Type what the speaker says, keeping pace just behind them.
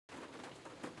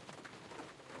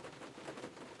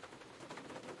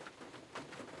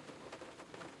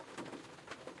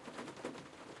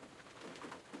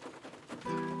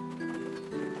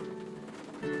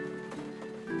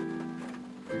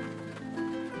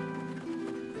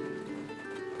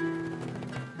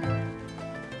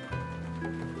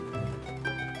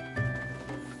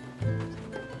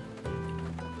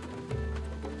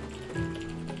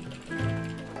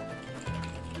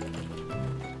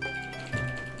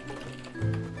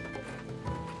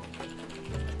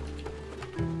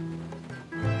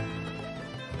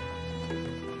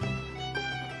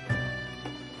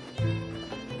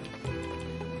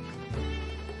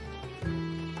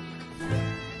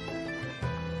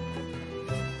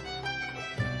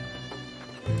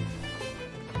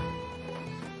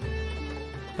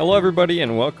Hello everybody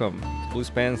and welcome to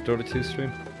BlueSpan's Dota 2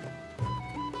 stream.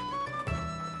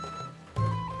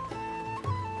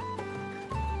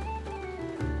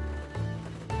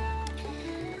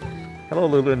 Hello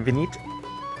Lulu and Vinit.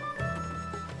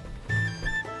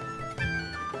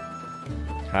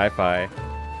 Hi-fi.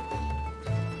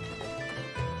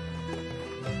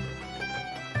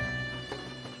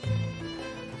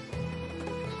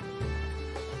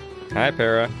 Hi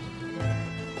Para.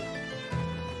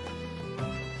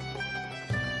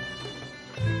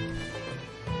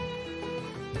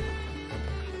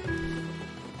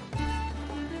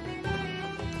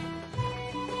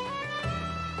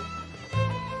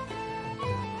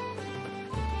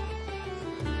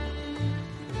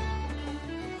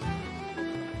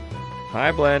 Hi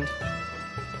Blend.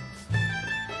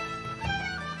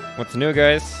 What's new,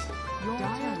 guys?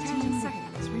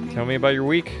 Tell me about your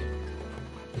week.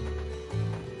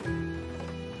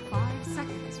 5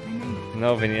 seconds remaining.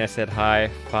 No, Vinny, I said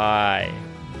hi-fi.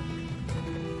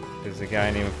 There's a guy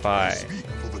named Fi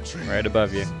right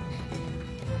above you.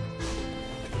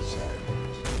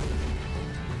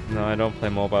 No, I don't play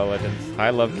Mobile Legends. Hi,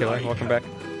 Love Killer. Welcome back.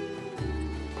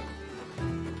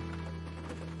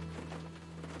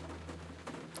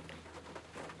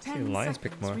 See, the Lions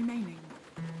pick more. Remaining.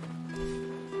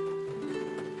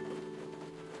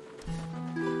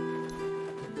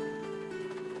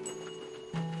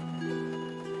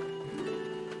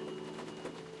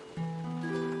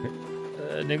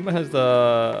 Enigma has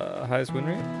the highest win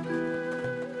rate.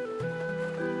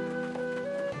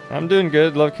 I'm doing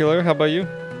good, Love Killer. How about you?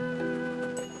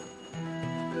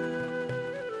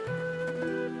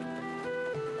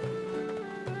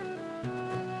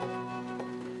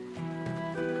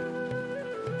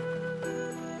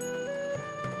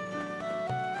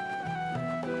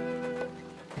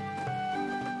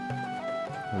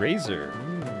 RAZER.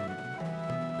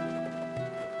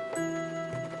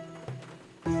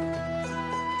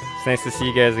 It's nice to see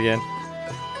you guys again.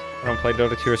 I don't play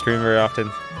Dota 2 or stream very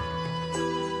often,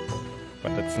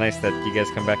 but it's nice that you guys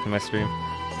come back to my stream.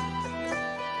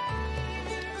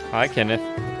 Hi, Kenneth.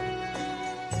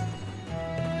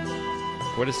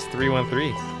 What is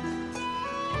 313?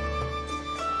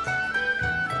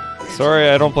 Sorry,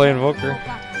 I don't play Invoker.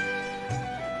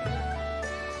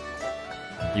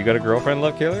 You got a girlfriend,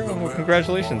 Love Killer? Well,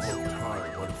 congratulations.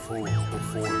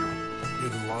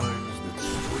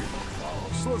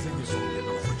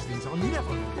 Such things are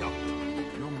never enough.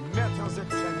 No matter the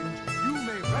challenge, you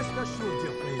may rest assured,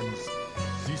 dear friends,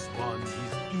 this one is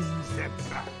in the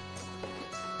bag.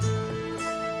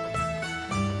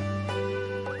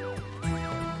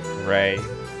 Right.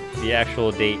 The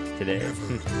actual date today. I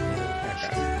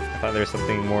thought there was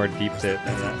something more deep to it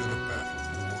than that.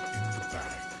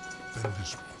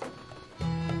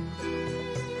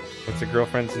 What's the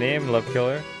girlfriend's name? Love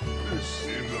Killer?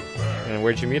 And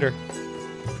where'd you meet her?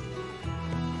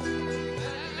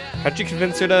 How'd you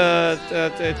convince her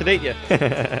to date you? 30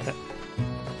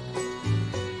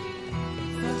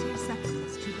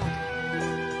 seconds to battle.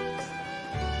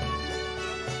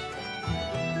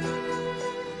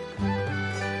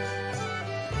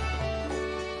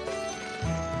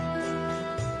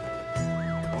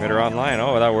 Met her online.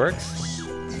 Oh, that works.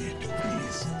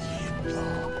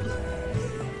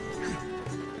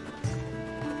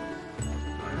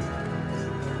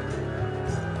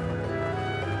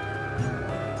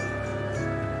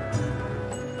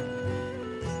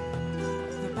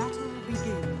 The battle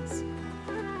begins.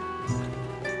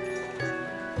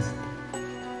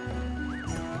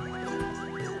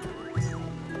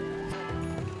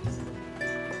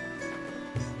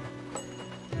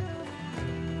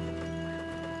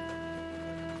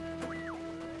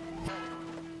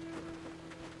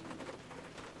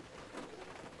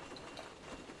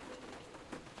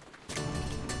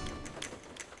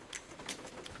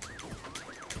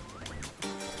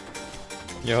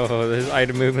 Yo, his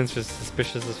item movements are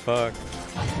suspicious as fuck.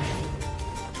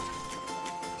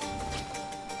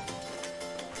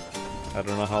 I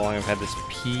don't know how long I've had this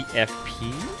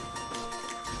PFP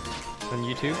on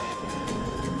YouTube.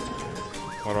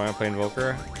 Why do I play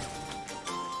Invoker?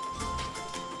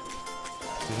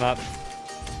 He's not...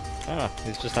 I don't know,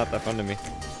 he's just not that fun to me.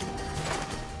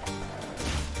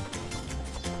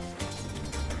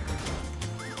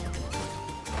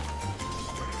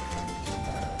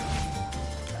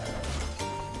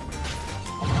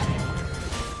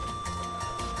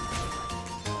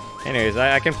 Anyways,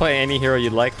 I can play any hero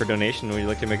you'd like for donation. Would you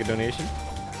like to make a donation?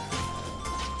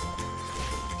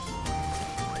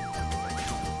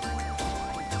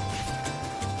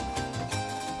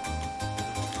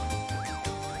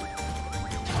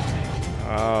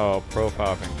 Oh,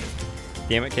 profile.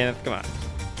 Damn it, Kenneth, come on.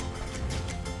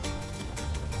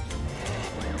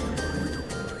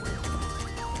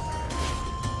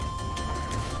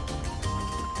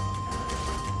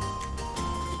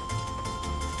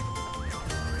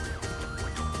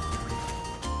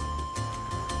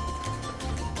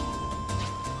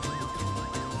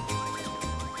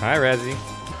 Hi, Razzie.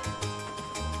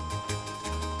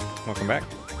 Welcome back.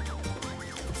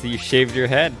 See, you shaved your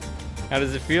head. How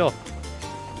does it feel?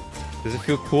 Does it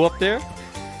feel cool up there?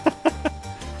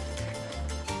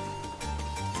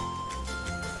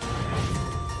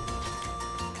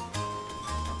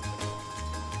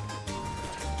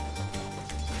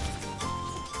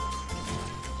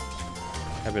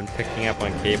 I've been picking up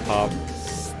on K-pop.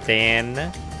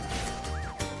 Stan?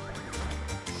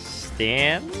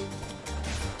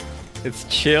 It's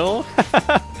chill?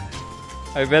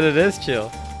 I bet it is chill.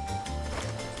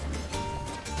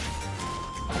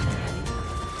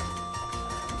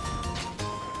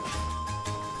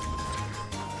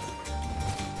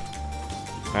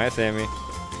 Hi, Sammy.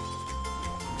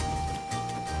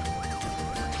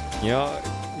 You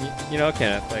know,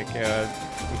 Kenneth, like,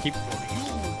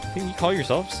 you call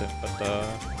yourself simp, but,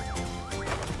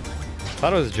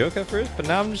 thought it was a joke at first, but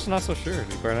now I'm just not so sure, to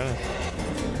be quite honest.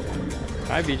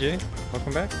 Hi, BJ.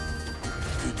 Welcome back. Did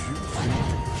you see yours?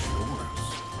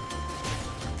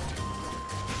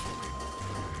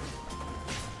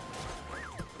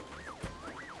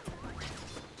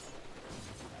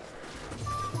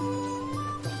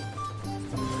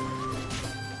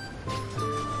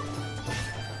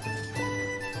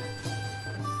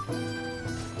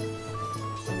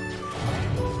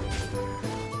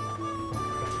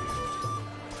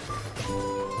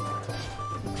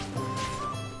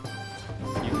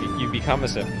 You become a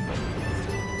simp.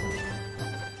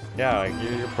 Yeah, like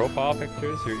your profile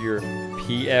pictures, your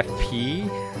PFP.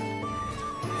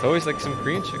 It's always like some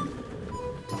Korean chick.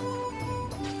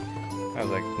 I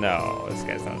was like, no, this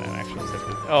guy's not an actual simp.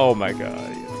 Oh my god,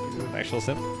 he's an actual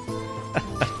simp.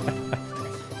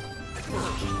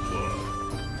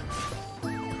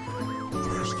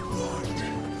 First blood.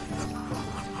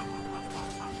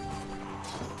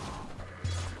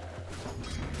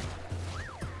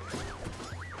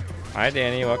 Hi,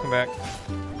 Danny. Welcome back.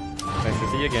 Nice to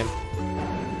see you again.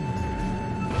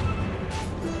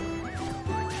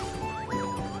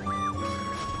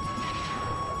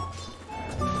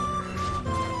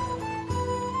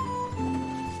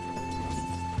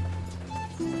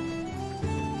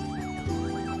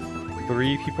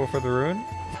 Three people for the rune?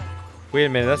 Wait a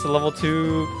minute, that's a level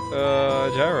 2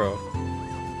 gyro.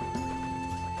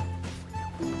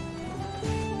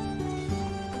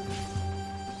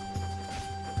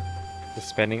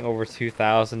 Spending over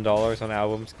 $2,000 on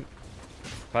albums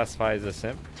classified as a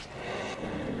simp?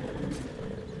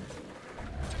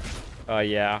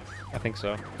 Yeah, I think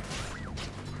so.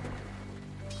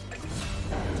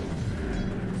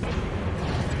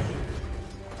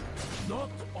 Not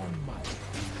on my.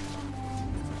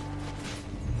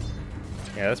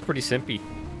 Yeah, that's pretty simpy.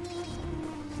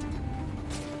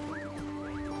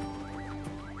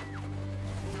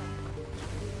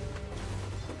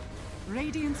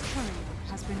 Radiant's courier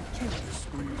has been killed.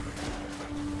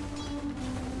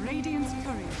 Radiant's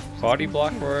courier has Body been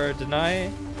block killed. or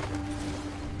deny?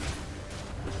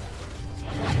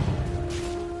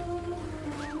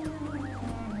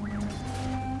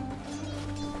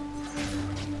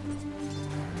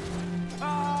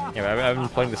 Yeah, I've been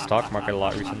playing the stock market a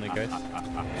lot recently, guys.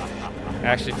 I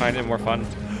actually find it more fun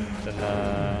than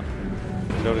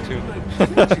Dota 2.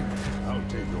 I'll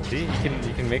take yours. See,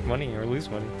 you can make money or lose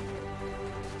money.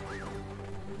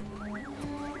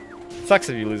 Sucks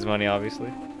if you lose money,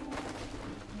 obviously.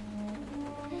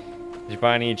 Did you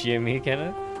buy any GME,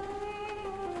 Kenneth?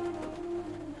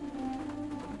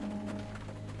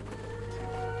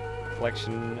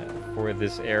 Collection for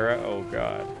this era? Oh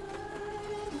god.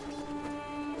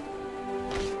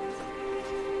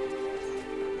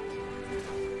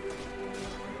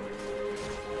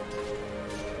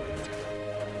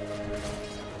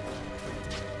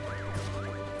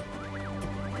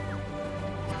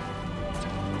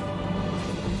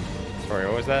 Sorry,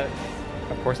 what was that?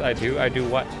 Of course I do. I do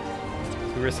what?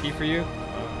 Too risky for you?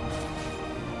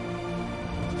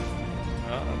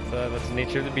 Well, that's the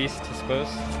nature of the beast, I suppose.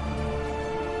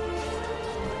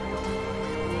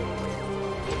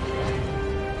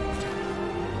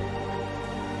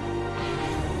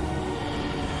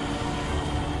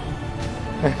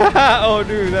 Oh,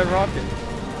 dude, that rocket.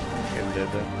 Getting dead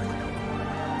then.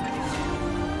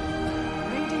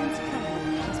 Radiant's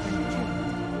courier has been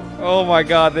killed. Oh my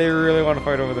god, they really want to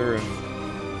fight over the rune.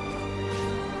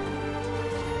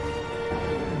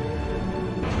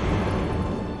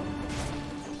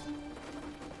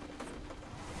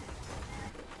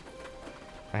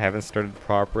 I haven't started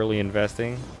properly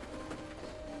investing.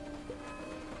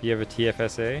 Do you have a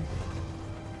TFSA?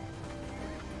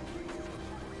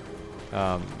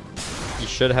 You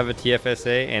should have a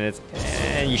TFSA, and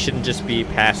you shouldn't just be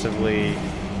passively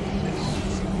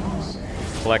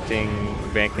collecting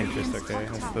bank interest. Okay,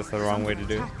 that's the wrong way to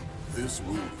do it. This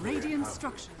will Radiant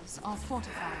structures are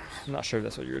fortified. I'm not sure if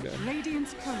that's what you were doing.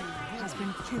 Radiant's courier has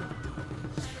been killed.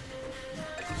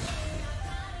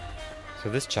 So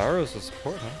this Charo is a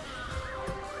support, huh?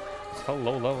 It's how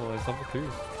low level is level 3.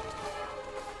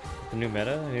 The new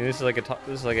meta. I mean, this is like a top,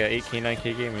 this is like a 8K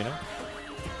 9K game, you know.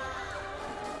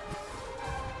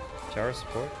 Charo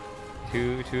support.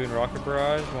 Two in Rocket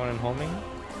Barrage, 1 in homing.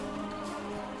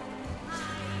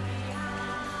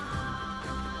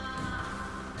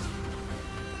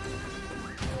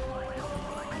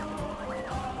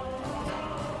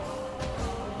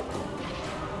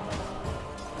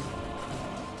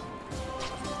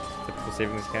 Typical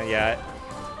saving this guy.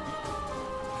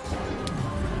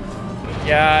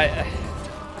 Yeah,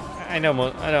 I know a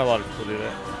lot of people do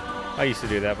that. I used to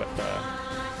do that, but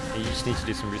you just need to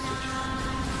do some research.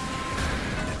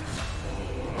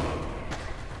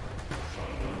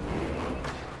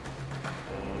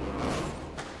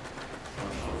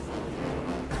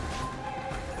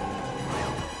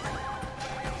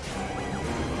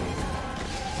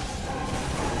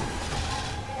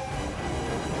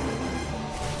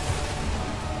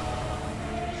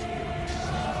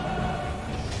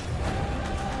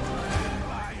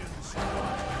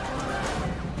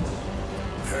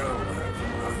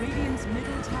 Radiant's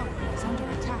middle tower is under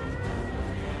attack.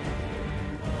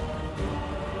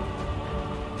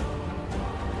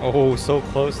 Oh, so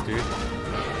close, dude.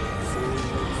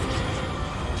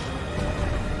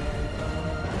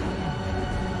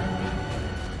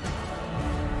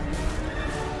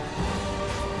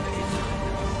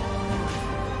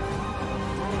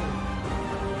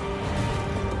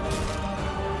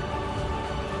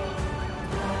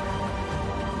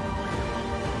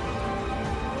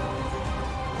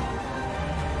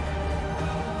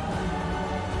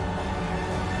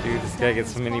 Dude, this guy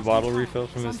gets so many bottle refills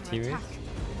from his teammates.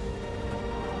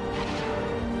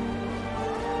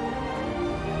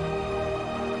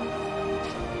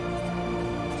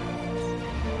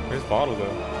 Where's bottle though?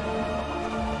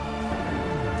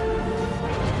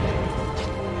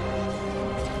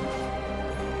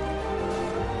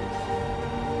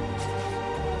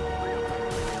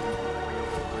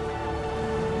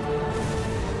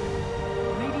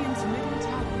 Radiant's middle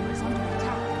tower is under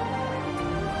attack.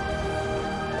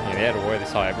 Yeah, they had a war, they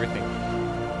saw everything.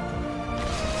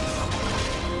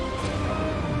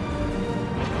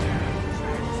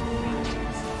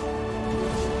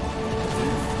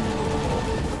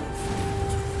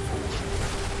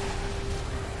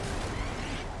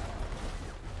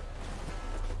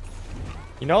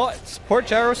 You know what? Support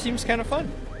gyro seems kind of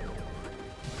fun.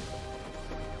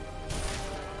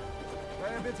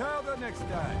 be better the next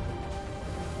day.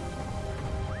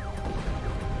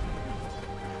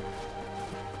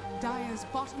 Dire's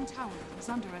bottom tower is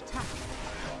under attack.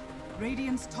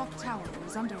 Radiant's top tower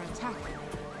is under attack.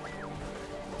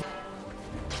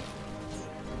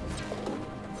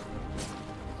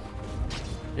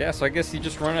 Yeah, so I guess you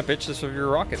just run up bitches of your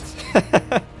rockets.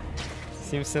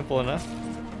 Seems simple enough.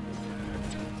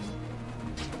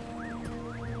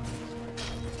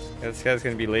 Yeah, this guy's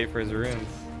gonna be late for his runes.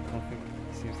 I don't think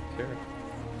he seems to care.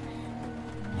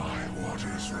 My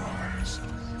waters rise.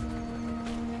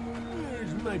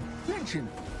 Where's my pension?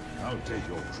 I'll take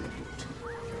your tribute.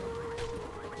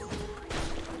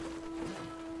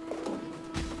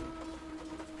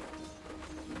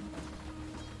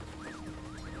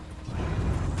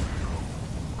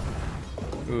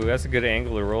 Ooh, that's a good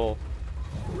angle to roll.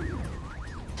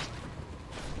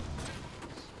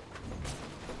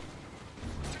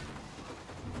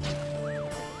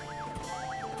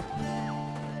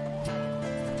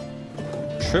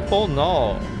 Triple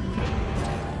null.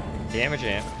 Damage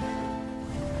amp.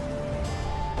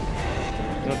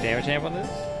 No damage amp on this?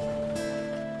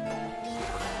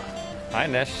 Hi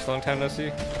Nesh, long time no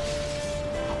see.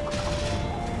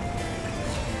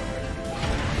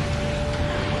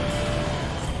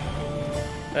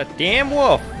 That damn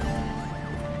wolf!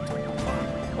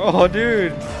 Oh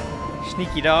dude!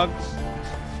 Sneaky dog.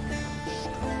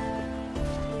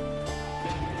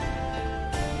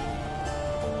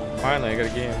 Finally, I got a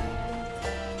game.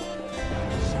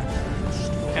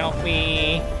 Help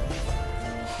me!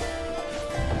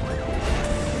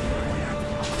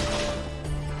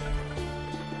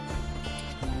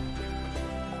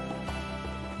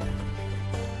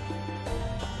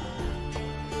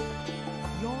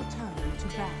 Your turn to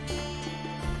ban.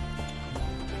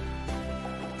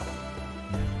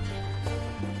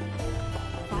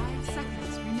 Five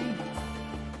seconds remaining.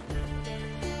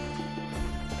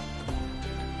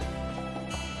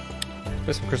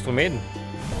 Play some Crystal Maiden.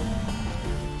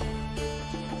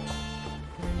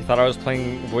 You thought I was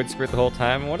playing Void Spirit the whole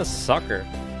time? What a sucker.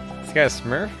 This guy a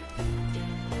Smurf?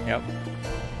 Yep.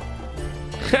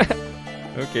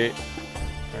 Okay.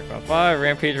 Archon 5,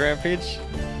 Rampage, Rampage.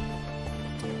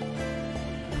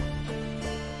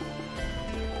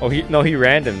 Oh, he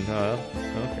random.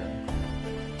 Okay.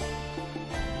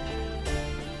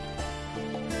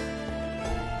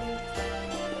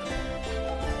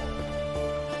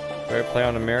 Do I play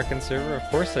on American server? Of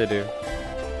course I do.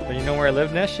 But you know where I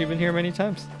live, Nesh? You've been here many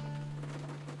times.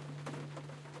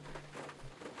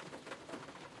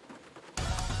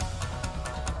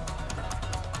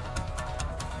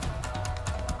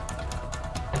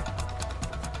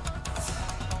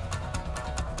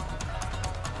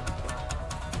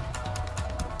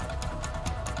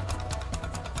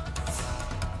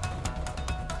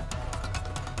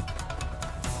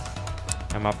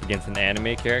 I'm up against an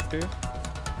anime character.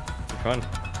 Which one?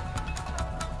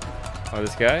 Oh,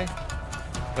 this guy?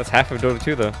 That's half of Dota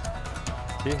 2 though.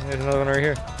 See, there's another one right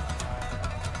here.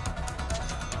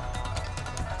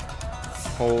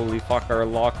 Holy fuck, our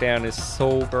lockdown is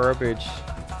so garbage.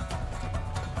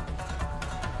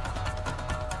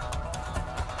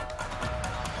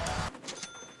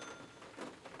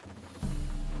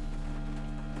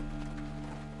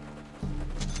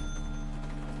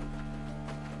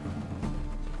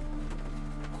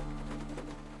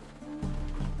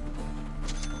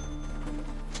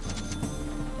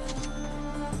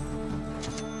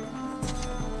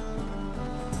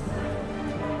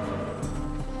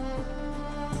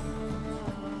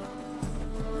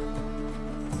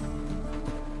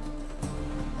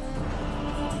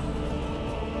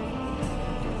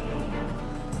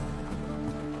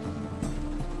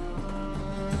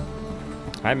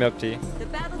 Hi Milk Tea. The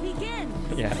battle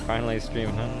begins. Yeah, finally stream,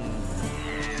 huh?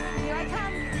 Here I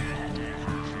come.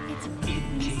 It's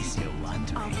In case you're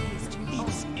wondering, it's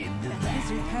in the bag.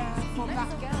 Prepare for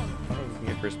Let's battle. go. I don't know if we can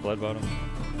get first blood bottom.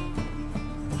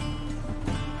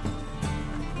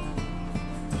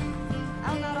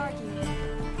 I'll not argue.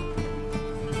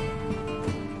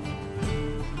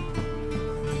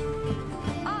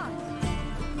 On.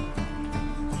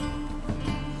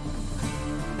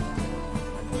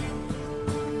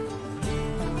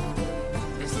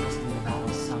 This was the battle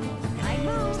sum of the I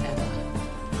move. ever.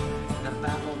 The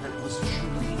battle that was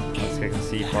truly Let's get to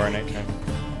see far nighttime.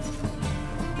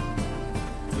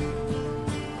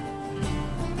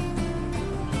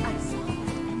 I saw it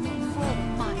and then for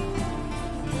mine.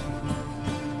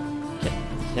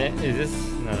 Is this?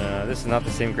 No. This is not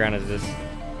the same ground as this.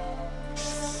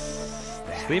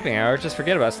 Sleeping hours? Just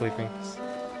forget about sleeping.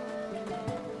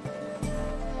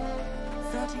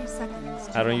 30 seconds.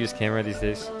 I don't use camera these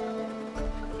days.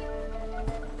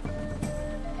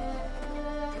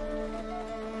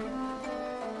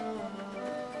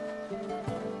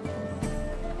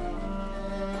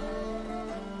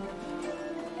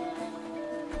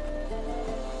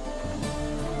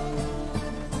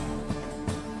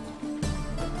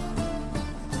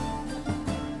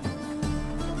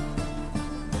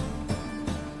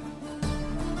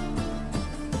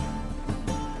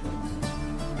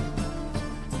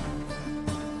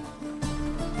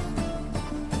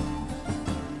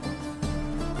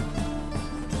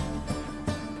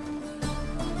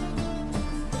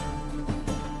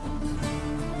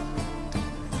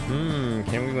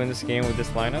 Can we win this game with this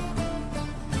lineup?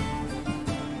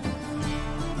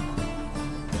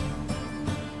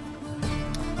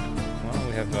 Well,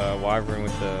 we have Wyvern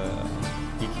with the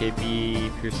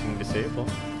EKB piercing disable.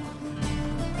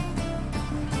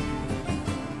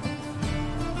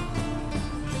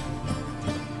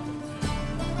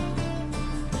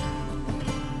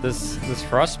 This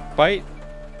frostbite,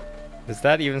 does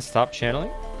that even stop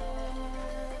channeling?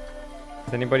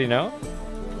 Does anybody know?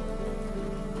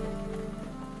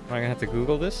 Am I gonna have to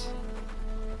Google this?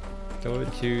 Go to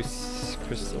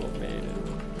Crystal Maiden.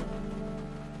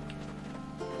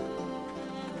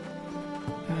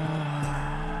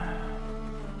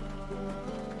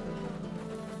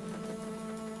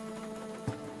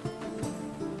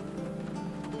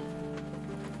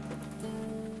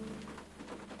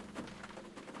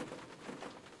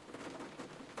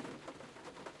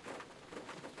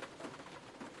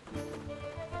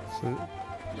 So,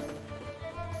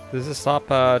 does this stop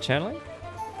channeling?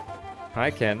 I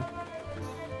can.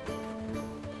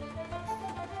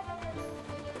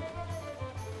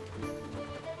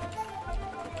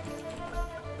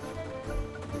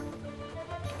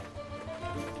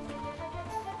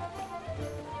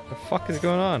 The fuck is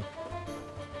going on?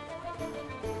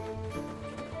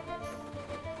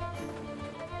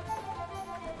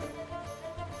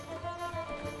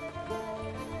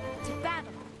 To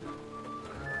battle.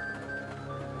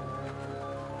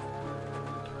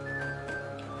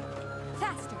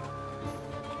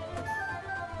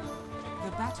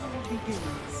 The battle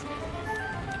begins.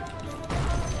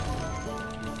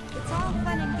 It's all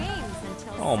fun and games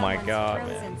until Oh my someone's God,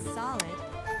 frozen solid.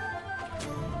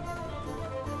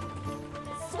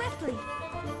 Swiftly.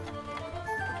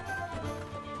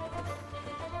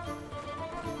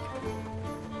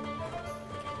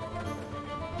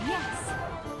 Yes.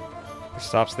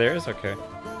 Stops theirs? Okay.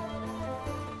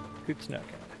 Good to know.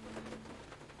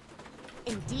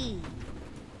 Indeed.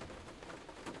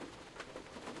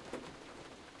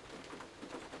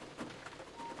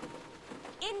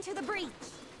 Into the breach.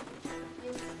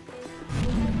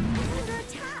 Under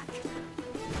attack.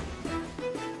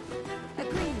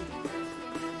 Agreed.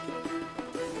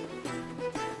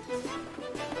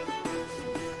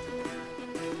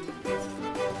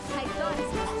 I thought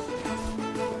as much.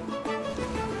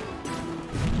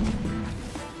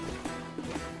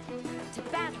 To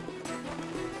battle.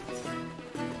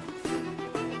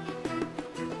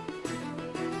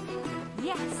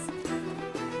 Yes.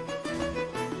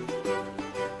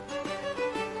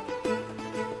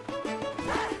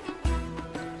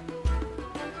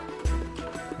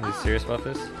 Are you serious about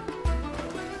this?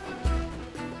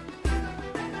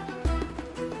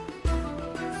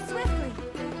 Swiftly.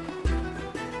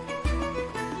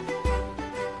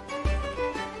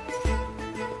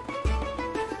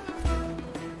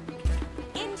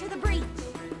 Into the breach.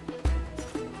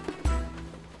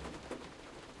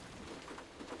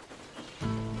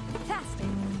 Faster.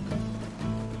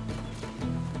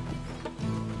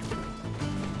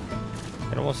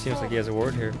 It almost seems like he has a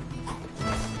ward here.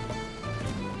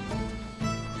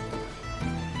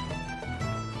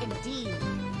 Indeed.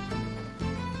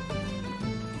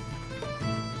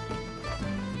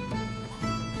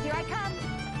 Here I come.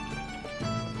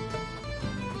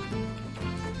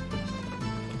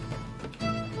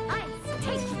 Ice,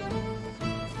 take you.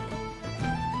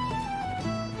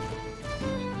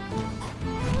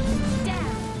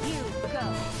 Down you go.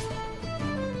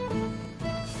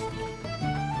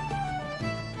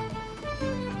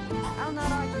 I'll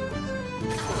not argue.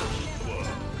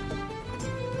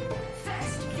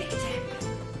 First victim.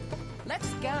 Let's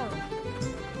go.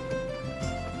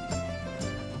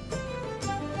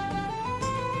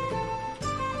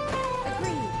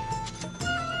 Agreed.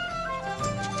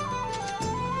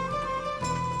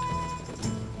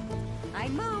 I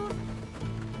move.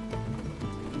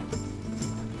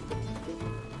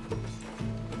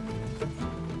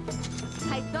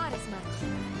 I thought as much.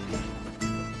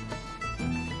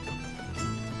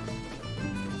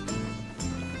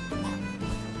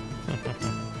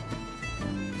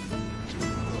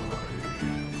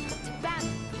 To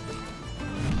battle.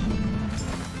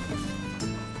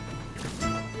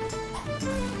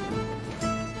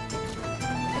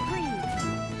 Agreed.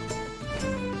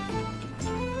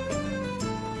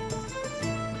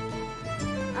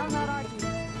 I'll not argue.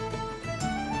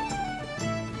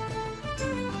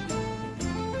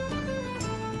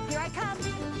 Here I come.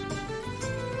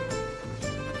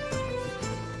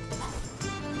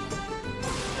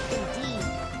 Indeed.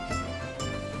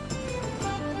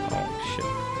 Oh shit.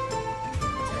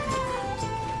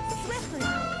 Swiftly.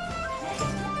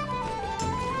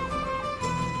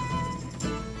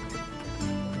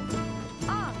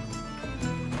 On.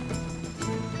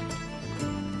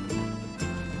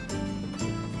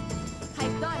 I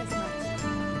thought as much.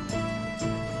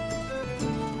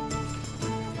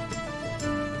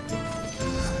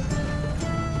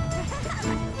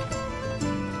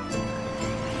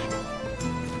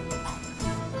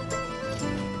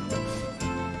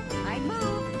 I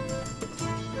move.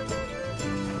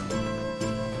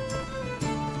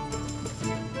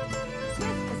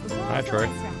 Swift as the Hi, wolves Troy.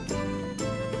 on track.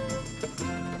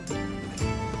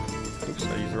 Oops, I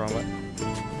used the wrong button.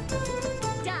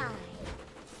 Die.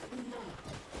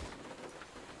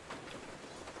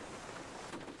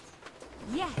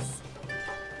 Yes.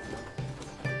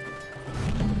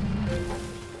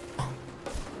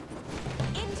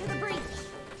 Into the breach.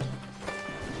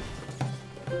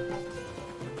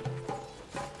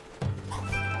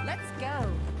 Let's go.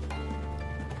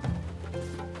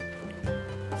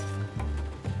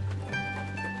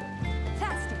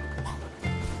 Faster.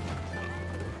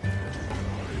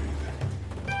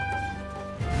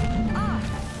 On.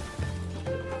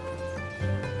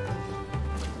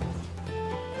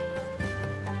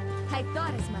 I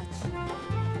thought as much.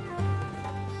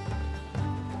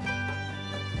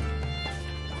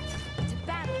 To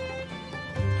battle.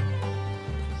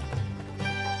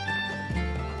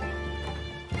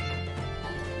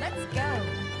 Let's go.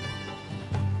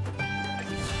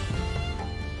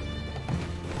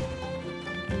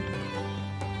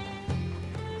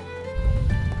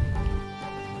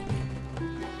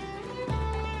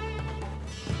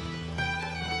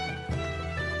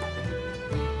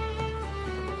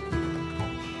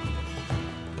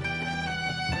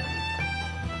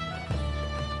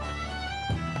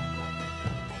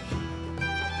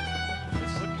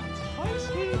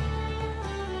 Spicy.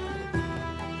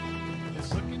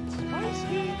 It's looking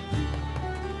spicy.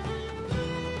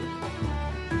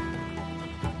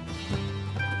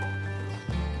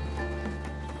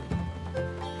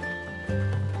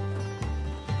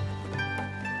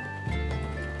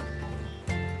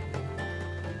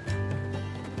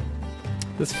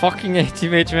 This fucking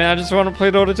ATMH, man. I just want to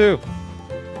play Dota 2.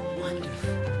 Wonderful.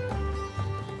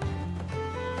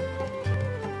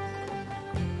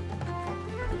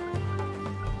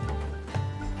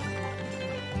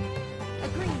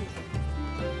 Agreed.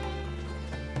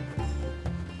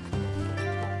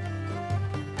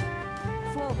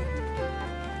 Forward.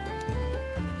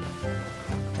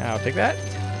 I'll take that.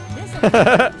 This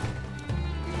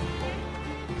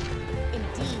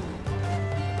Indeed.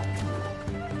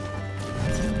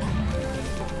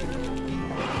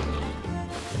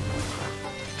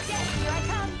 Yes, here I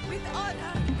come with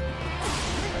honor.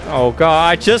 Oh god,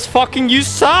 I just fucking used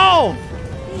Salve!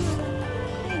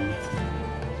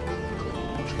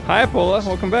 Hi Apola,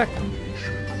 welcome back.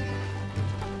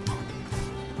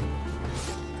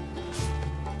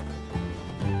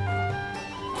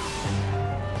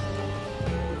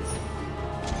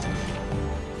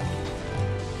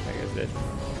 That guy's dead.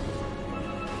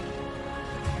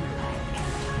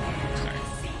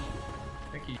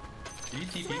 Thank you. Do you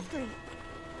TP? Swiftly.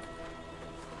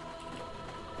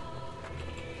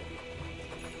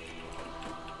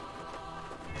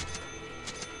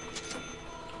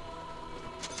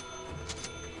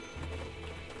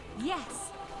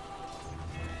 Yes.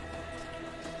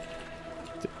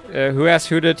 Who asked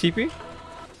who to TP?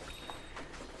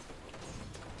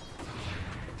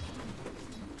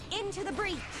 Into the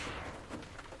breach.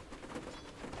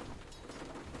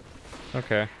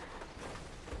 Okay.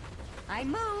 I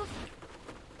move.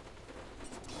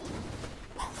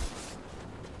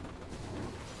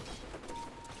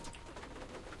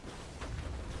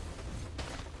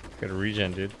 Got a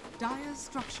regen, dude. Dire's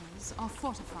structures are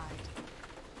fortified.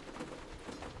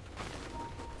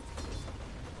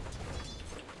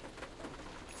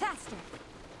 Faster.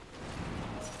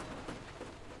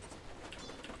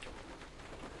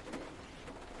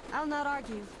 I'll not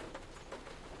argue.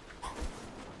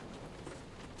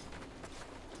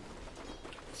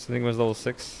 This thing was level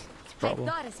 6. It's a I problem.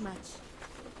 thought as much.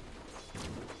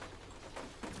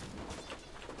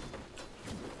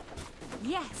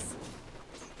 Yes.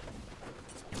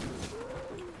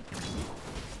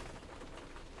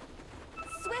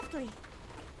 Swiftly.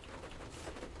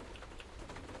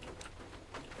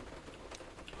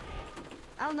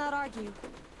 I'll not argue.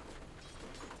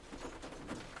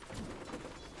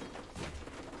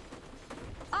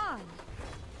 On.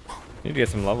 Need to get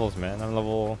some levels, man. I'm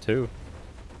level 2.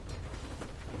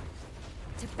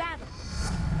 To battle.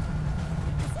 Is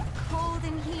it cold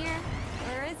in here,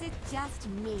 or is it just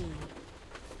me?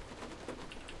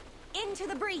 Into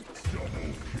the breach.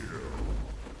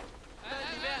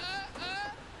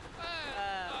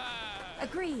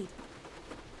 Agreed.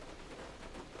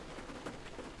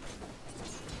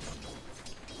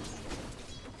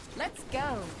 Let's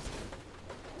go.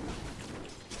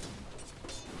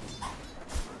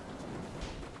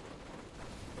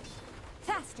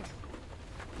 Faster.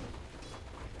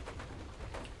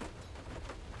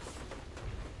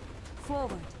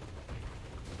 Forward.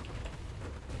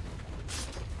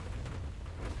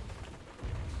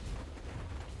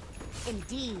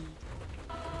 Indeed.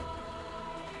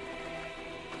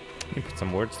 Let me put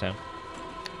some words down.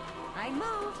 I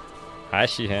move. Hi,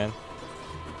 Shihan.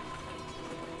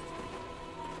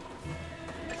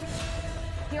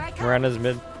 Here I come. Miranda's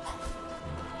mid.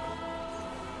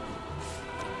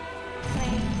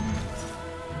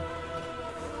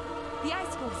 The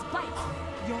icicles bite.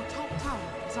 Your top tower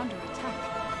is under attack.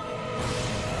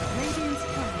 Radiant's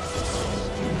turret.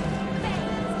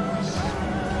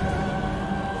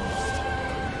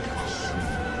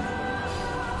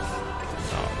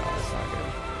 Oh no, that's not good.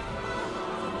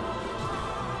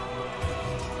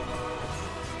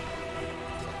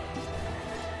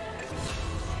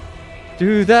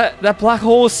 Dude, that black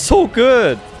hole is so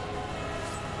good.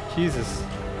 Jesus.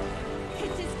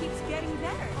 It just keeps getting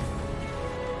better.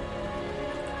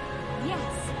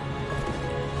 Yes.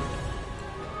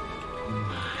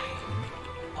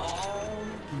 All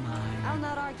mine. I'll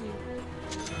not argue.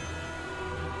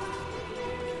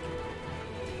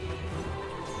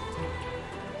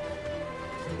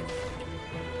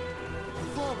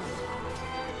 Forward.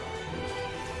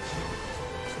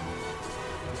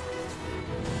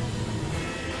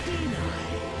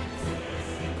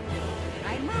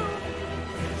 I move.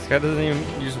 This guy doesn't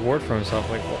even use ward for himself.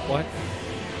 Like, what?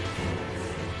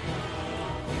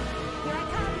 Here I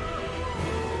come.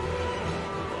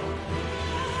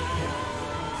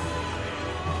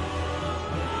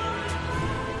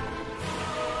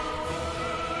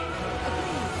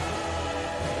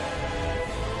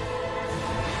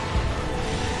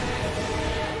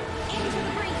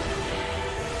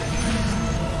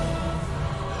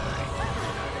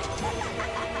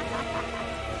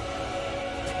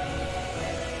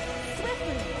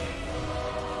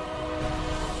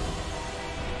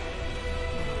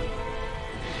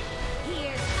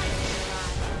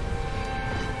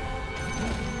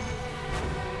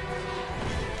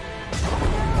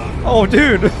 Oh,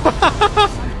 dude!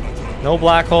 No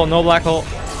black hole, no black hole.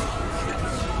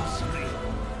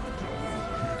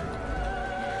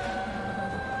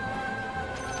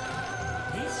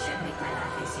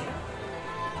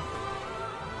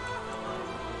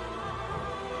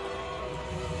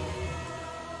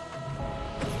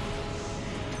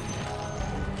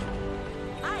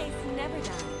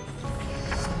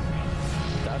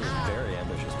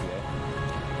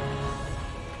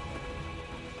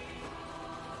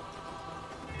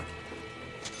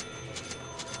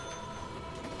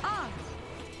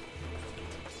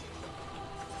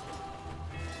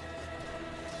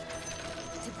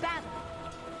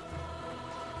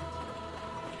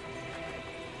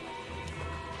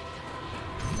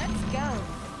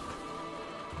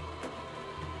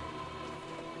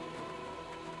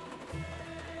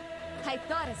 I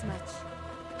thought as much.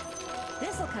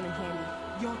 This'll come in handy.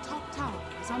 Your top tower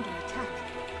is under attack.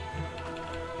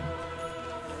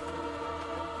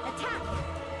 Attack!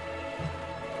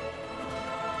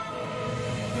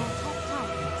 Your top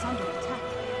tower is under attack.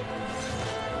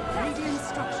 Radiant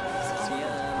structures are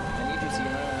I need you,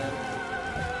 Sienna.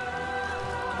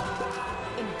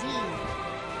 Indeed.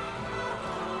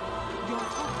 Your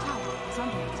top tower is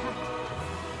under attack.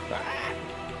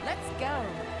 Let's go.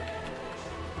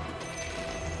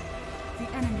 The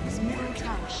enemy's middle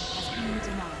tower has been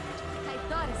denied. I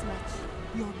thought as much.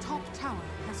 Your top tower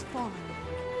has fallen.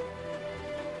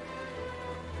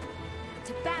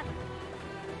 To battle.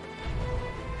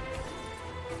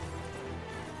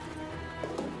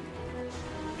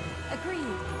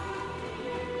 Agreed.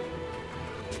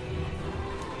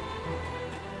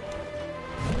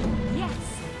 Yes.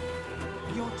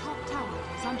 Your top tower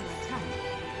is under attack.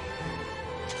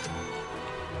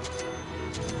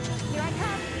 Here I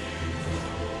come.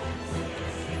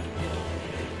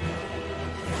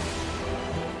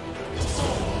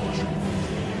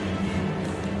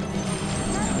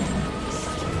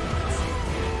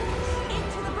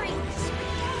 Into the breach.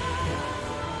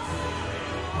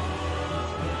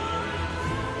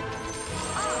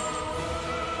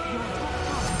 Your top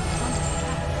tower is under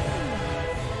attack.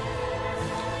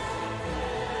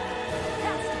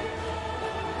 Faster.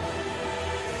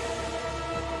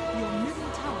 Your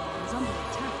middle tower is under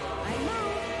attack. I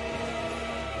move.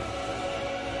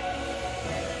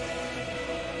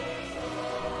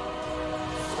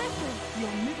 Swiftly.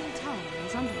 Your middle tower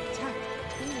is under attack.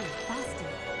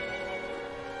 Faster.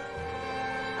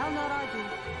 I'll not argue.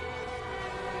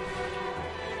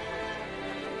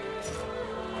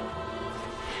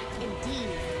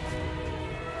 Indeed.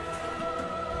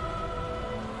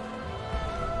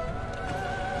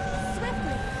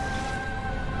 Swiftly.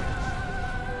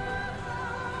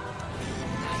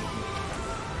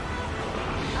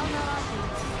 I'll not argue.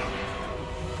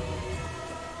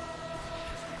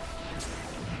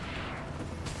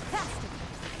 Faster.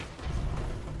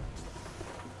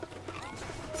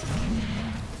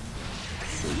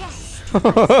 Yes.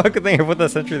 Good thing I put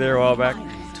that sentry there a while back. To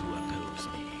oppose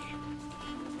me.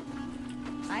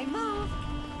 I move.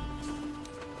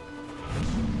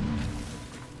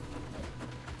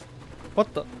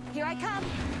 What the? Here I come.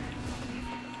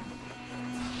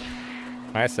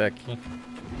 Nice, Seki.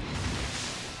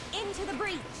 Into the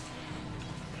breach.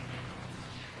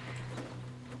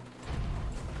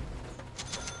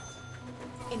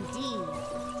 Indeed.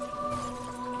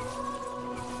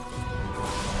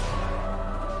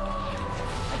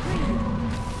 Agreed.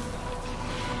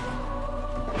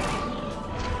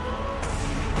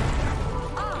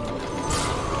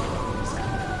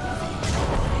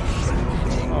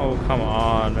 Oh, come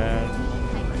on, man.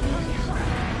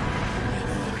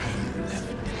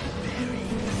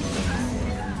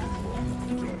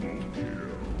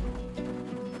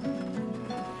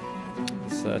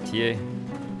 It's TA.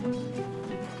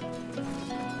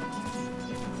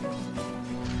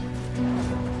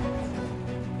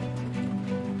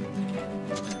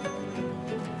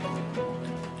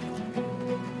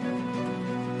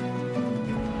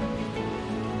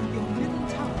 Your middle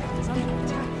tower is under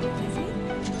attack.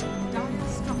 Dire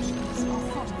structures are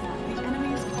fortified. The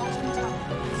enemy's bottom tower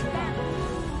is battle.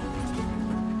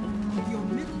 Your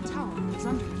middle tower is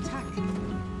under attack.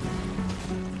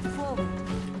 Forward.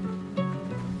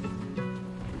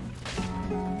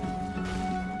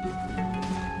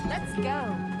 Let's go.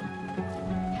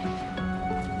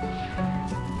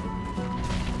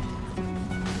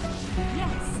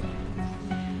 Yes.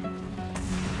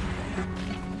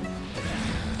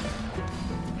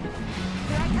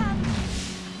 Here I come.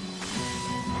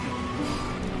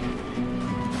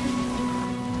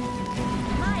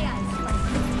 My eyes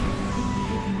first.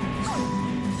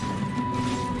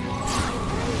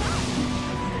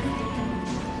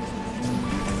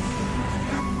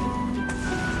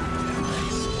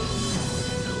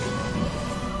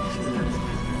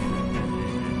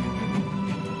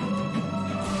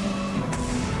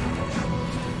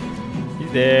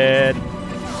 Dead.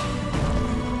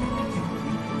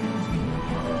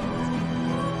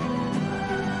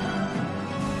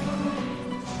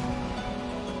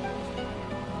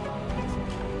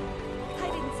 I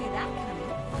didn't see that coming.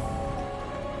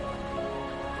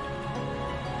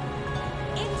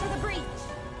 Into the breach.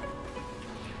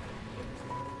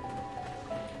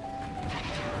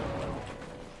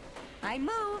 I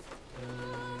move.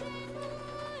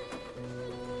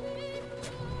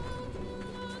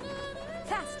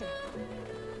 Faster.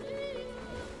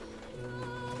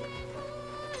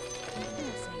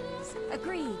 Piercings.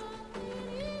 Agreed.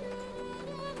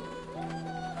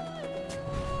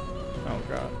 Oh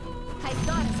god. I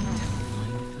thought as much.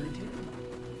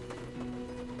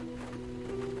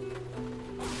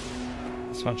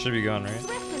 This one should be gone, right?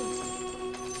 Swiftly.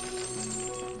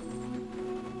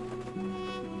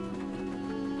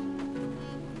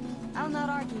 I'll not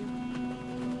argue.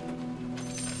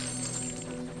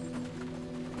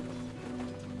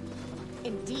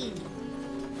 Indeed.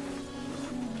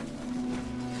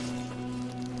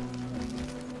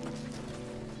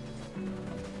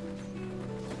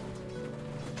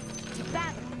 To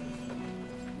battle.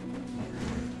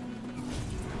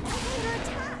 Under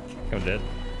attack. I'm dead.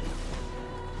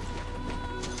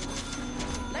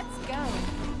 Let's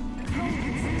go.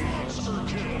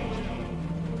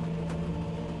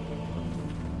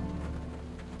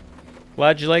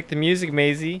 Glad you like the music,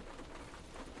 Maisie.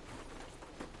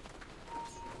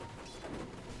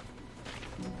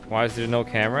 Why is there no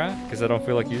camera? Because I don't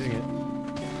feel like using it.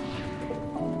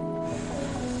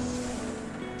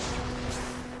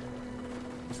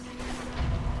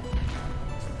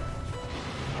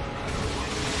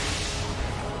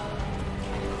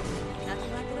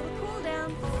 Nothing like a little cool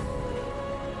down.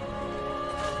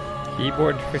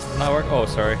 Keyboard fix does not work. Oh,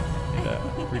 sorry. Need to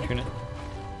retune it.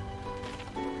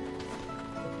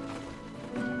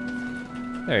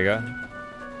 There you go.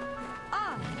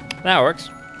 Ah, That works.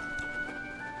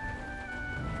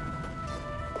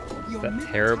 Is that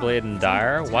Terrorblade and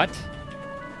Dire? What?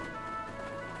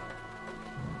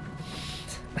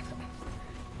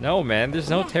 No, man. There's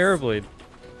no Yes. Terrorblade.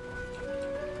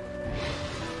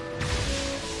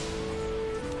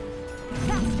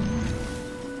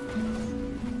 faster.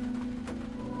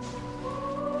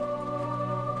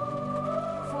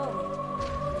 Forward.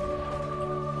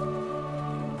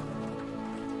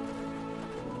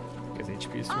 Because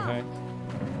HP is too high.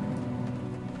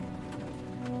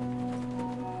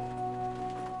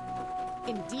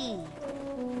 Indeed.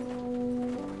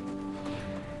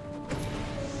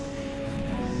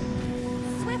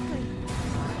 Swiftly.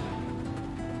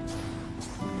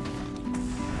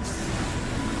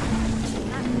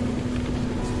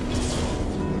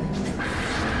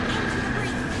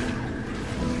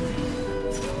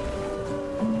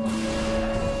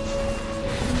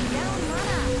 Down,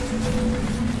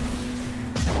 mana.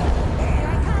 Here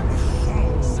I come.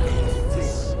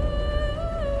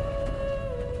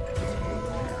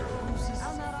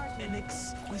 I'll not argue. An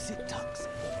exquisite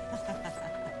toxin.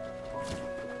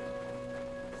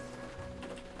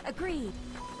 Agreed.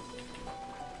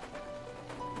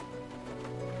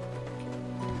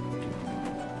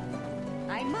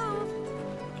 I move.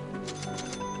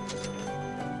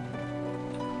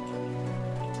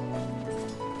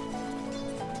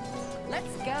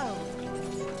 Let's go.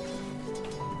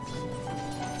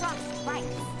 Frost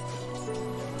bites.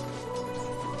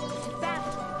 To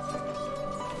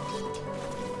battle.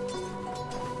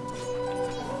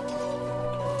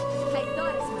 I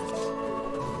thought as much.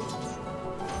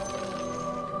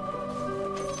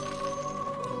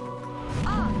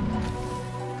 Ah!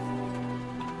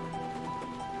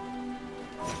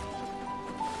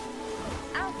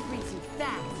 I'll freeze you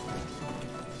fast.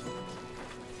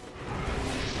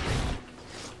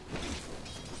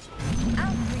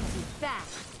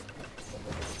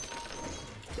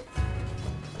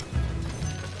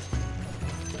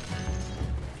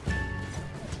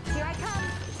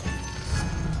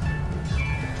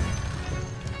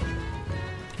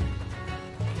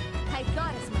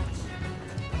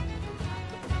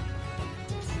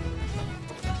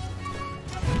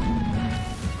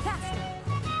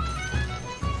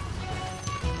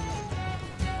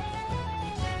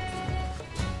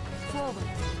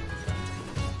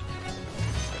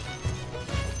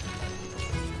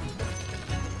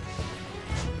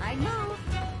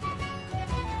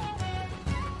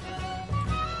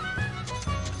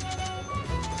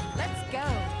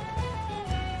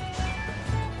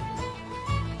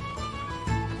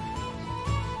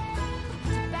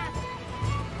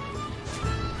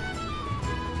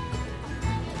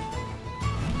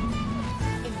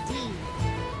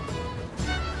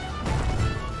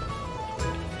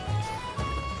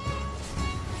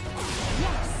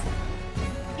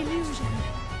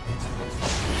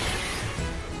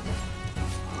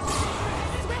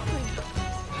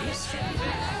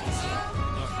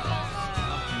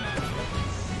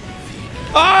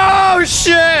 Oh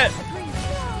shit!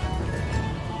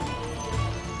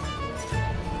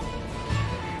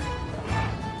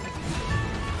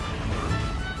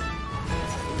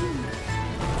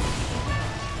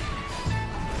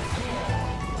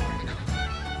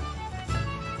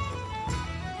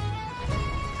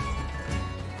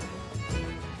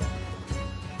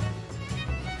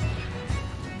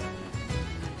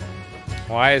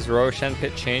 Why is Roshan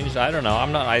Pit changed? I don't know.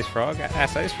 I'm not Ice Frog.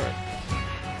 Ask Ice Frog.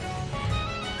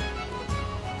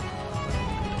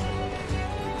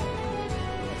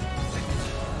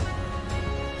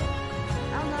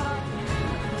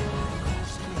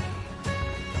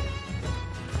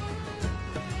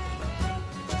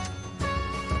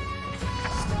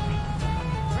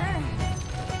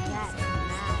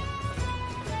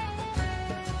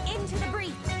 Into the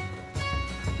breach.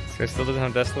 This guy still doesn't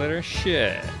have Desolator?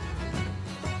 Shit.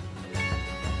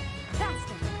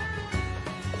 Faster.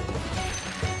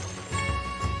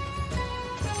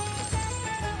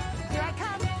 Here I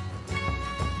come.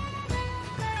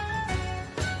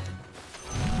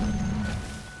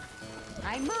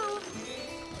 I move.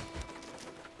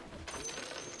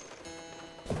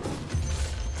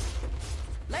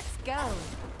 Let's go.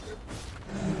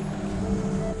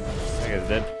 That guy's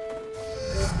dead.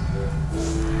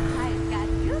 I've got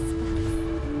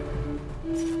goosebumps.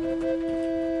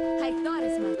 I thought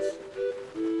as much.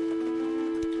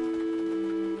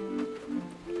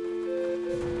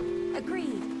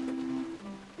 Agreed.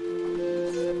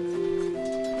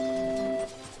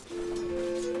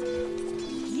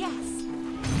 Yes.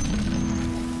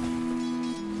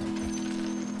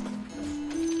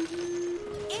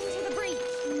 Into the breach.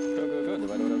 Go, go, go.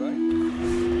 Dabei, dabei, dabei.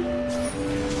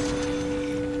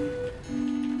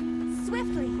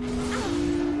 Swiftly.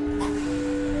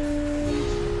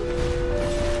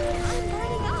 I'm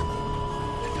burning up.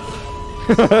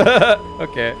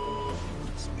 Okay.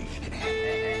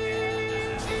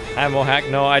 Hi, Mohawk.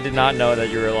 No, I did not know that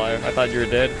you were alive. I thought you were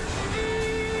dead.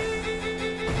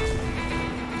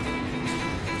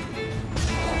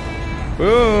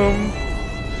 Boom!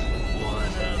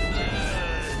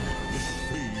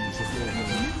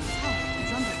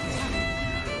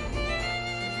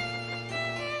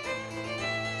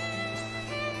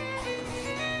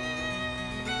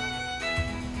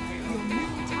 Your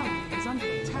middle tower is under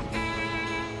attack.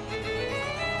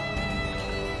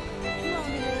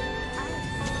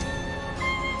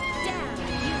 Down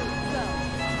you go.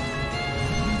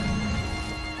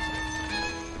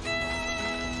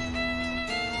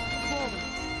 Forward.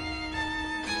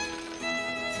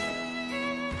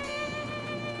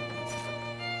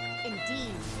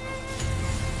 Indeed.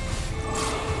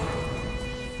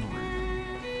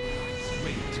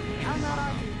 I'll not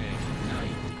argue.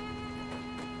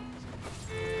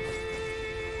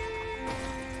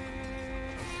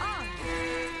 On.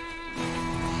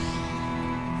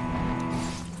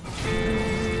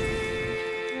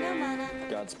 No mana.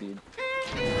 Godspeed.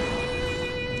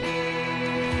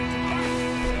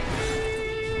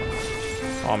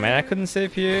 Oh man, I couldn't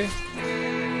save you.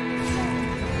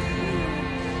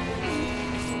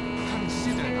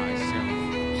 Consider thyself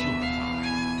purified.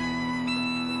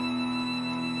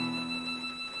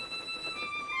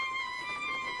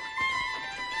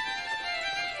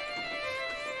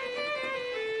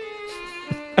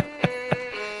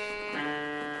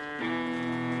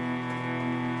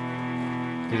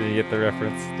 You didn't get the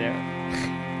reference. Damn it.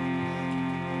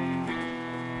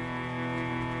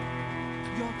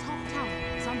 Your top tower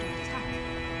is under attack.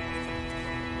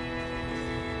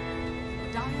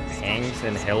 Dire Hangs and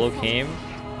structures Hello are came.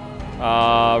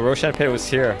 fortified. Roshan Pit was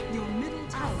here Your middle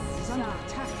tower is under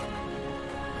attack.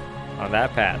 on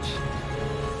that patch.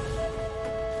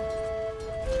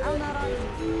 I'll not argue.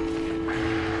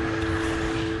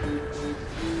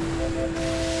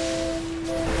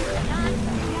 Not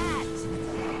yet.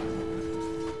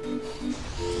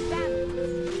 Battle.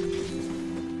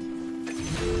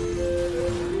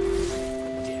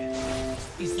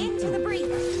 Into the breach.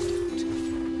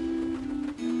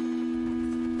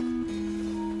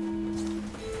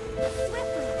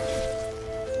 Swiftly.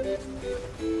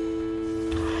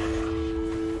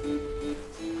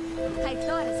 I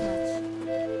thought as much.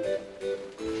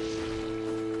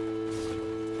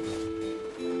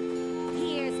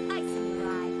 Here's ice in your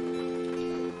eye.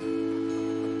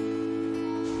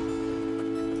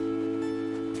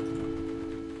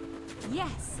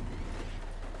 Yes.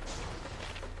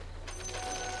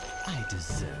 I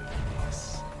deserve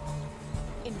this.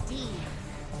 Indeed.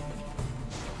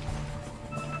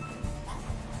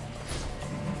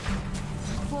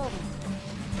 Forward.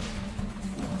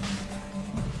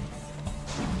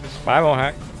 Bye,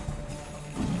 Mohawk.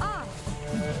 On.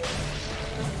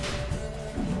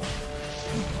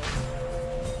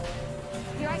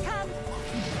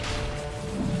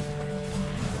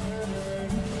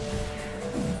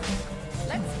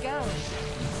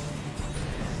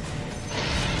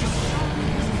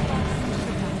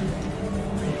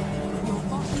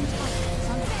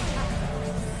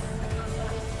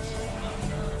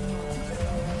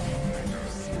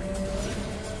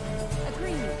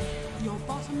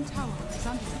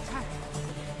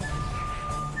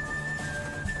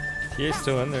 TA's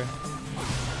still in there.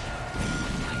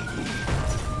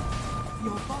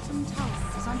 Your bottom tower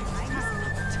is under attack.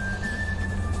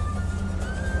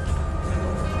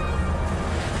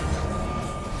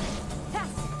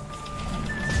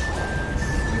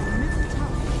 Your middle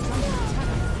tower is under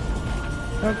attack.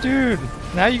 Oh, dude!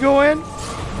 Now you go in?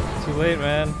 Too late,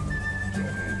 man.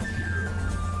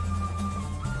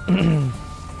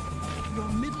 Your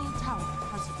middle tower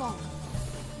has fallen.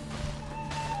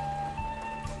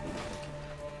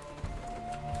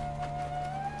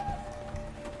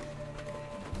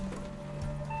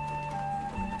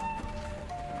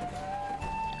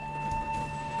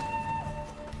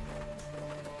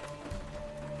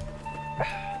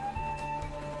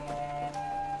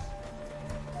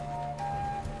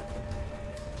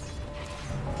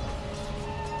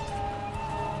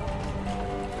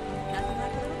 Nothing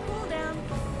like a little cool down.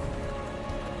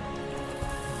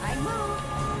 I move.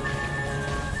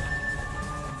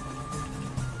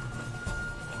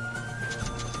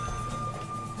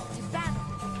 To battle.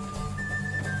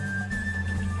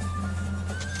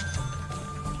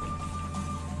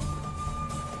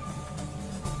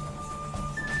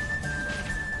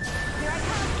 Here I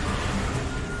come.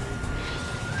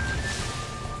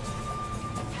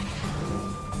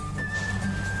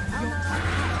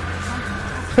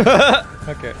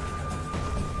 Okay.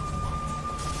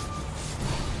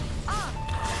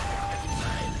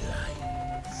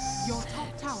 Your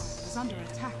top tower is under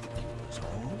attack.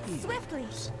 Swiftly.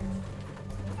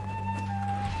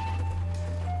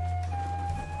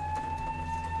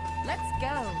 Let's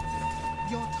go.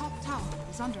 Your top tower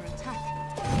is under attack.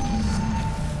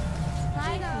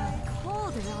 I feel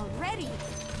colder already.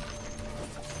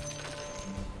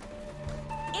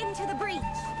 Into the breach.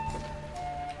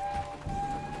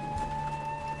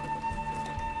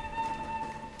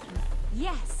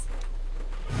 Yes.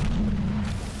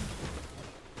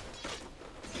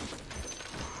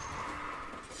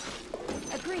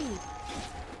 Agreed.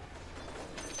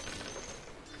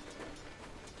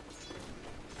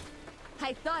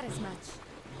 I thought as much.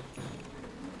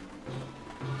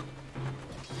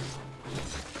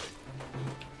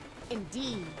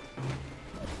 Indeed.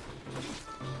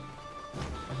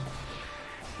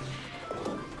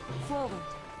 Forward.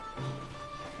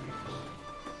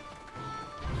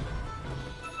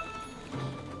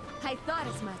 I thought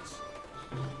as much.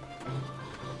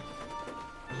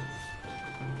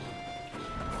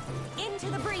 Into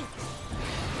the breach.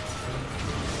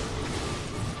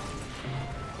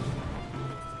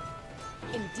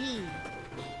 Indeed.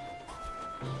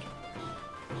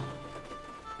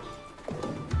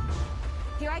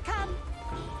 Here I come.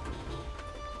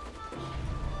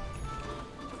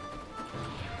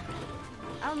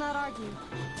 I'll not argue.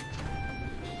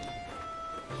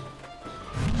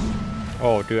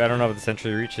 Oh, dude, I don't know if the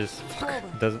sentry reaches. Fuck, Forward.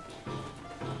 it doesn't.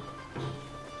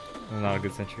 It's not a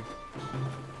good sentry.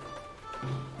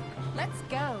 Let's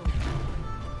go.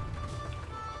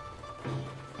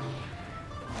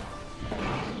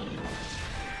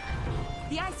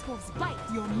 The ice wolves bite.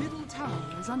 Your middle tower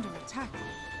is under attack.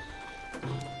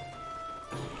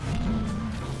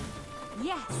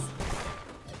 Yes.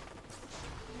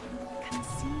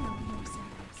 Conceal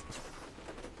yourselves.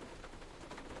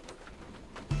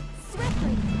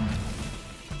 Swiftly.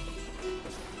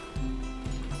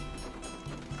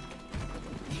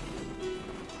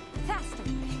 Faster.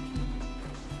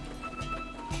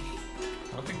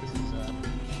 I don't think this is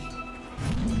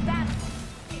Battle.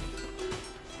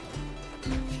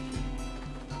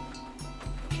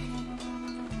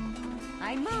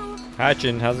 I move. Hi,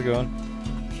 Jin. How's it going?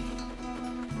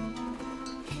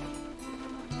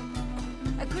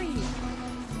 Agreed.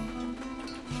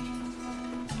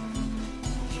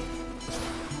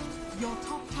 Your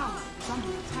top tower is under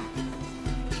attack.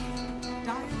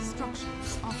 Dire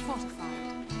structures are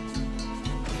fortified.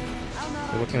 I'll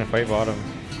not They're looking to fight bottom.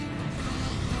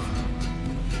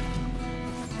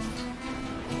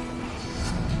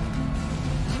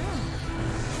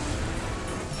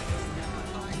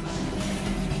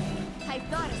 I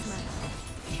thought as much.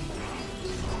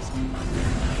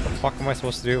 What the fuck am I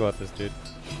supposed to do about this, dude?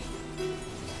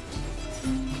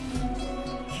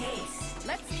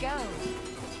 Let's go.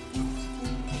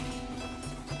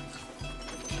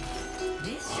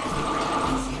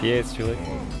 Yeah, it's too late.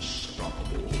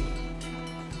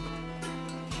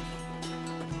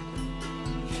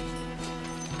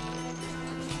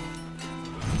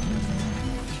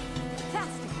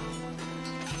 Faster.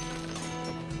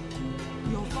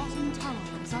 Your bottom tower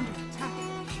is under attack.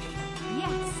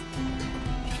 Yes.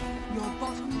 Your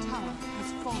bottom tower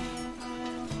has fallen.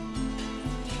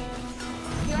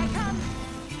 Here I come.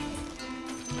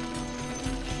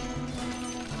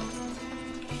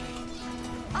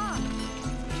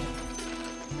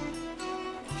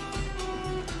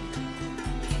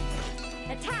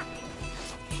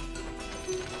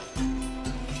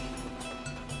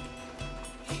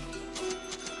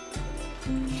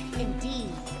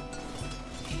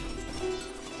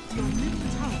 Your middle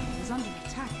tower is under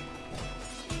attack.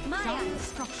 My Dire eyes.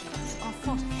 structures are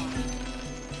fortified.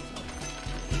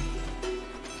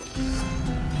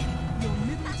 Your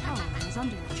middle tower is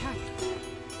under attack.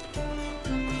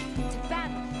 To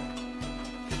battle.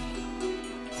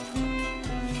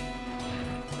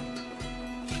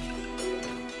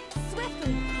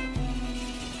 Swiftly.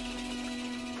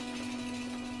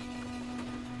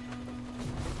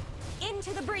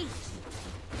 Into the breach.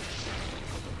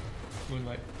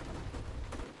 Moonlight.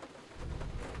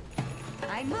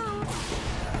 I move.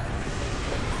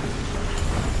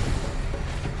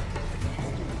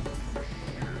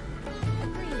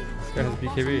 Agreed. This guy has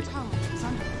BKB. Bottom tower is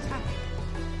under attack.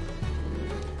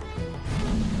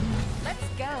 Let's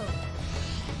go.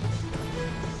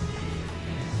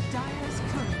 Dire's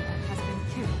courier has been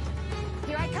killed.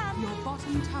 Here I come. Your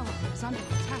bottom tower is under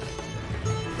attack.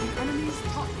 The enemy's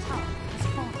top tower has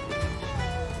fallen.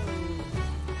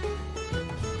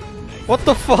 What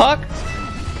the fuck?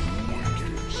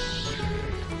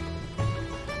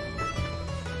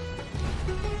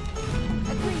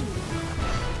 Agreed.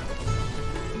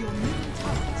 Your middle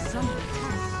tower is under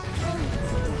attack.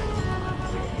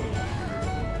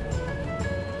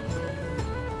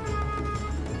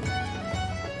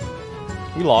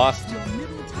 We lost. Your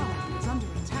middle tower is under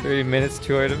attack. 30 minutes,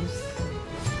 2 items.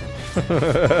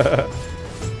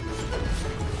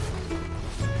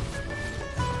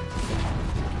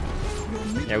 Your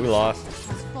middle Yeah, we lost. tower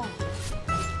has fallen.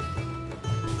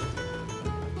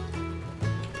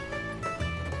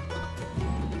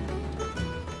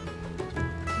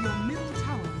 Your middle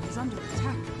tower is under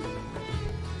attack.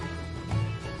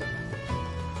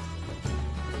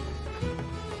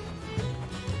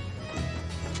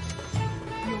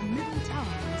 Your middle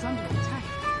tower is under attack.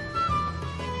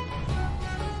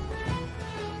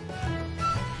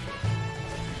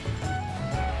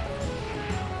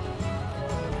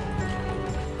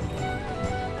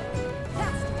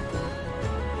 Faster.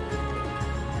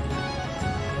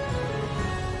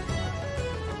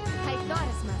 I thought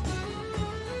as much.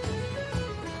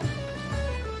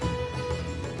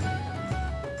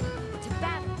 To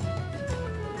battle.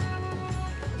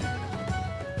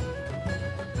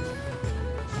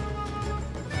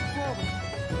 Forward.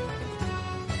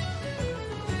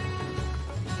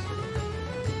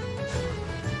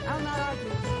 I'll not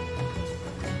argue.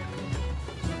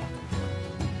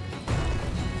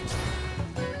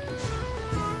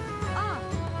 On.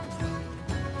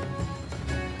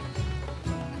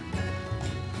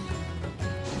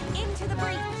 Into the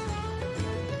breach.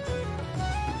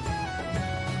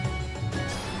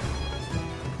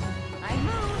 I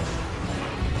move.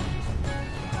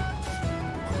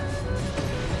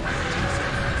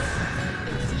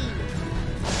 Indeed.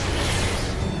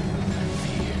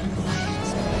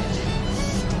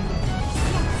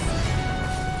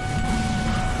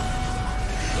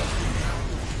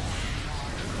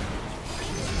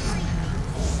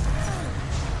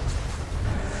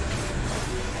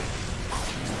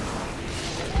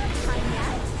 Time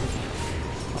yet?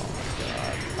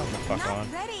 Come the fuck Not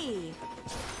on. ready.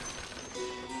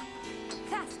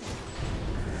 Faster.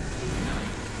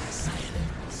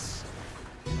 Silence.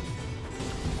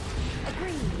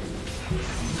 Agreed.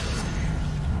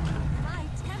 My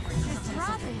temperature's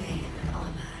dropping.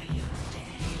 Honor your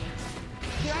day.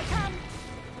 Here I come.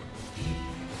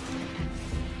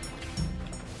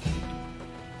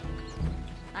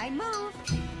 I move.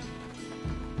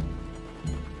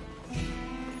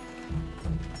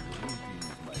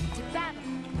 To battle.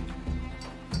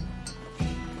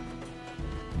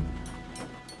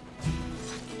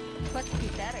 What could be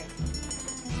better?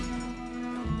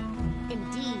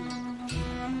 Indeed.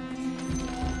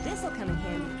 This'll come in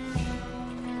handy.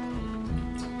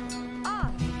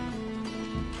 On.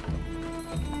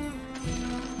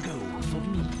 Go for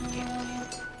me.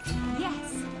 Yes.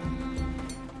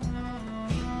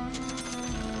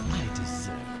 I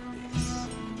deserve this.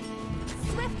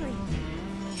 Swiftly.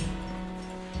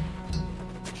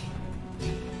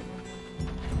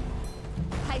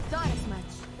 I thought as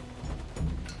much.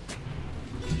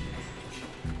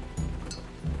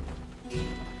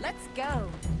 Let's go.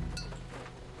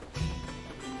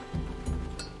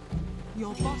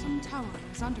 Your bottom tower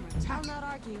is under I'll attack. not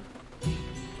argue.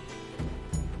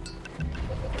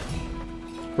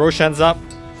 Roshan's up.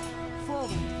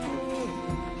 Forward.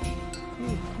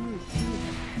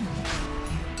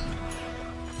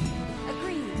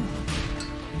 Agreed.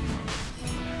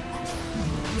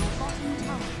 Your bottom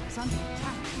tower is under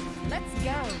attack. Let's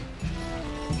go.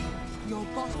 Your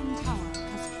bottom tower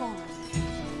has fallen.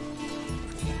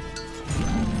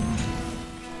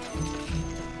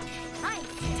 I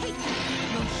take it.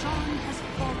 Roshan has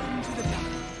fallen to the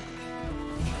ground.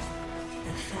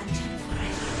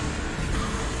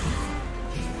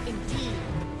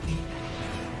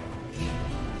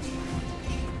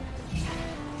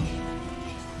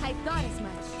 I thought as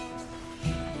much.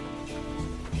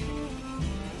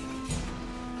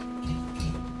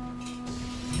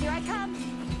 Here I come.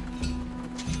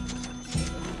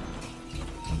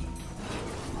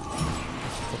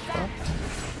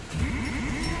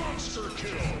 Monster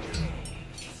kill.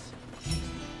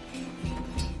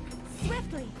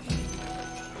 Swiftly.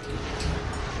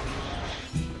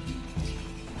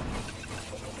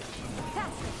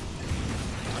 Faster.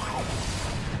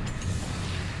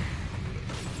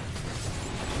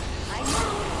 I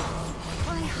know.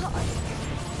 My heart.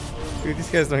 Dude,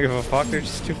 these guys don't give a fuck. They're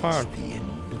just too far.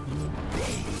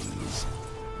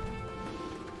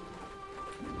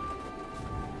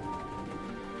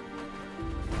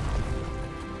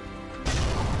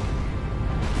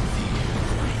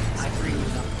 I bring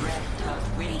the breath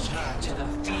of winter to the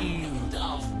field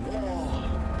of war.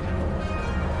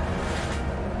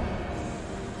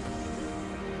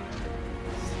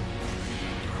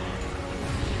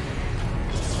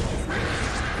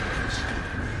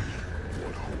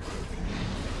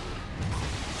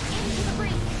 Into the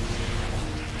brink.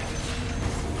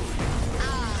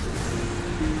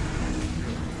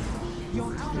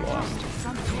 Your top tower is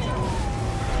under attack.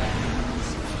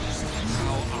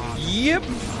 Yep.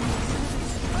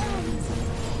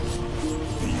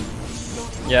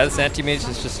 Yeah, this anti-mage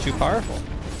is just too powerful.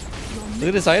 Look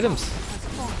at his items.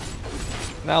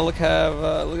 Now look at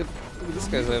this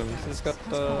guy's items. He's got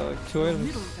 2 items.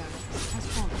 Middle barracks has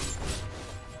fallen.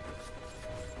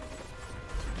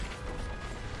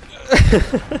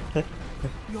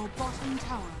 Your bottom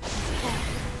tower has fallen.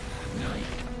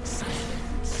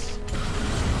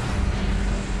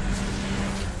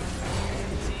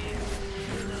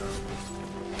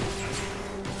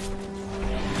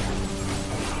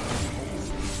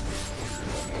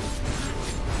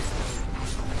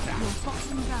 Your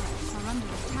bottom barracks are under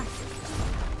attack.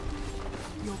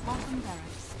 Your bottom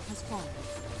barracks has fallen.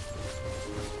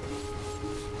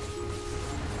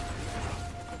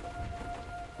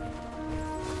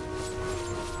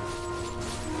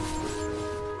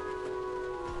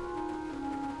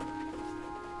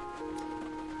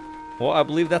 Well, I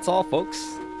believe that's all, folks.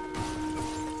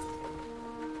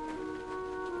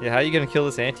 Yeah, how are you gonna kill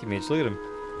this anti-mage? Look at him.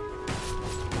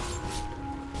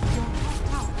 Your top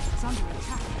tower is under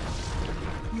attack.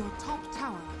 Your top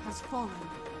tower has fallen.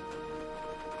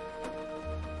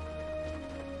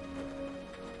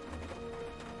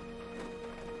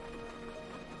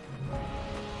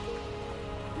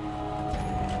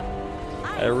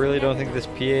 I really don't think this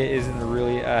PA isn't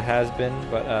really a has-been,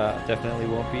 but definitely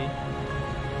won't be.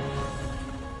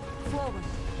 Forward.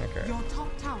 Okay. Your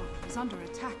top tower is under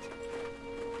attack.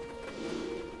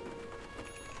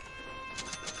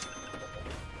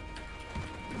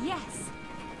 Yes.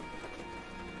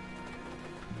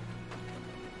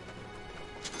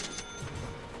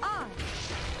 On.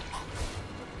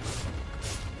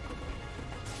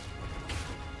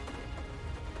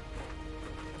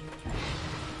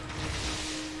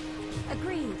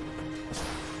 Agreed.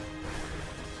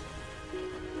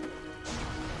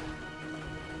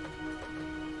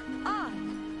 On.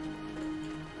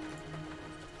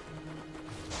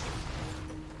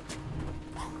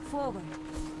 Forward.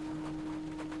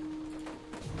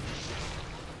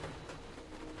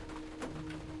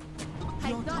 I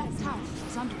Your thought top as tower much.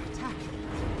 is under attack.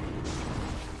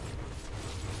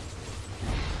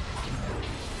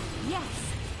 Yes.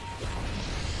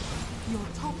 Your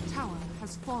top tower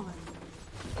has fallen.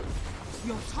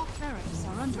 Your top barracks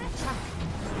are under attack.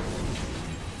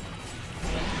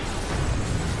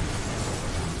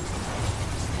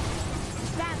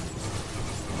 Battle.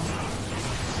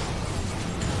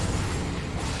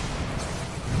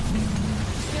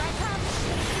 Here I come.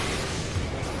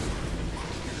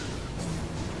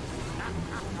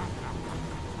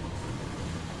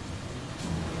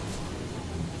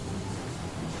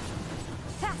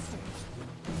 Faster.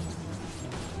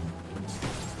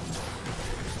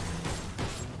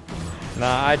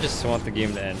 Nah, I just want the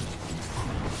game to end.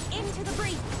 Into the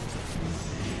breach.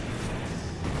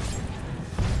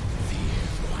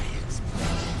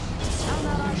 I'm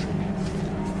not on.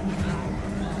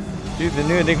 Dude, the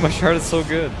new Enigma shard is so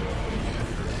good.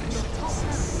 Your top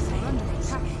barracks are under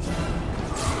attack.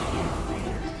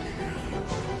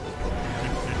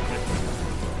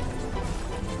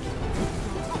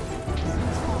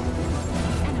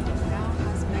 Enemy now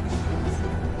has megatrons.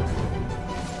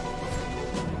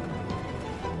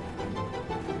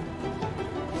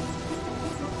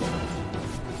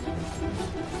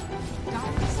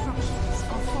 Dire structures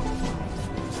are fortified.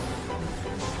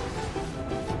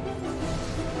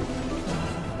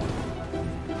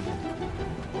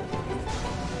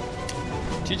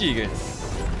 GG, guys.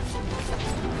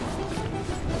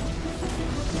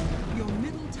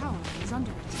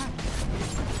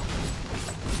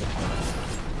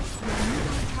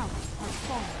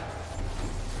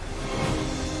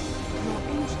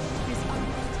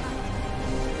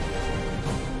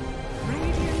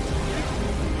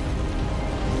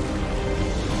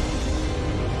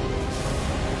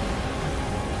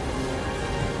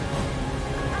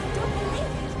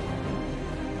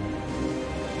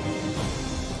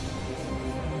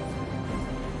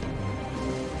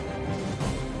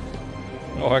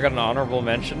 Oh, I got an honorable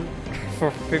mention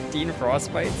for 15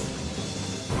 frostbites.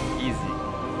 Easy.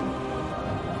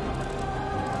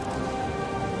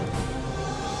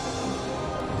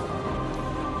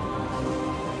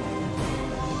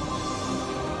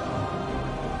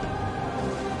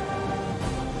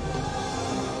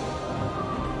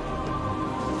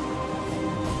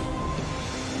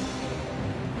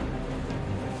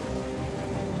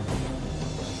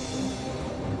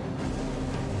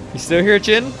 You still here,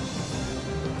 Chin?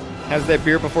 How's that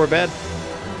beer before bed?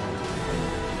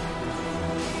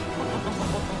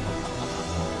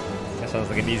 That sounds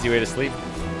like an easy way to sleep.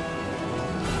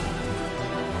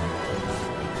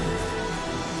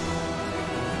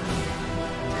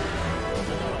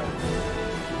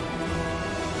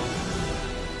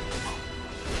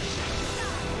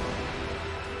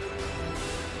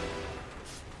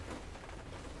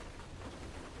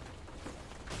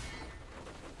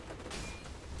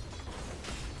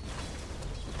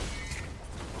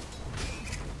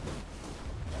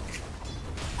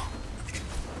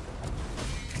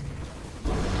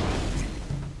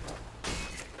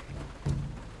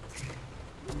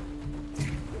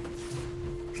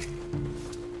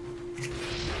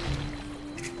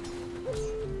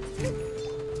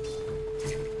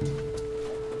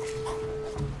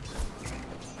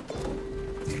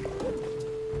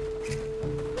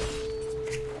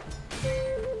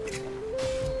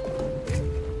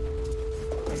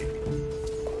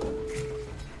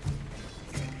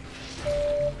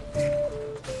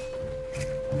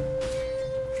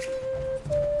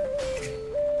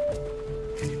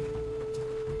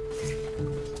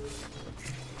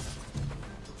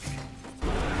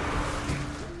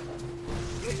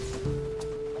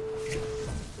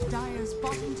 Dire's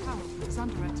bottom tower is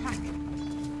under attack.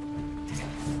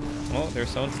 Oh, there's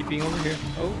someone TPing over here.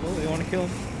 Oh, they want to kill him.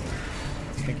 I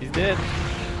think he's dead.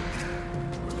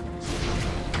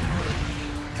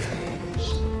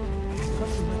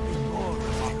 Nothing would be more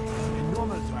remarkable than a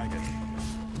normal dragon.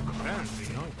 Apparently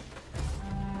not.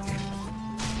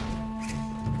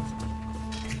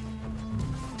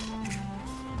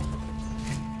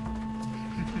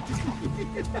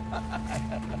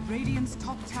 Radiant's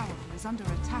top tower is under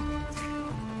attack.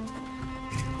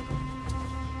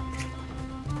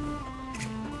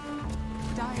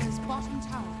 Dire's bottom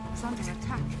tower is under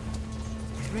attack.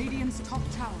 Radiant's top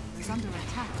tower is under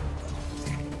attack.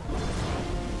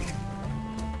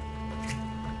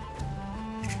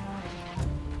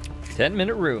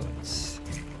 Ten-minute ruins.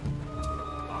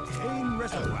 Arcane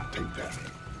reservoir. Take that.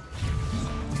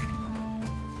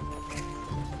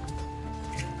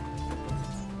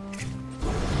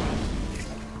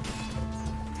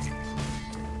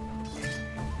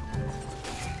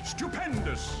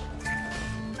 Stupendous.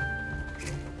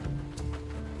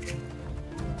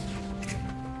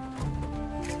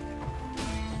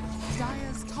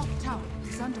 Dire's top tower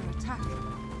is under attack.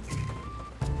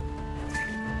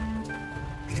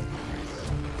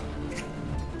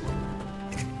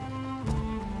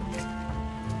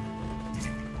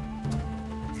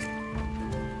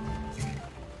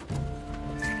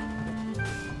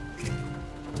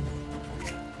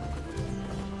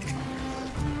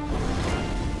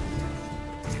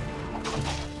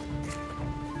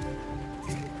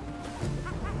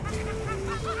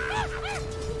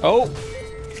 Oh!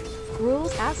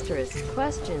 Rules asterisk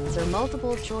questions are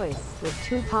multiple choice with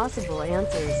 2 possible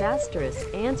answers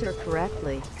asterisk answer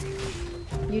correctly.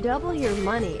 You double your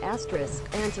money asterisk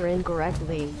answer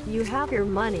incorrectly. You have your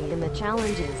money in the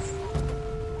challenges.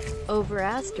 Over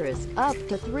asterisk up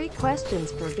to 3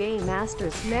 questions per game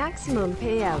asterisk maximum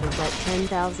payout is at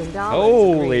 $10,000.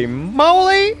 Holy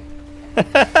moly!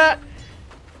 $10,000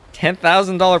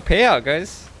 payout,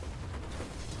 guys.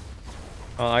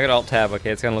 Oh, I got alt tab. Okay,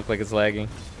 it's gonna look like it's lagging.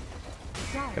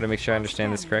 Gotta make sure I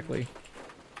understand this correctly.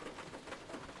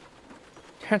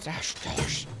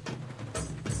 $10,000.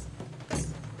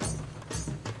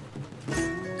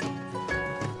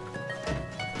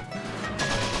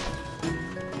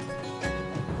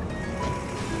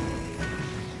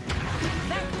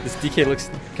 This DK looks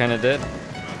kind of dead.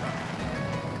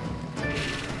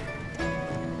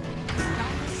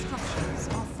 Dire's structures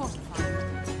are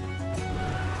fortified.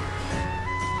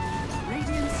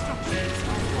 Radiant structures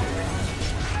are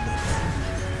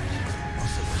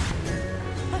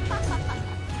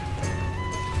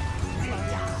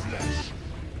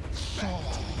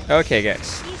Okay,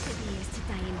 guys.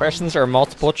 Questions are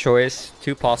multiple choice,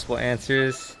 2 possible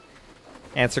answers.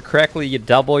 Answer correctly, you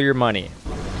double your money.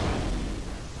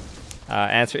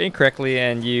 Answer incorrectly,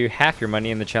 and you half your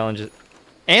money, and the challenge is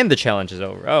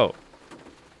over. Oh,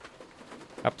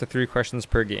 up to 3 questions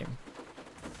per game.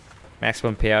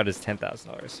 Maximum payout is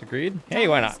 $10,000. Agreed? Hey,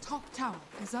 why not? Top tower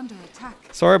is under attack.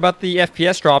 Sorry about the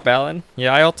FPS drop, Alan.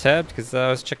 Yeah, I alt-tabbed because I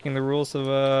was checking the rules of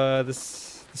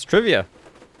this trivia.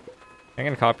 I'm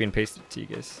gonna copy and paste it to you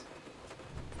guys.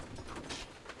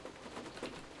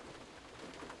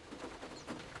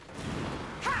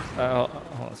 Hold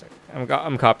on a second.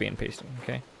 I'm copy and pasting.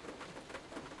 Okay.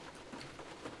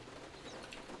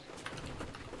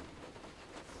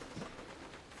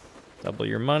 Double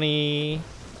your money.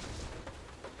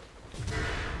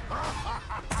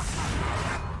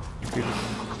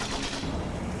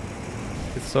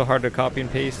 It's so hard to copy and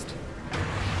paste.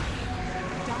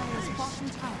 Dire's bottom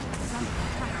tower is under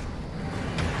attack.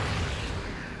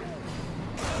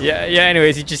 Yeah,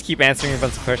 anyways, you just keep answering a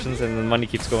bunch of questions and the money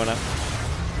keeps going up.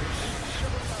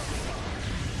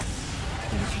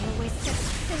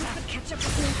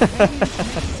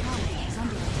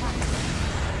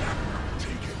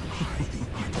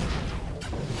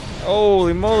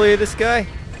 Holy moly, this guy.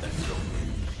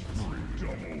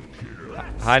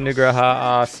 Hi,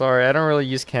 Nugraha. Sorry, I don't really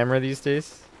use camera these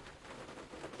days.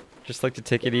 Just like to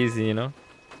take it easy, you know?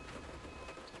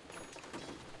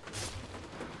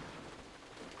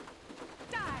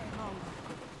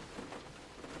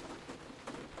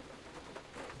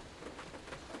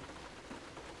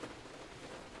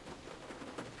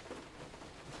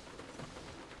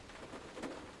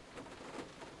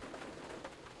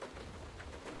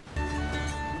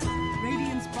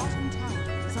 Radiant's bottom tower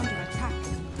is under attack.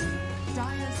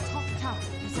 Dire's top tower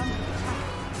is under attack.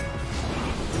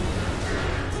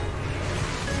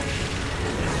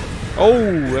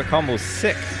 Oh, that combo's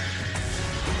sick.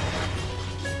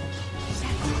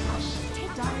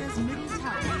 Dire's middle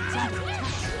tower is under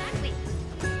attack.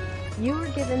 You were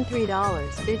given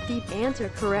 $3.50. Answer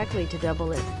correctly to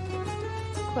double it.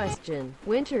 Question.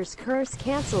 Winter's curse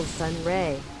cancels sun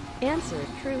ray. Answer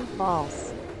true,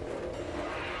 false.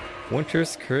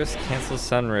 Winter's curse cancels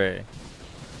sunray.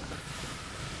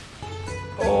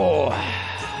 Oh.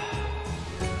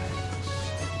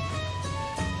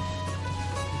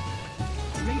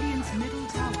 Radiant's middle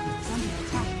tower is under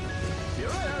attack.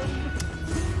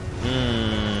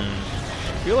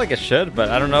 I feel like it should, but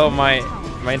I don't know if my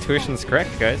intuition's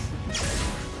correct, guys.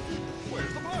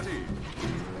 Where's the party?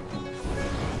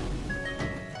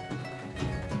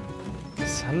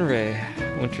 Sunray.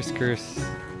 Winter's curse.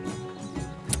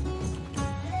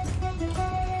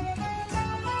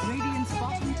 Radiant's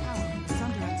bottom tower is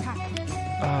under attack.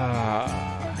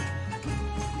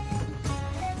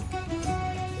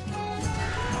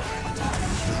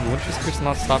 Does Winter's curse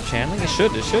not stop channeling? It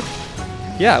should.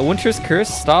 Yeah, Winter's curse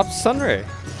stops sunray.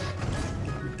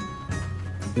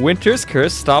 Winter's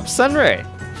curse stops sunray.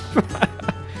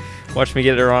 Watch me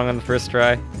get it wrong on the first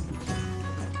try.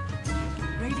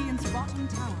 Radiant's bottom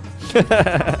tower.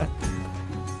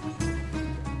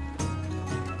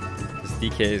 This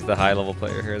DK is the high level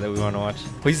player here that we want to watch.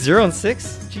 Oh, he's 0 and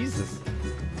 6? Jesus.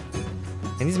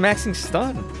 And he's maxing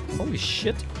stun. Holy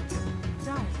shit.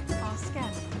 Dire are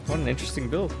scanning. What an interesting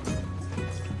build.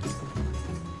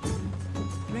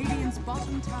 Radiant's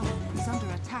bottom tower is under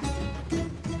attack.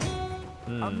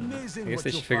 Amazing I guess what they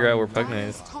you should figure out where found. Pugna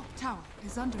is. Dire's top tower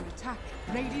is under attack.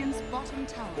 Radiant's bottom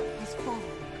tower has fallen.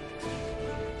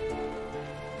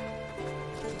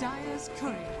 Dire's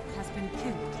courier has been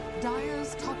killed.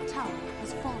 Dire's top tower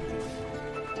has fallen.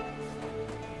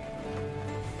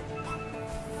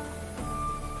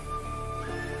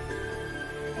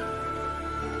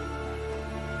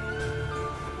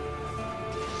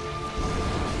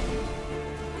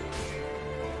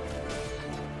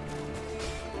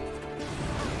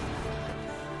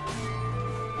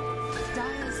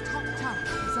 Dire's top tower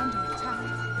is under attack.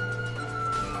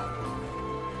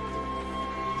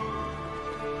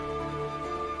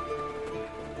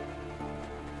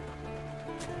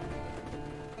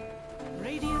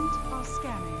 Radiant are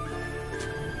scanning.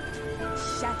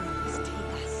 Shadows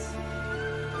take us.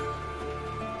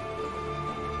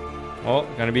 Oh,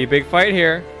 gonna be a big fight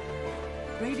here.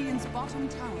 Radiant's bottom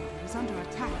tower is under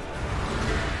attack.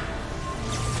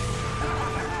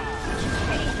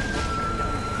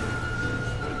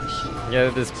 Yeah,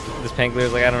 this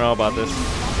Pangleer's like, I don't know about this.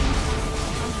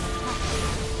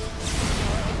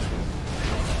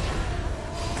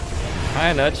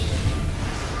 Hi, Nudge.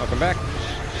 Welcome back.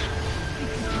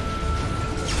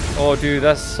 Oh, dude,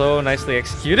 that's so nicely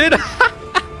executed.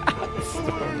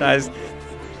 So nice.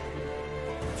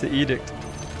 It's an edict.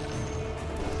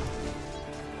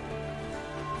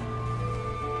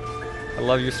 I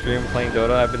love your stream playing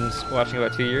Dota. I've been watching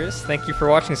about 2 years. Thank you for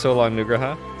watching so long,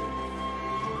 Nugraha.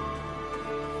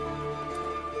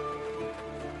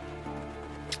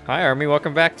 Hi, Army.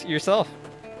 Welcome back to yourself.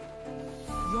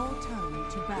 Your turn.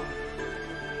 to battle.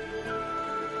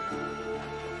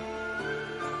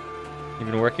 You've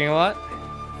been working a lot?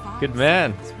 5 Good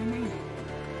man. seconds remaining.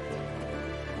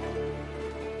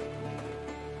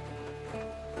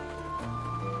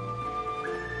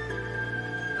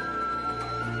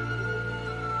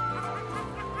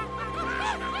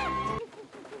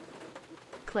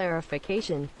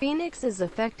 Clarification. Phoenix is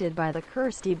affected by the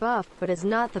curse debuff, but is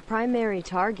not the primary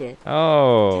target.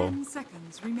 Oh. 10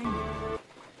 seconds remaining.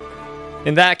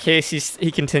 In that case, he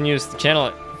continues to channel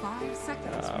it. 5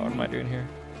 seconds What am I doing here?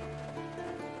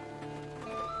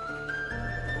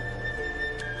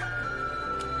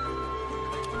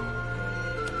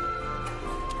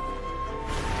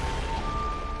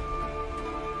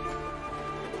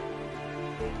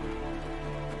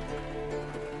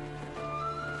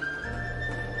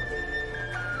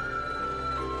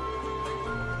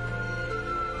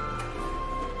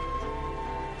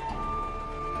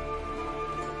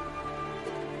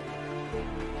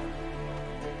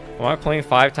 Am I playing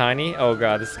 5 tiny? Oh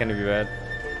god, this is gonna be bad.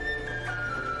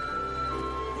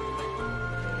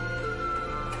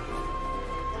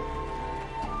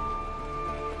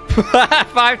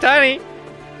 Five tiny!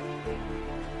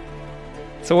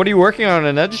 So what are you working on,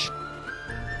 a nudge?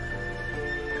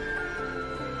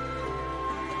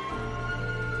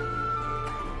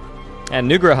 And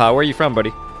Nugraha, where are you from,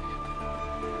 buddy?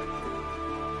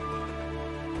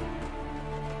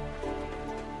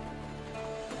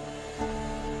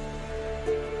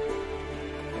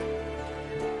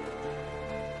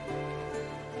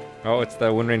 Oh, it's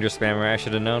the Wind Ranger spammer. I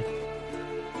should have known.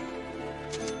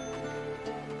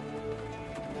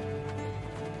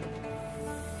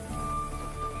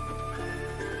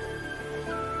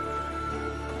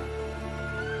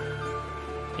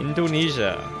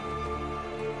 Indonesia.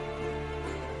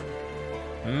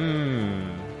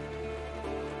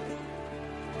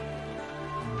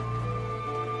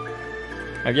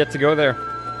 I've yet to go there.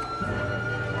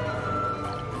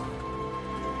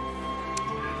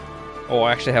 Oh,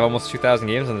 I actually have almost 2,000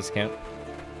 games on this account.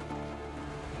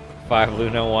 5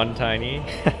 Luna, 1 Tiny.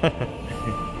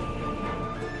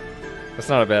 That's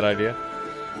not a bad idea.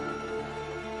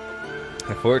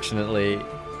 Unfortunately,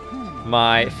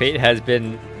 my fate has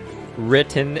been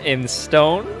written in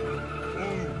stone.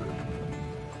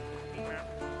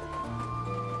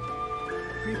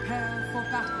 Prepare for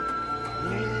battle.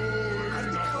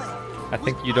 I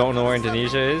think you don't know where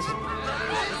Indonesia is.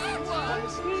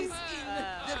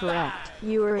 Correct.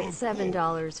 You are at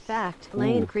 $7. Fact.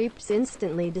 Lane creeps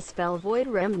instantly dispel Void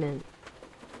Remnant.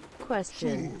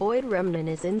 Question. Void Remnant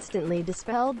is instantly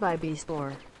dispelled by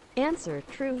Beastbore. Answer.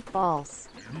 True. False.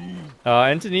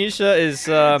 Indonesia is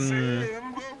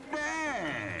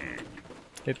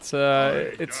it's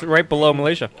right below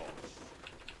Malaysia.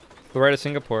 To the right of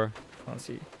Singapore. Let's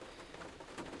see.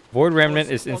 Void Remnant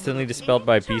is instantly dispelled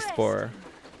by Beastbore.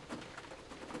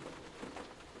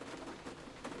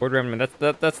 Void Remnant,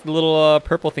 that's the little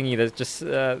purple thingy that just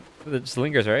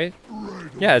lingers, right?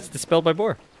 Yeah, it's dispelled by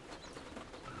Boar.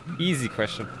 Easy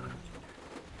question.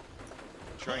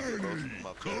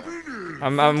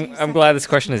 I'm glad this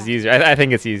question is easier. I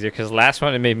think it's easier because last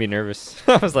one it made me nervous.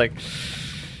 I was like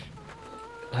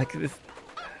this,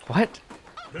 what?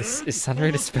 Is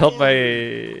Sunray dispelled by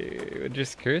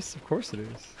Winter's Curse? Of course it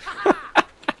is.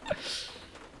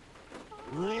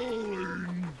 Really?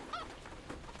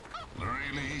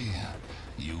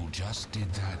 You just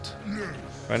did that?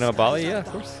 I know Bali, yeah, of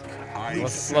course. A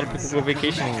lot of people go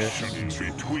vacationing there.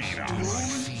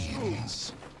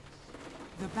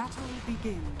 The battle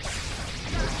begins.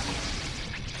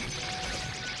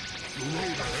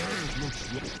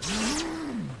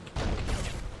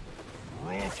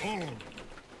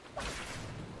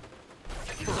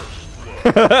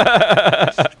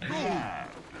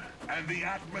 And the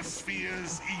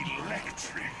atmosphere's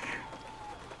electric.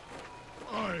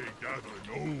 I gather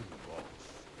no, boss.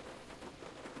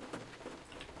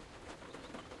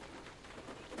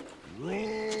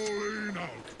 Rolling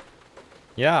out.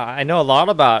 Yeah, I know a lot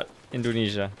about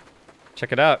Indonesia.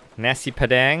 Check it out. Nasi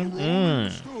Padang.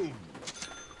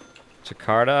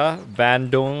 Jakarta,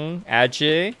 Bandung,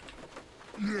 Aceh.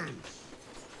 Yes.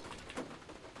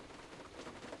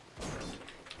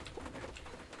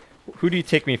 Who do you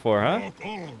take me for, huh? Rock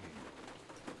on.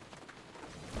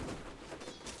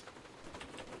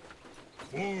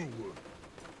 Forward.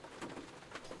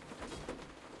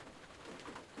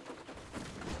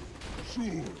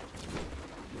 Sure.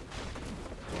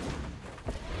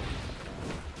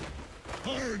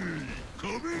 Tiny,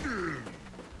 coming in.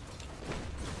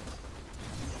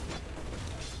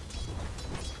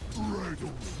 Right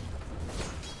on.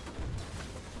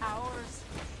 Ours.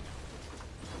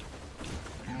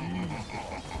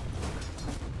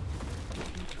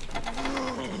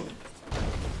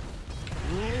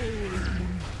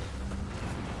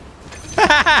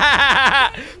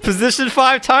 Position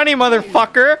 5 tiny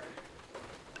motherfucker.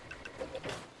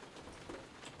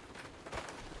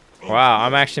 Wow,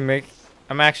 I'm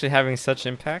actually having such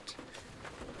impact.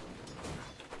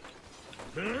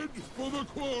 Head for the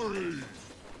quarry.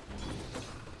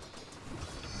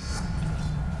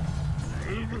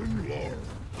 Living large.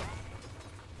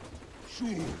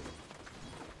 Sure.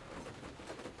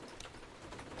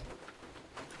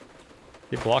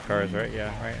 They block ours, right?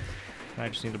 Yeah, right. I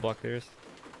just need to block theirs.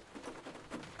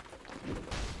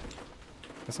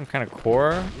 That's some kind of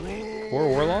core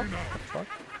warlock? What the fuck?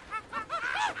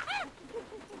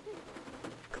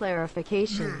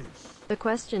 Clarification. The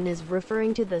question is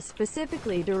referring to the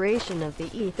specifically duration of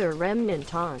the Ether Remnant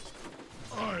taunt.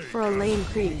 For a lane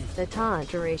creep, the taunt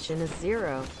duration is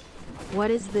 0.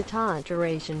 What is the taunt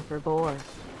duration for boar?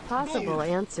 Possible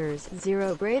answers: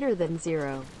 0 greater than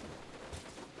 0.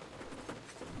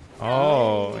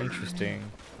 Oh, interesting.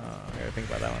 I gotta think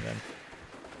about that one then.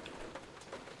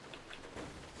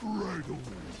 Right away.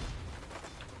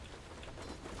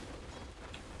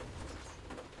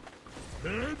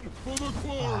 Head for the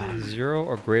quarry. 0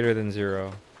 or greater than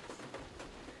 0.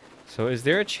 So is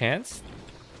there a chance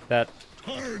that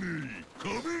Tiny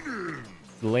coming in.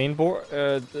 the lane boar,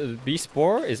 the beast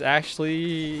boar is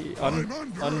actually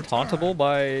untauntable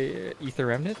by Ether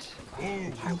Remnant? Oh,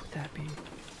 why would that be?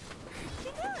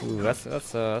 Ooh, that's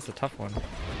a tough one.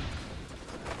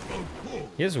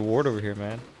 He has a ward over here,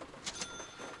 man.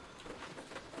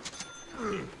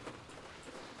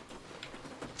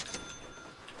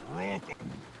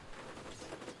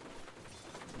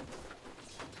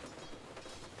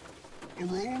 A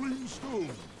rolling stone.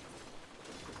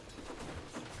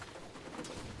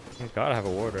 He's gotta have a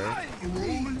ward, right? A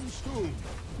rolling stone.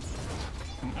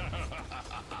 You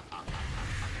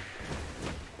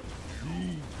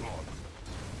got it.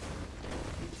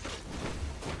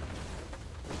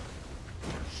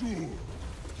 Sure.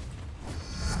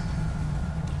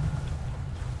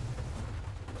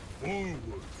 Forward.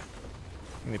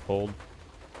 And they pulled.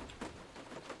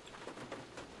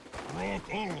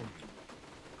 Rock on.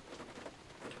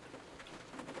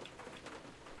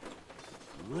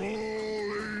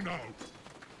 Rolling out.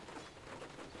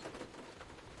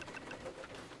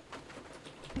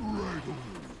 Right away.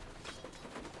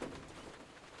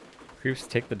 Creeps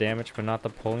take the damage, but not the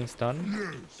pulling stun.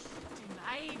 Yes.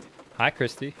 Hi,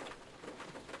 Christy.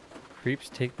 Creeps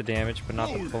take the damage, but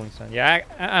not the pulling stun. Yeah,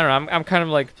 I don't know. I'm kind of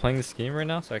like playing this game right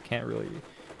now, so I can't really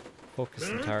focus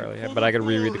entirely. But I could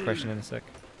reread the question in a sec.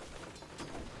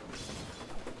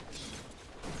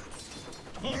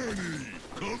 Tiny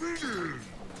coming in.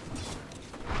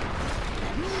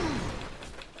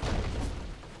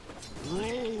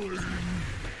 Rolling.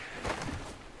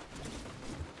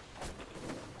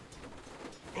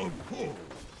 Of course.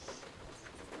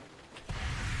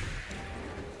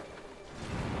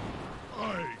 I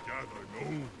gather no.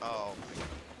 Oh.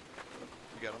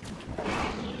 You got him?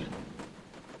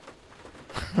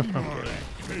 My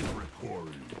favorite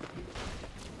quarry.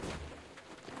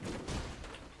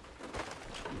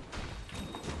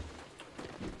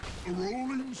 A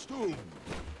rolling stone.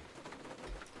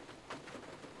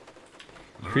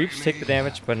 Creeps take the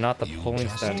damage, but not the pulling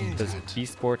stun. Does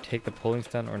Beast Boar take the pulling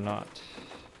stun or not?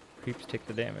 Creeps take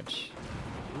the damage.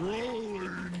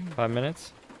 Rolling. 5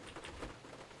 minutes?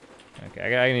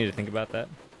 Okay, I need to think about that.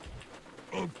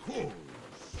 Of course.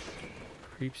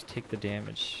 Creeps take the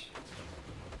damage.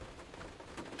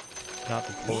 Not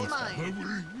the pulling What stun. have we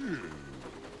here?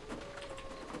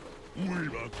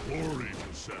 We've a quarry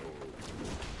to settle.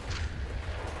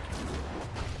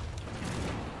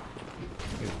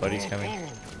 His buddy's coming.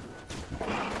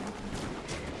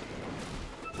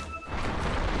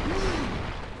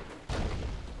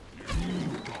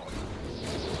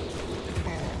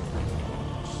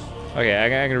 Okay,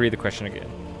 I'm gonna read the question again.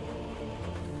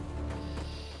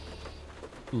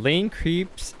 Lane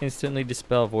creeps instantly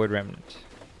dispel Void Remnant.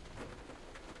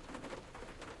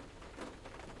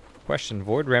 Question: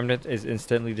 Void Remnant is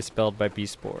instantly dispelled by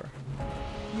Beast Boar.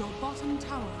 Your bottom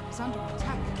tower is under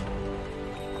attack.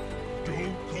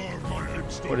 Don't carve my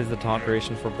headstone. What is the taunt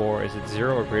duration for Boar? Is it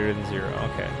 0 or greater than 0?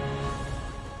 Okay.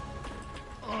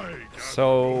 I gather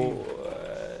So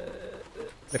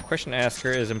the question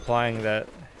asker is implying that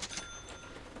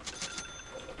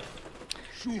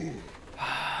Sure.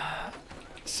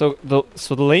 so the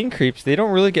lane creeps, they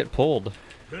don't really get pulled.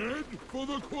 Head for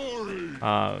the quarry.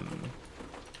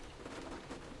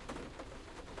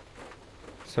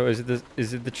 So is it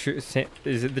the true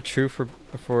for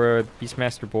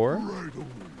Beastmaster Boar? Right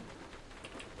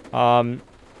away.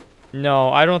 No,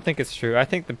 I don't think it's true. I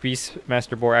think the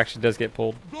Beastmaster Boar actually does get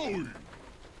pulled. Going.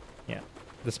 Yeah.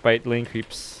 Despite lane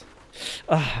creeps.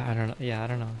 I don't know. Yeah, I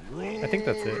don't know. I think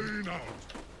that's it.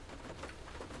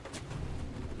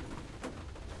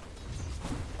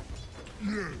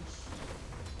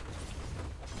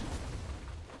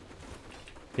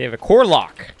 They have a core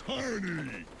lock.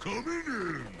 Tiny, coming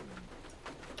in.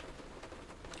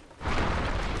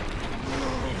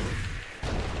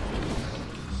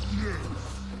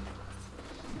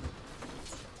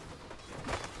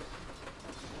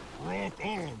 Rock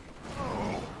on.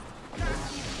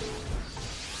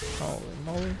 Holy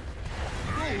moly.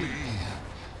 Really?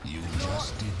 You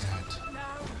just did that.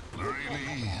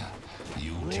 Really?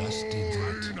 You just did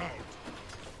that. Out.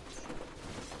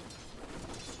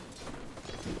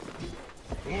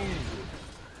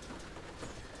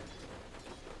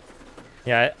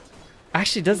 Yeah,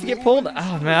 actually, does it get pulled? Oh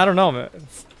man, I don't know, man.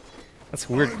 That's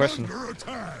a weird question. Under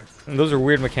attack. And those are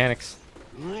weird mechanics.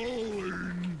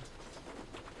 Rolling.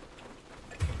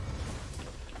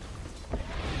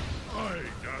 I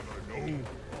never know.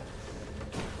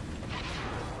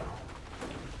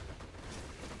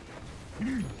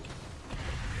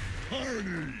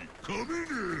 Tiny, coming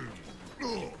in.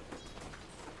 Oh.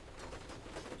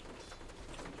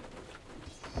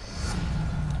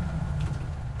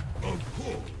 Of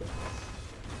course.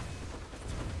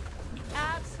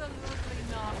 Absolutely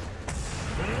not.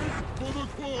 Head for the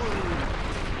quarry.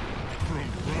 From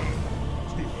ground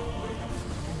to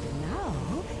Now,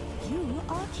 you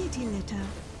are kitty litter.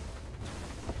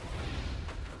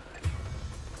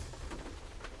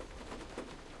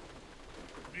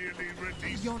 nearly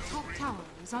released. Your top tower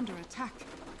is under attack.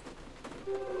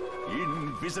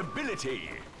 Invisibility.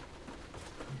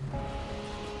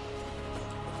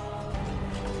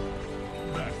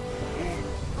 Back.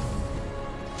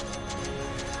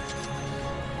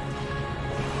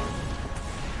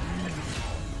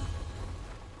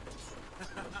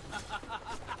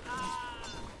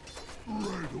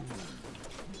 Right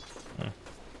away.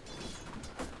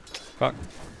 Fuck.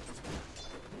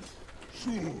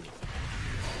 Sure.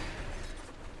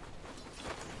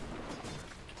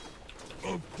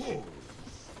 Of course.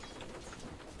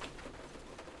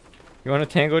 You want a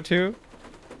tango too?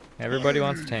 Everybody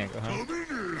wants a tango, huh? Coming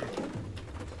in.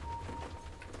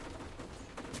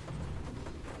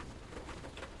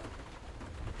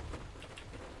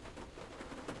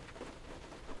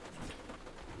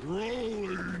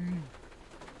 Rolling.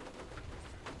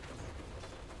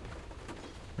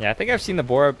 Yeah, I think I've seen the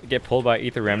boar get pulled by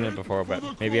Ether Remnant before,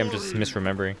 but maybe I'm just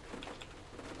misremembering.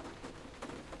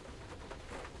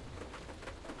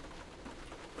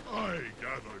 I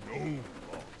gather no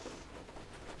loss.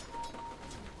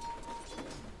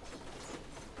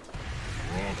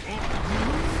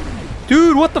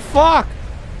 Dude, what the fuck?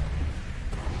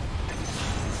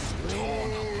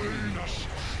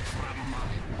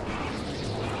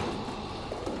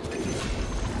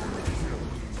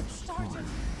 Started.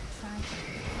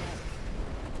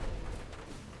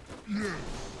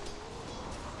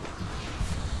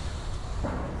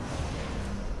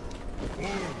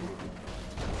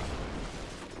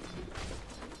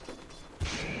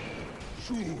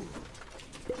 Sure.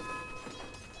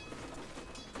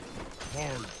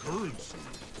 Hard currency.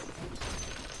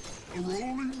 A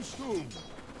rolling stone.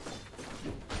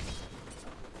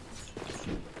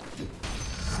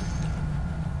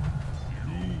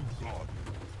 You got it.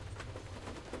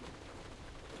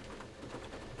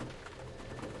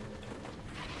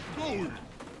 Going.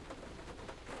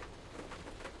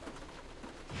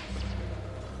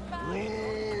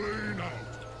 Rolling out.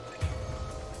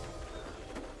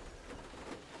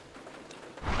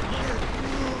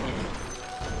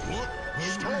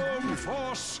 Storm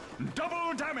force.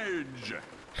 Double damage.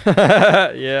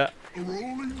 Yeah. A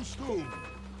rolling stone.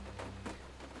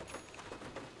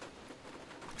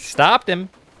 Stopped him.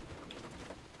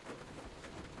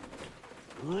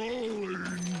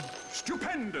 Rolling.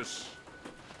 Stupendous.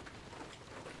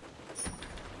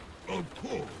 Of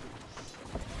course.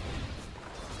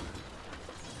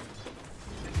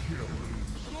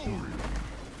 Sorry.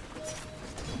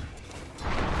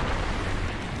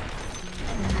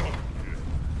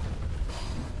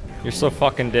 You're so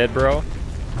fucking dead, bro.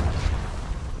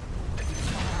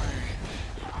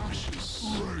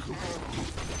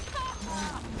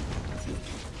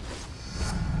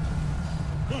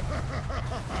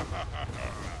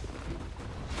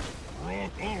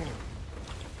 Rock on.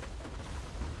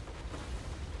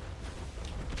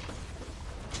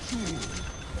 Forward.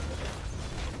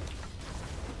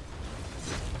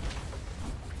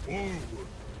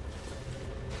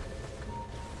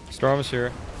 Storm is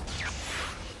here.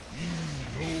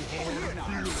 No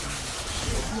hard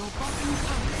feelings. Your bottom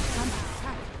tower is under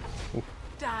attack.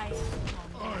 Die.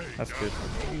 I That's good.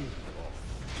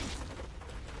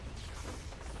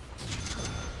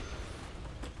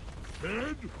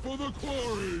 Head for the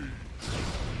quarry.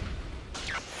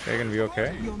 They're gonna be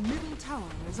okay. Your middle tower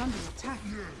is under attack.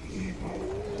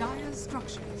 Dire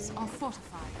structures are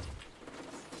fortified.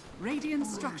 Radiant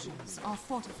structures are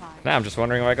fortified. Now I'm just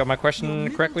wondering if I got my Your question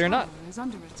middle correctly or not. tower is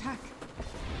under attack.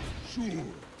 Sure.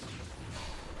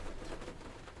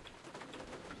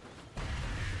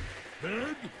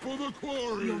 Head for the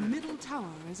quarry. Your middle tower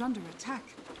is under attack.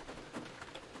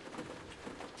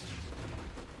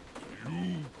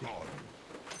 You got it.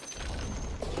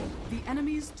 The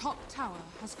enemy's top tower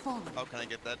has fallen. Oh, can I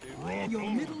get that, dude? Your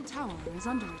middle tower is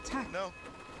under attack. No.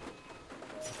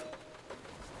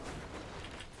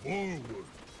 Forward.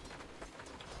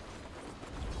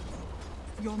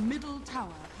 Your middle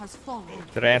tower has fallen.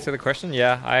 Did I answer the question?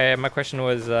 Yeah. My question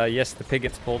was yes. The pig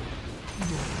gets pulled.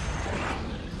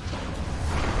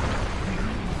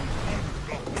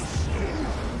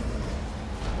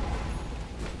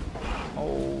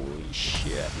 Holy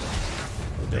shit.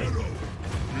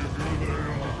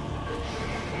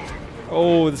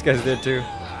 Oh, this guy's dead too. To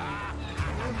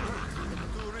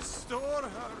restore her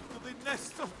to the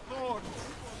nest of thorns.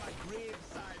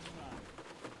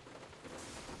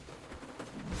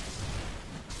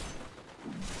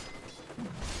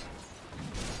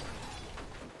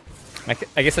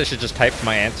 I guess I should just type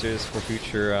my answers for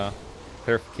future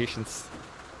clarifications.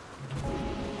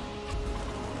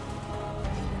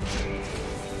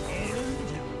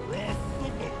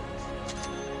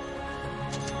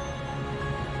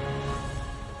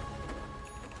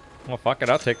 Well, fuck it,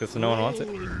 I'll take this if no one wants it.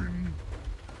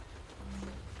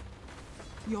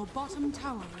 Your bottom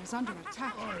tower is under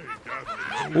attack.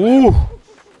 Ooh!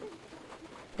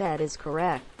 That is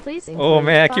correct. Please include Oh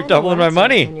man, I keep final doubling my answers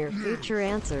money! in your future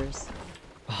answers.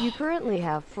 You currently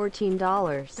have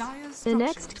 $14. The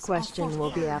next question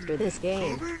will be after this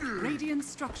game. Radiant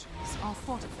structures are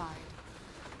fortified.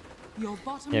 Your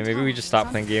bottom Yeah, maybe tower we just stop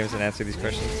is playing under games and attack. answer these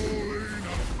questions.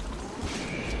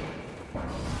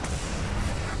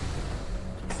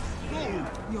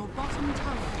 Your bottom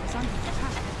tower is under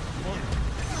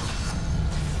attack.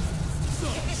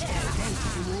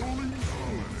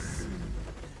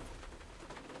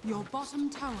 Your bottom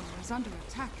tower is under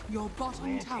attack. Your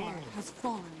bottom tower has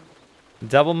fallen.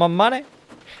 Double my money!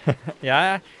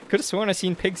 Yeah, I could have sworn I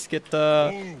seen pigs get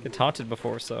taunted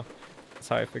before, so that's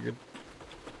how I figured.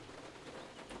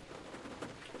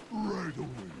 Right away.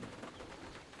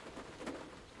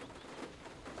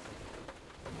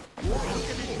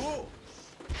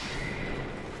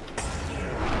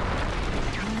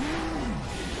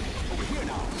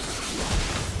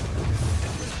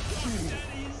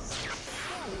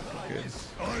 Good.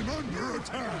 I'm under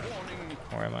attack.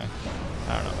 Where am I?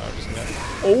 I don't know. I'm just gonna.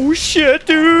 Oh shit,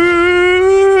 dude!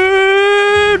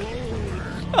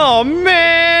 Oh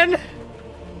man!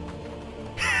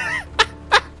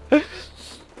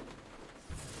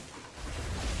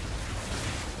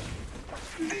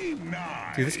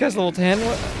 Dude, this guy's level 10.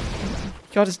 What?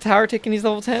 He got his tower taken. He's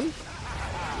level 10.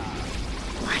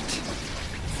 What?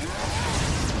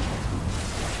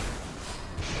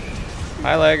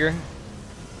 Hi, lagger.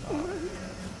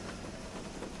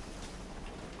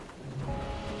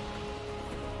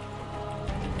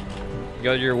 You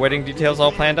got your wedding details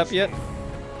all planned up yet?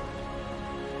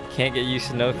 Can't get used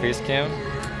to no face cam.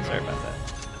 Sorry about that.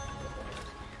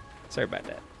 Sorry about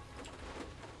that.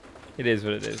 It is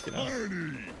what it is, you know.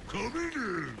 Coming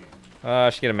in. I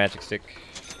should get a magic stick.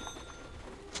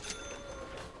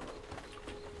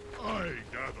 I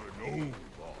gather no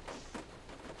loss.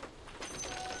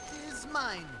 Is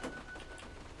mine.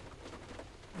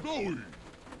 Going.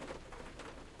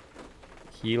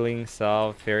 Healing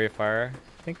salve, fairy fire.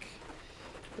 I think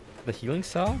the healing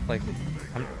salve, like,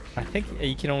 I think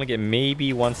you can only get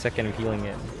maybe 1 second of healing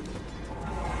in.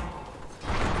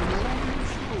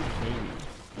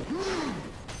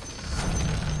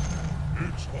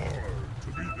 It's hard to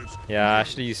be this. Yeah, I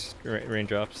should have used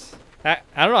raindrops. I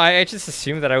don't know, I just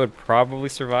assumed that I would probably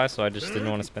survive, so I just didn't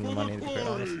want to spend the money, to be quite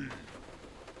honest.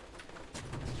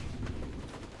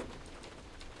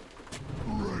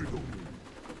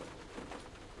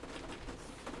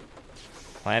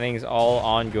 Planning's all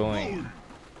ongoing.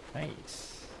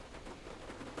 Nice.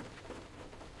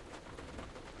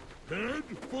 Head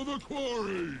for the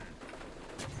quarry.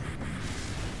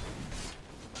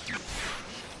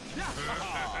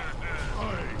 I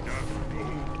gather no.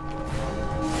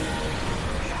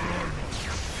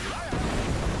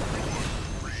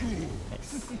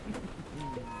 Nice.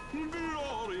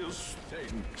 Glorious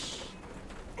thanks.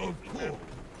 Of course.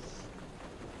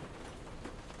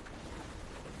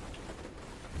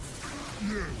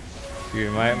 Yes.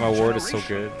 Dude, my ward is so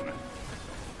good.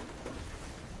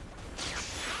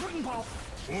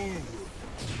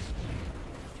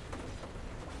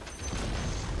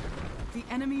 The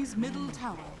enemy's middle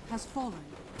tower has fallen.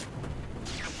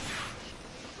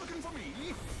 Looking for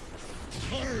me?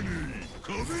 Tiny,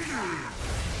 coming in.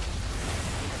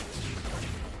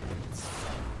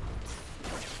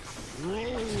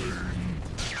 Rolling.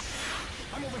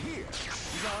 I'm over here.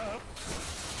 Up.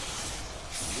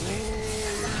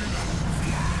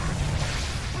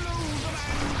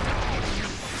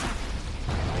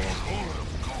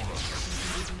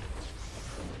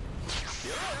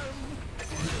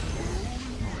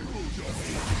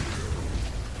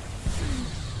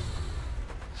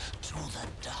 To the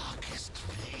darkest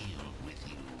veil with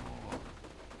you.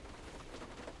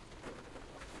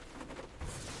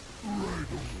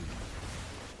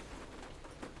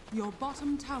 Your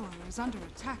bottom tower is under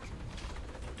attack.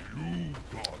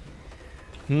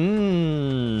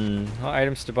 What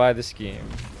items to buy this game?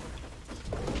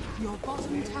 Your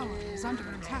bottom tower is under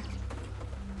attack.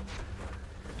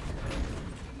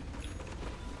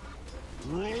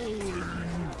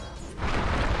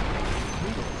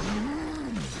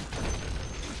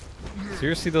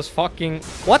 Seriously, those fucking...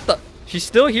 What the? She's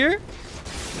still here?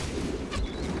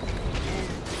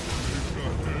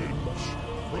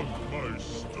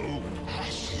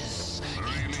 Ashes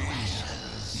and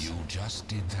treasures. You just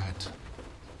did that.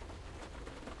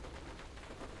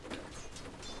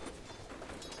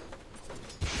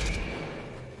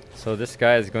 So this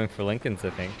guy is going for Lincoln's,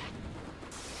 I think.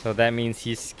 So that means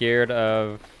he's scared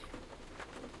of...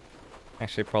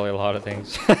 Actually, probably a lot of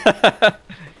things.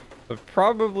 But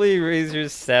probably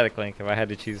Razer's Static Link if I had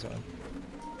to choose one.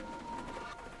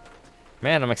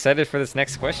 Man, I'm excited for this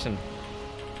next question.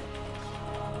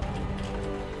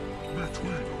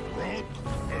 Between a rock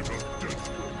and a death race.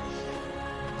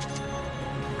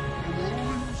 A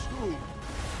rolling stone.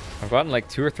 I've gotten like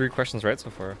 2 or 3 questions right so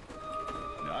far.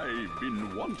 I've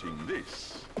been wanting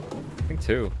this. I think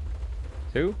 2.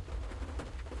 2?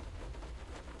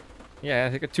 Yeah, I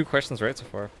think I got 2 questions right so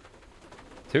far.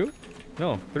 2?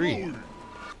 No, 3.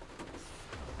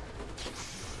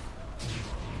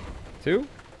 2?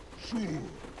 Sure.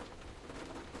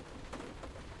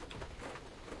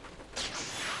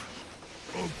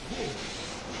 Of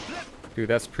course. Dude,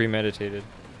 that's premeditated.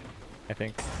 I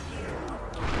think.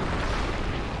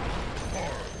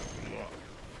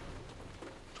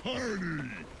 Tiny,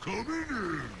 coming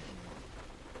in.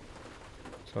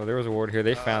 So there was a ward here.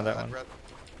 They found that one.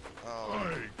 Oh,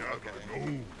 I got okay.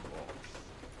 no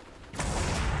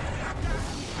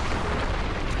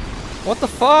What the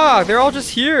fuck? They're all just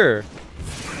here.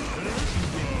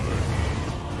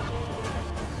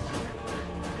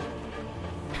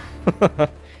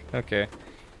 Okay.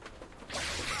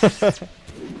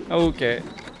 Okay.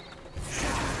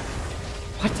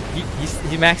 What?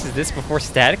 He maxes this before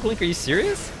Static Link? Are you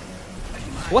serious?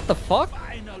 What the fuck?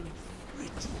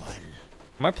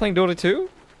 Am I playing Dota 2?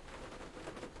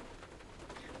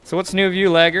 So what's new of you,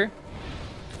 Lagger?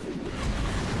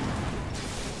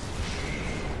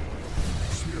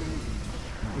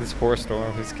 This poor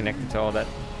storm who's connected to all that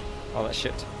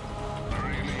shit.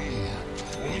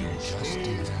 Really? You just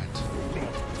did that.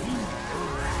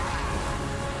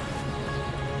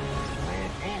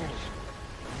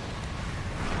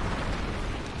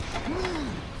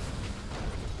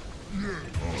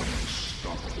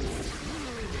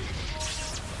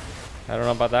 I don't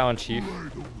know about that one, Chief.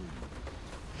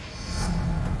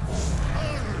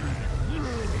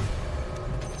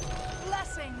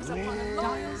 Blessings upon a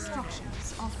Dire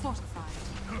structures are fortified.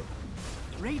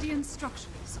 Radiant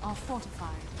structures are fortified.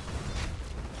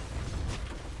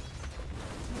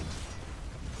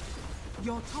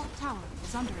 Your top tower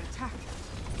is under attack.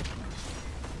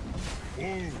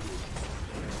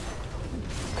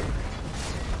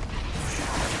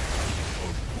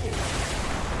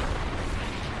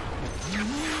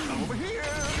 Over here.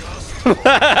 Your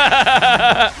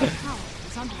tower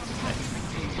is under attack.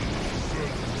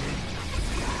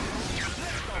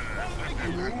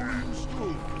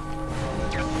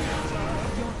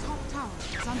 Your top tower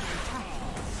is under attack.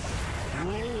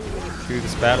 Dude,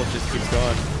 this battle just keeps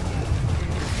going.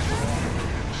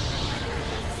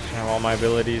 I have all my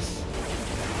abilities.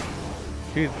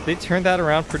 Dude, they turned that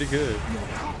around pretty good. Your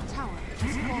top tower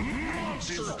is falling.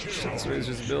 That's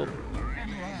Razer's build.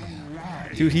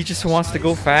 Dude, he just wants to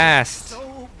go fast.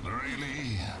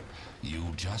 Really? You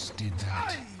just did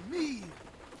that.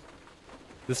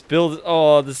 This build,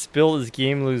 oh, this build is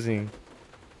game losing.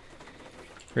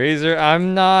 Razer,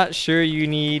 I'm not sure you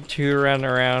need to run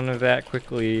around that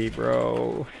quickly,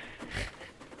 bro.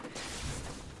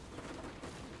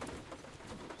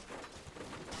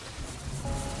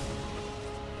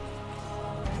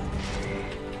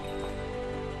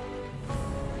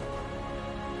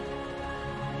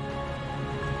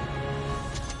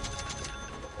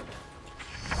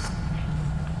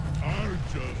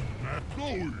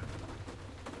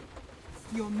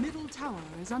 Your middle tower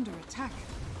is under attack.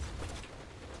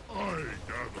 I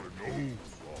gather no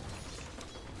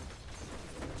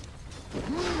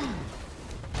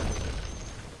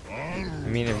I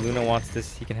mean, if Luna wants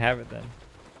this, he can have it then.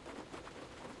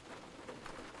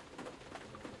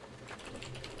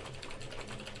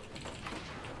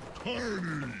 Tiny,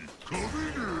 come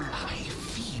here. I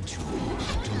feed you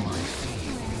to my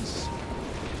fiends.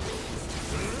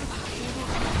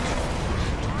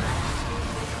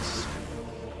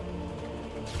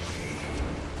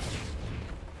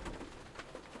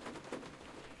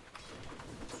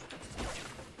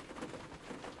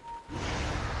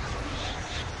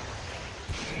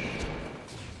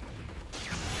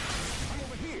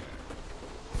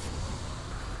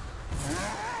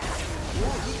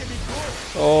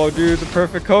 Oh, dude, the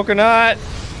perfect coconut.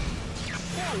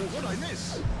 What'd I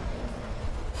miss?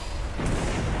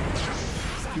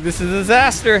 Dude, this is a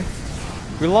disaster.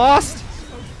 We lost.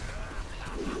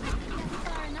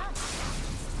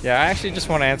 Yeah, I actually just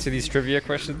want to answer these trivia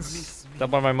questions,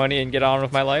 dump all my money, and get on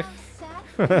with my life.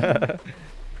 Don't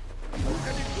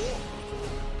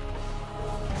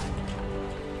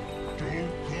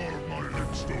carve my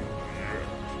headstone yet.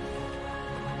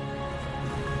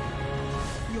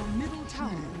 Your middle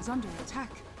tower is under attack.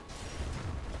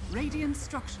 Radiant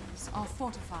structures are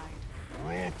fortified.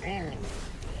 Rock on.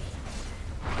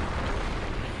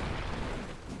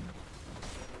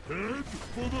 Head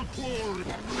for the quarry.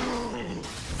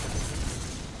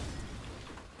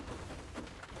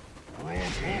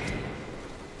 Rock on.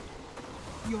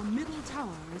 Your middle tower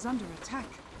is under attack.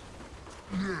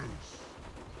 Yes.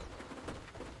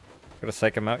 Gotta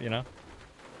psych him out, you know?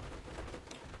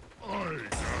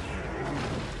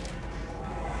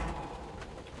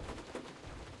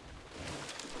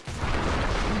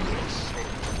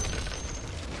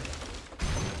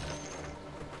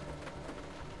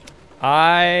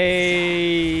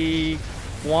 I gather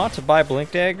I want to buy Blink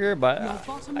Dagger, but Your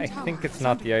bottom I tower think it's is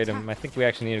not under the item. attack. I think we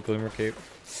actually need a Glimmer Cape.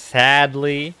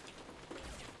 Sadly.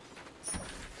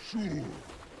 sure.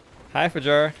 Hi,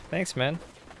 Fajar. Thanks, man.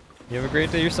 You have a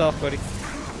great day yourself, buddy.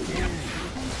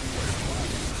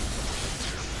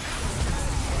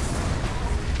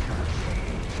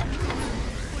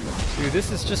 Dude,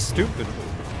 this is just stupid.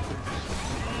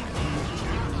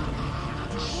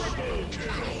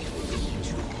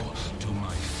 To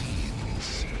my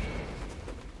fiends.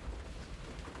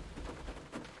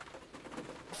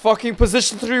 Fucking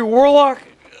position 3 Warlock!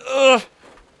 Ugh!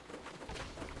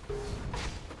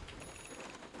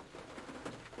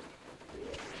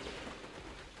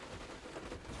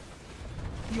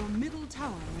 Your middle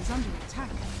tower is under attack.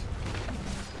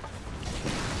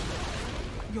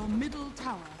 Your middle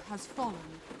tower has fallen.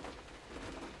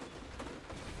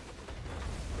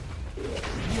 Your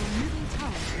middle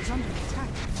tower is under attack.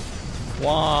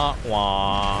 Wah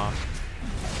wah.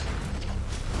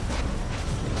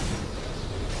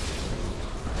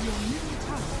 Your middle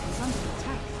tower is under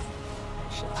attack.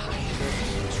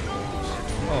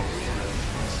 Oh.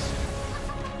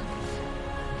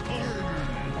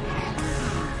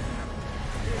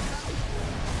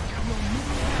 Your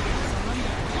middle barracks are under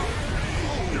attack.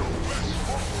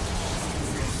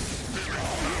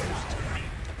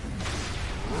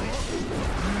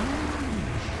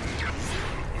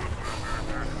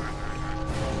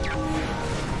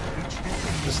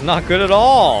 This is not good at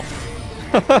all.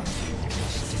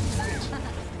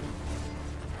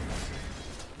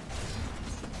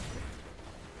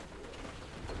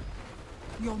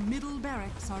 Your middle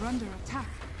barracks are under attack.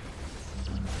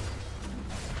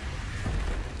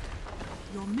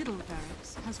 Your middle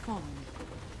barracks has fallen.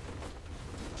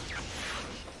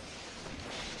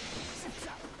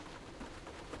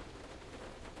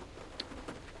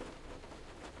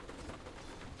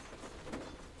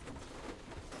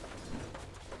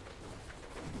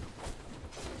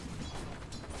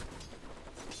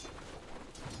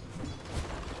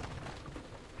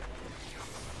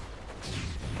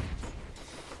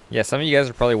 Yeah, some of you guys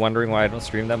are probably wondering why I don't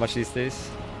stream that much these days.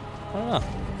 I don't know. I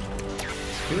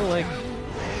feel like... I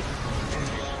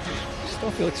just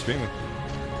don't feel like streaming.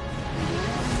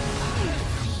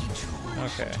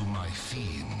 Okay. To my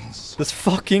fiends. This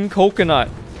fucking coconut!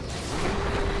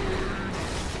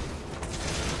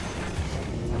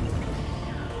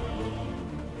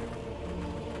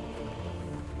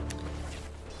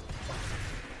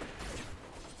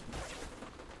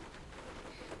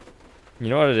 You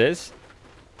know what it is?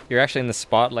 You're actually in the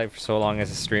spotlight for so long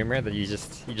as a streamer that you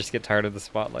just get tired of the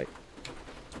spotlight.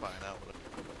 Fine, out with it.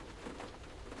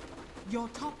 Your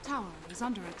top tower is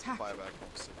under attack. Buy back home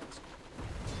soon.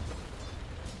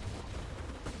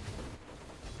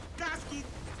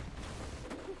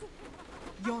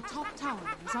 Your top tower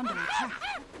is under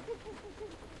attack.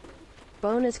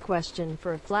 Bonus question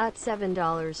for a flat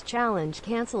 $7 challenge,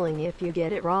 canceling if you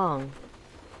get it wrong.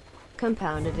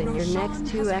 Compounded in your next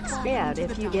 2x payout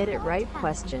if you get it right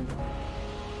question.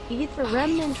 Ether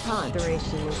Remnant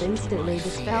Confederation is instantly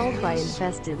dispelled by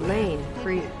infested lane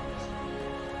creep.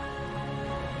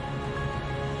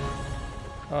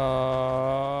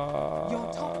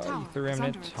 Ether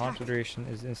Remnant Confederation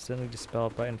is instantly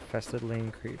dispelled by infested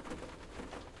lane creep.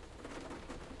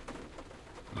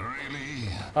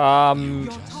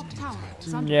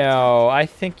 No, I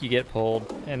think you get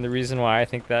pulled, and the reason why I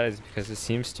think that is because it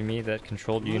seems to me that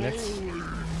controlled units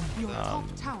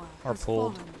are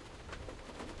pulled.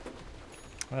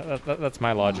 That's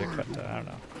my logic, but I don't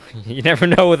know. You never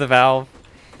know with a Valve.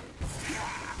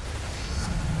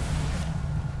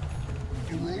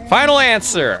 Final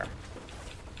answer!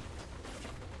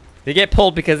 They get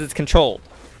pulled because it's controlled.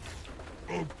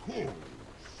 Of course.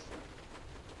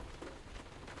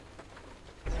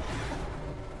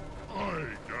 I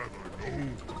gather no.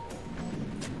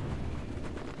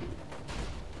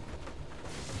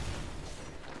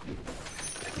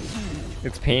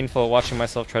 It's painful watching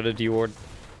myself try to deward.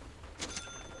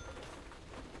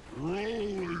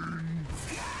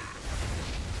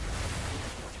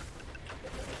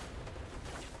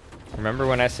 Remember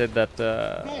when I said that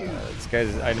this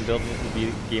guy's item build would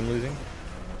be game losing?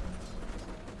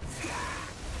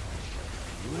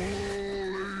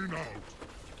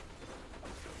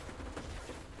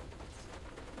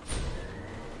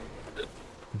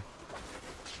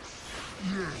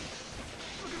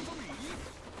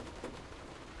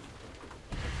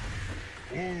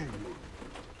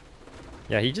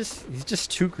 Yeah, he's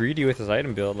just too greedy with his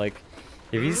item build. Like,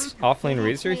 if he's offlane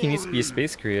RAZER, he needs to be a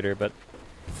space creator, but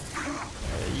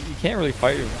you can't really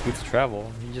fight with boots of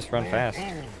travel. You just run fast.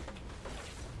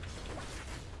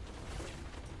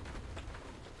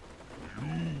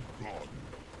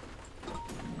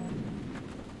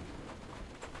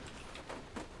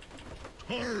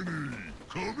 Tiny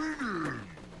coming in.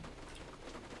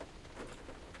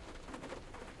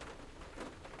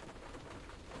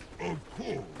 Of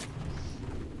course.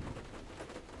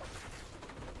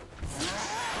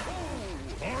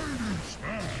 Tiny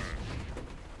smash.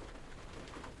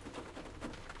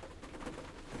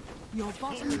 Your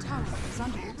bottom tower is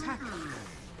under attack.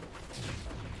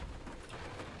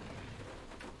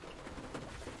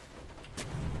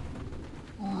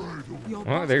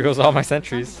 Well, there goes all my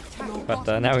sentries.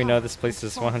 But now we know this place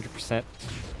is 100%,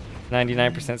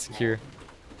 99% secure.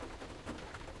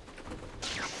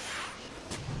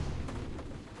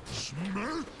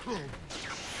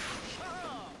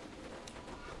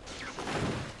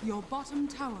 Your bottom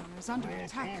tower is under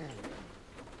attack.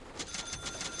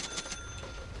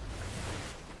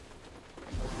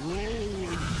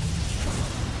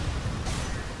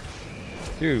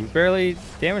 Dude, we barely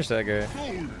damaged that guy.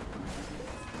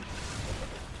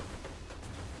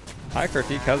 Hi,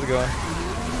 Critique, how's it going?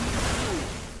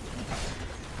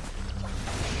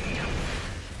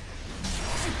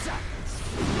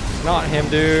 Not him,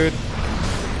 dude.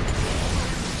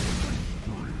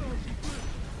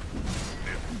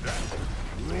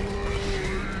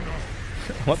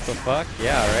 What the fuck?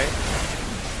 Yeah, right?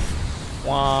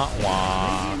 Wah,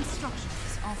 wah. Radiant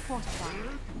structures are fortified.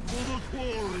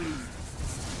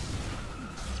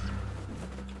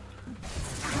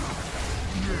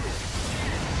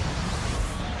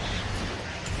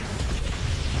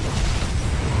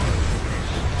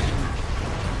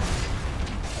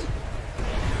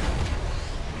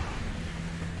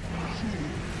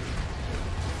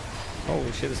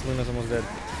 Holy shit, this Luna's almost dead.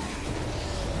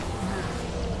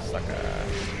 Sucker.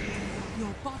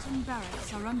 Your bottom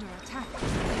barracks are under attack.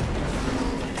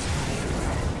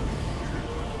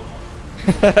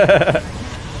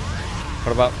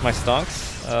 What about my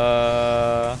stonks?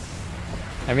 I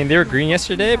mean, they were green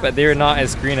yesterday, but they were not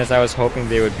as green as I was hoping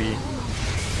they would be.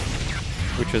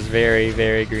 Which was very,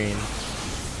 very green.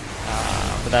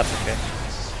 But that's okay.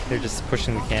 They're just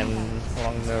pushing the cannon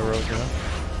along the road, you know?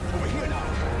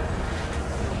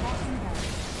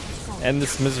 End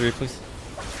this misery, please.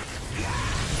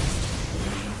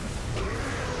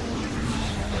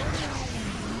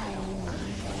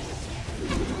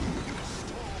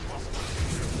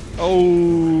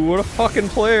 Oh, what a fucking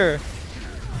player.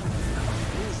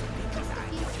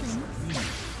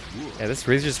 Yeah, this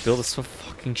RAZER's build is so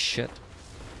fucking shit.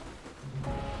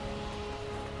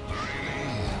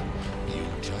 You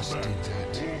just did that.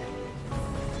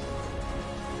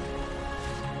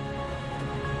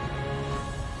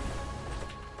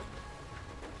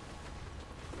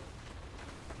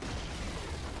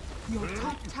 Your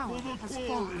top tower has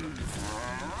fallen.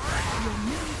 Your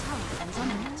middle tower is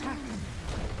under attack.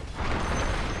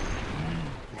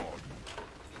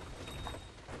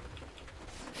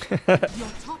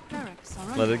 Your top barracks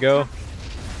are under Let it go. attack.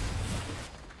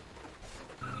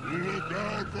 Look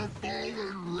out for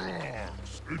fallen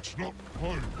rocks. It's not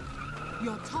fun.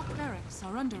 Your top barracks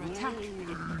are under attack.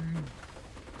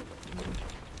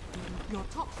 Your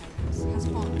top barracks has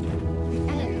fallen. The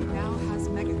enemy now has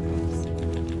mega creeps.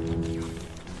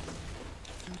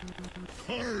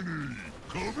 Tiny,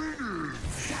 coming in.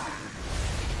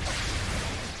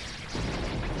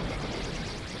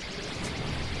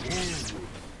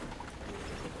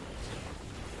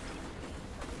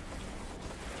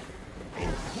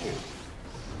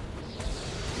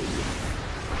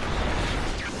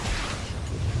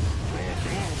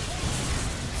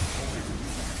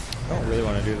 I don't really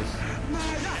want to do this.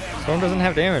 Storm doesn't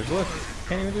have damage. Look,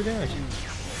 can't even do damage.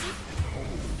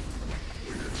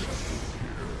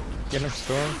 Get him,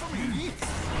 Storm.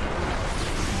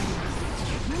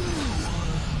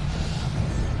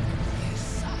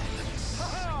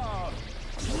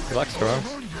 Good luck, Storm.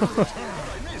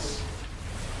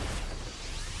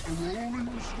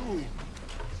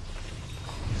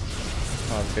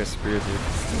 Oh, this guy's speared, dude.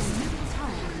 Your middle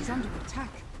tower is under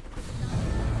attack.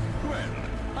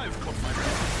 I've caught my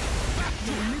breath.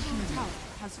 Your middle tower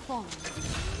has fallen.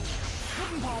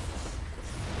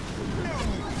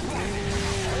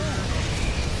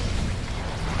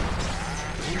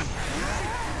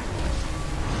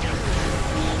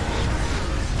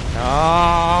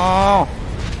 No.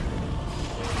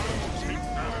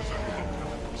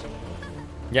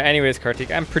 Yeah, anyways,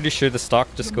 Kartik, I'm pretty sure the stock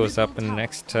just goes up in the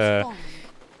next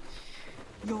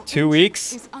 2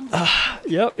 weeks.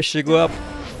 Yep, it should go up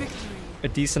a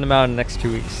decent amount in the next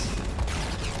 2 weeks.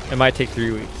 It might take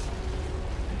 3 weeks.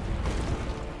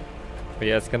 But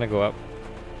yeah, it's gonna go up.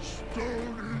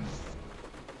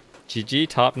 GG,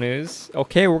 top news.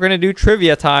 Okay, we're gonna do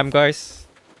trivia time, guys.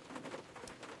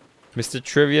 Mr.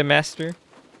 Trivia Master.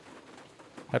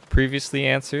 I previously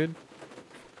answered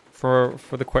for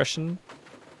the question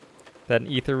that an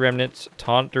Ether Remnant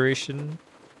taunt duration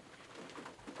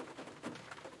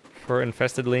for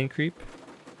infested lane creep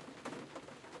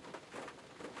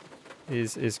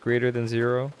is greater than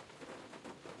 0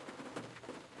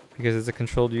 because it's a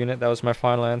controlled unit. That was my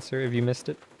final answer. If you missed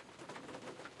it,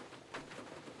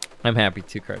 I'm happy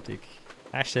to, Kartik.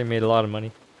 Actually, I made a lot of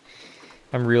money.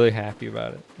 I'm really happy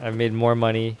about it. I've made more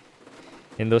money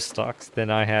in those stocks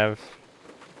than I have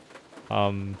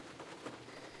in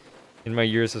my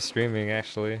years of streaming,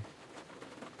 actually.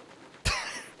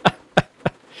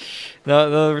 No,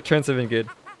 the returns have been good.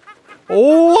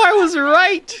 Oh, I was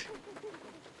right!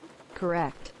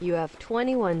 Correct. You have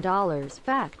 $21.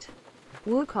 Fact.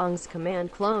 Wukong's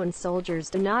command clone soldiers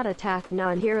do not attack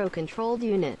non-hero controlled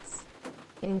units,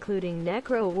 including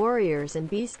Necro Warriors and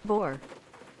Beast Boar.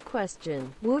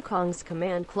 Question. Wukong's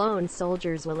command clone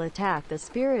soldiers will attack the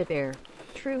Spirit Bear.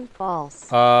 True,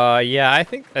 false? Yeah, I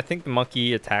think the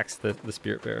monkey attacks the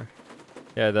Spirit Bear.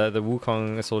 Yeah, the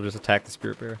Wukong soldiers attack the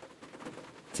Spirit Bear.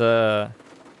 It's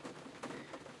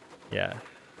yeah.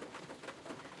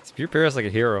 Spirit Bear is like a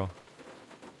hero.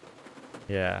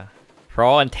 Yeah. For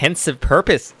all intensive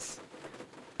purposes.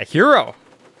 A hero.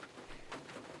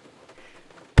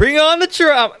 Bring on the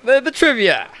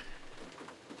trivia.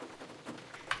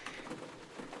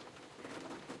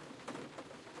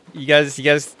 You guys,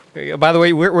 by the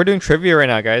way, we're doing trivia right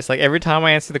now, guys. Like, every time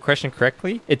I answer the question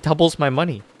correctly, it doubles my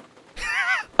money.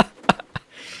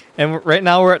 And right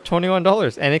now we're at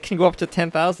 $21, and it can go up to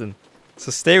 10,000.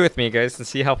 So stay with me, guys, and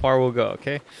see how far we'll go,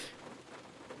 okay?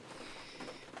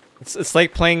 It's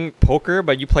like playing poker,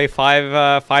 but you play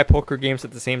five poker games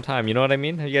at the same time. You know what I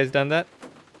mean? Have you guys done that?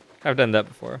 I've done that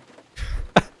before.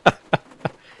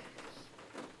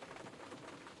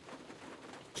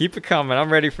 Keep it coming.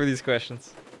 I'm ready for these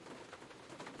questions.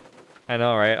 I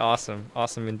know, right? Awesome.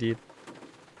 Awesome indeed.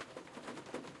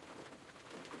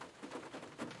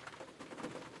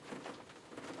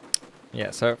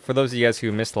 Yeah, so for those of you guys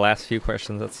who missed the last few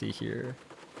questions, let's see here.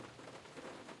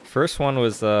 First one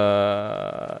was,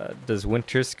 does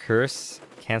Winter's Curse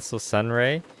cancel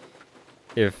Sunray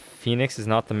if Phoenix is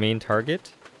not the main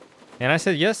target? And I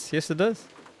said yes, yes it does.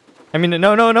 I mean,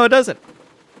 no, it doesn't.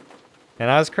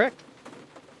 And I was correct.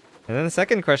 And then the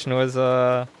second question was,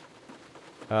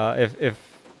 if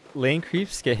lane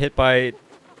creeps get hit by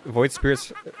Void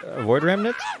Spirits, Void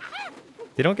Remnant,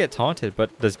 they don't get taunted,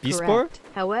 but does Beast Boar?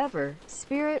 However,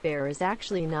 Spirit Bear is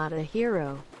actually not a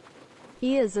hero.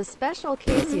 He is a special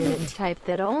case unit type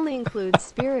that only includes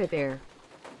Spirit Bear.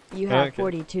 You have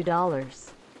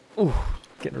 $42. Ooh,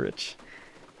 getting rich.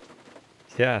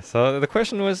 Yeah, so the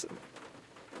question was,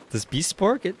 does Beast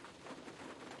Spore get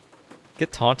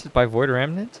taunted by Void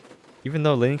Remnant? Even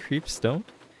though lane creeps don't?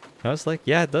 And I was like,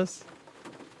 yeah, it does.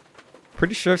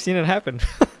 Pretty sure I've seen it happen.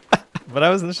 But I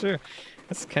wasn't sure.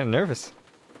 That's kind of nervous.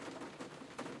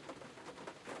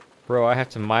 Bro, I have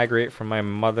to migrate from my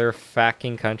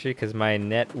mother-facking country because my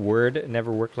net word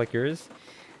never worked like yours.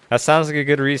 That sounds like a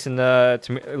good reason to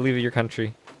leave your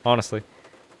country, honestly.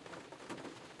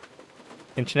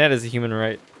 Internet is a human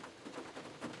right.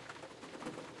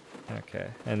 Okay,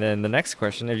 and then the next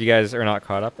question, if you guys are not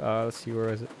caught up, let's see, where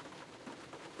is it?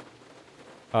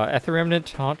 Ether Remnant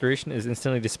taunt duration is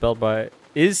instantly dispelled by...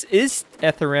 Is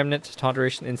Ether Remnant taunt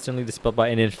duration instantly dispelled by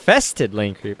an infested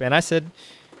lane creep? And I said...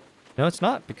 No, it's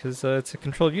not, because it's a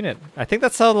controlled unit. I think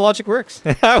that's how the logic works.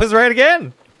 I was right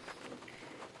again!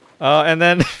 And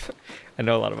then... I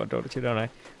know a lot about Dota too, don't I?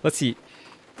 Let's see.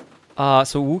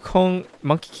 So Wukong...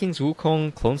 Monkey King's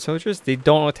Wukong clone soldiers, they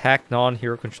don't attack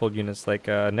non-hero controlled units like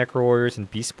Necro Warriors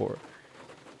and Beast Spore.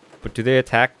 But do they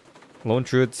attack Lone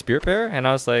Druid Spirit Bearer? And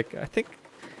I was like, I think...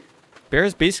 Bear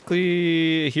is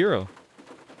basically a hero.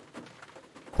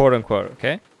 Quote unquote,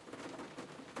 okay?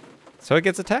 So it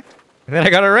gets attacked. And then I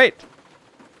got it right.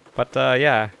 But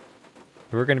yeah,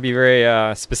 we're going to be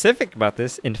very specific about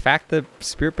this. In fact, the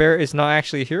Spirit Bearer is not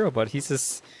actually a hero, but he's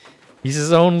his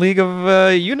own league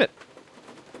of unit.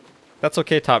 That's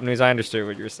okay, Top News. I understood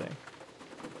what you were saying.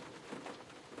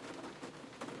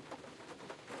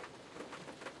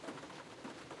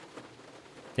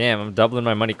 Damn, I'm doubling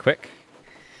my money quick.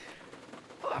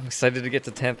 I'm excited to get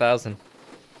to 10,000.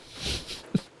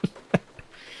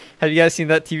 Have you guys seen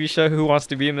that TV show, Who Wants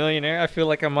to Be a Millionaire? I feel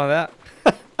like I'm on that.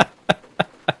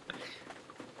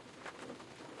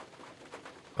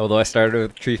 Although I started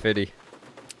with 350.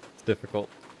 It's difficult.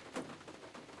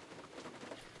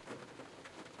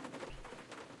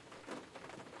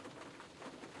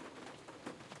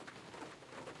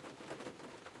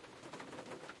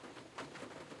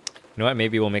 You know what?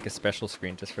 Maybe we'll make a special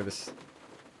screen just for this.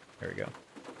 There we go.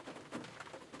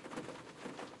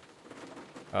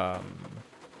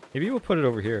 Maybe we'll put it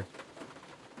over here.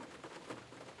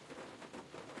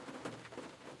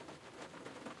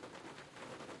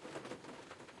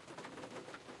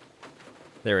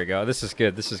 There we go. This is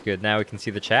good. This is good. Now we can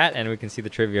see the chat and we can see the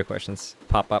trivia questions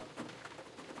pop up.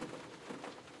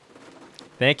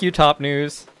 Thank you, Top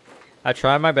News. I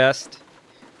try my best.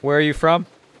 Where are you from?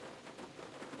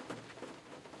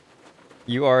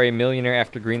 You are a millionaire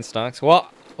after green stocks.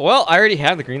 Well, I already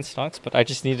have the green stocks, but I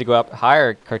just need to go up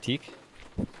higher, Kartik.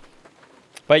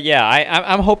 But yeah,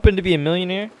 I'm hoping to be a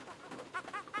millionaire.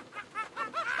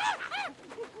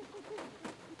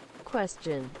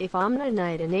 Question: if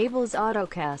Omni-Knight enables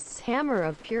autocast's Hammer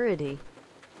of Purity,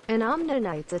 and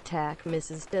Omni-Knight's attack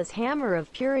misses, does Hammer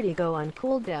of Purity go on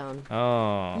cooldown?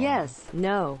 Oh. Yes,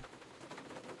 no.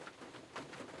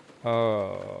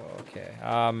 Oh, okay.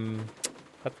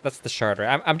 That's the shard,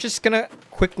 right? I'm just gonna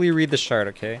quickly read the shard,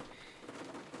 okay?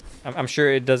 I'm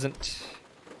sure it doesn't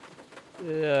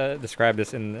describe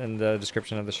this in the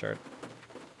description of the shard.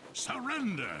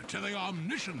 Surrender to the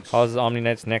omniscience. Causes Omni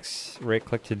Knight's next right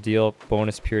click to deal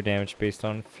bonus pure damage based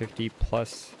on 50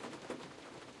 plus.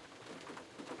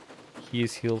 He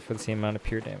is healed for the same amount of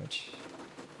pure damage.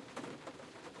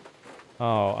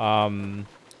 Oh,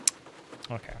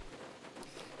 okay.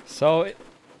 So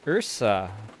Ursa's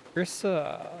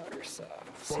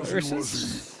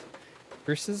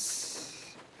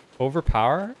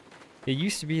overpower. It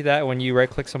used to be that when you right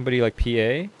click somebody like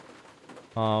PA,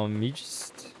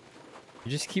 you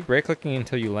just keep right clicking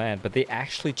until you land, but they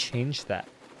actually changed that.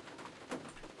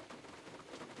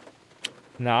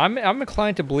 Now I'm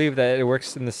inclined to believe that it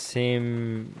works in the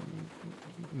same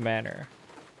manner.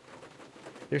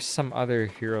 There's some other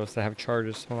heroes that have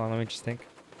charges. Hold on, let me just think.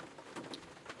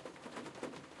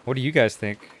 What do you guys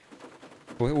think?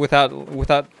 Without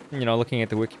you know, looking at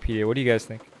the Wikipedia, what do you guys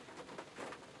think?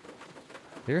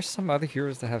 There's some other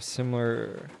heroes that have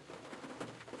similar.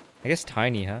 I guess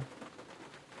Tiny, huh?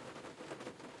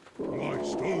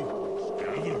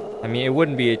 I mean, it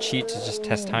wouldn't be a cheat to just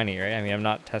test Tiny, right? I mean, I'm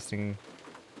not testing.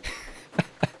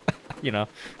 You know,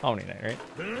 Omni Knight, right?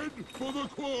 Head for the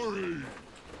quarry.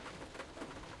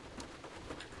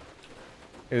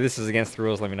 If this is against the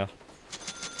rules, let me know.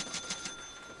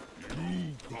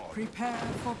 Prepare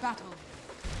for battle.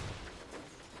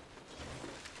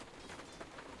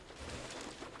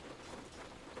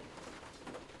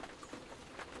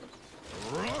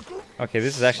 Okay,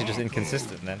 this is actually just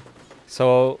inconsistent then.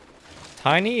 So,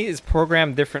 Tiny is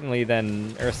programmed differently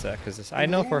than Ursa, because I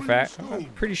know for a fact, I'm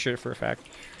pretty sure for a fact,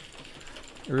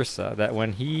 Ursa, that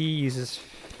when he uses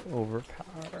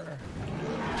overpower,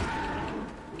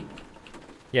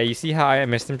 Yeah, you see how I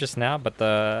missed him just now, but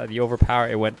the overpower,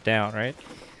 it went down, right?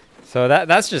 So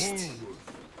that's just...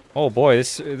 Oh boy,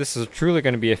 this is truly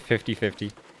going to be a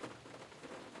 50-50.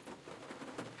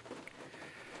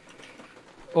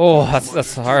 Oh,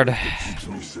 that's hard.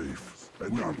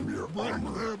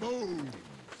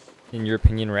 In your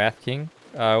opinion, Wrath King?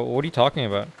 What are you talking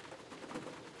about?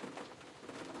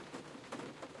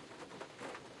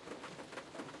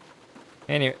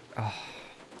 Anyway, oh.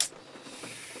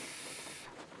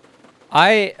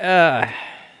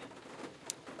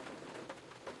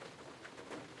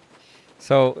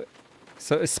 So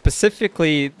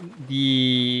specifically,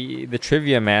 the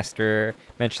trivia master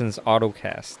mentions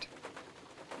autocast.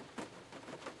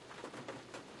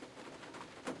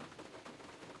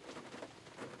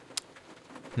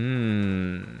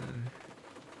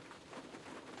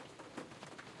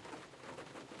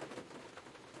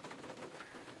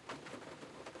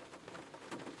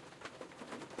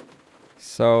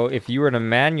 So if you were to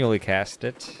manually cast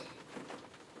it,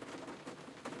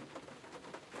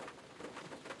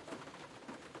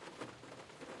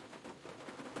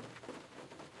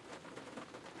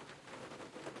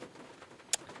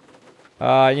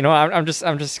 you know, I'm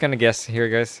just gonna guess here,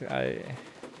 guys.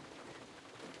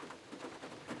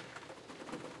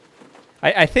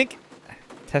 I think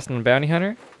testing on Bounty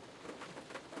Hunter.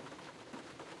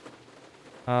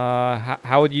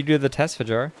 How would you do the test,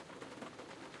 Fajar?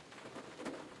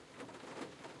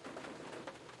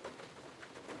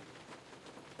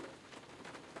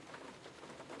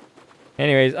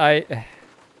 Anyways,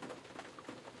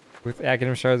 with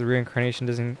Academic Shards, reincarnation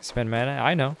doesn't spend mana.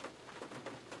 I know.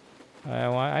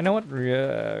 I know what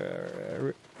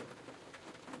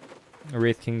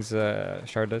Wraith King's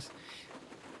shard does.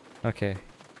 Okay.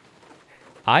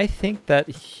 I think that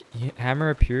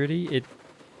Hammer of Purity,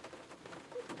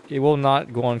 it will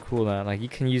not go on cooldown. Like, you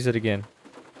can use it again.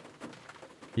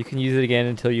 You can use it again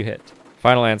until you hit.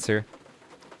 Final answer.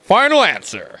 Final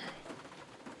answer!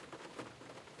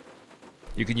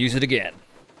 You can use it again.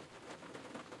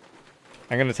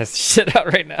 I'm gonna test this shit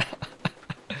out right now.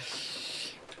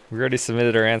 We already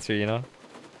submitted our answer, you know?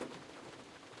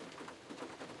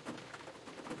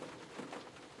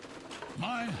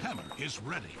 My hammer is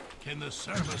ready in the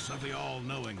service of the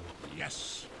all-knowing.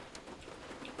 Yes.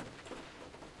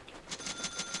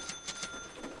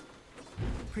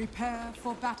 Prepare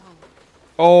for battle.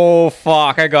 Oh,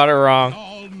 fuck. I got it wrong.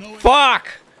 Fuck!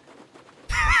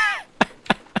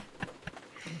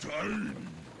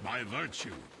 My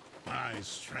virtue, my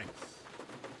strength.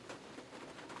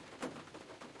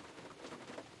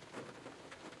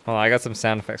 Hold on, I got some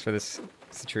sound effects for this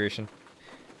situation.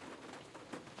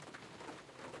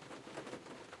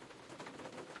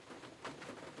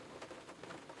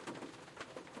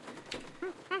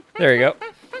 There you go.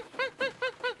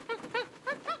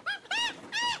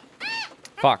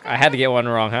 Fuck, I had to get one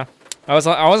wrong, huh? I was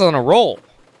on a roll.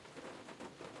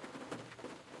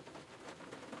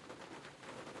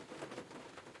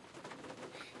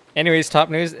 Anyways, top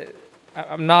news.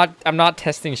 I'm not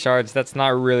testing shards. That's not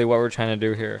really what we're trying to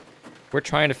do here. We're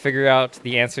trying to figure out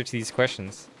the answer to these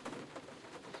questions.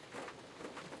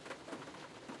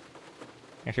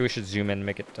 Actually, we should zoom in and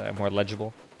make it more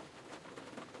legible.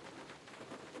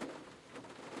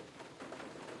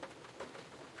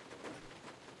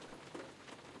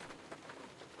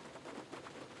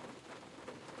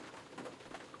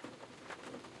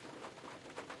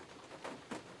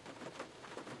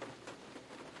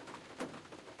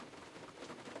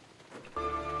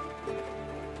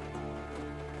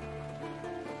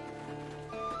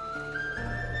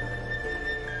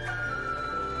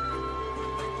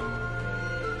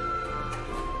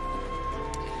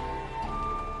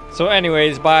 So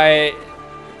anyways, I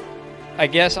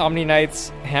guess Omni Knight's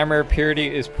Hammer Purity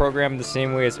is programmed the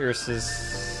same way as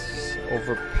Ursa's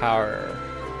Overpower.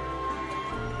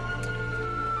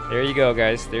 There you go,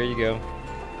 guys. There you go.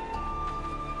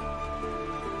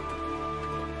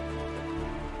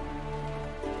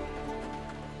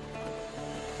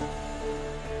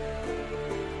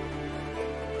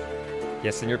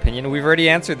 Yes, in your opinion, we've already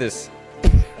answered this.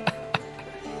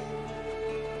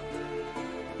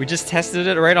 We just tested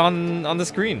it right on the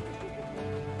screen.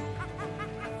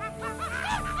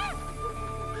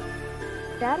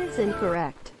 That is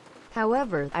incorrect.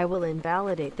 However, I will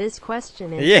invalidate this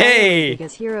question entirely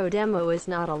because hero demo is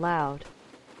not allowed.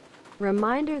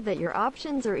 Reminder that your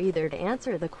options are either to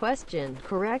answer the question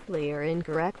correctly or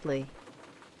incorrectly,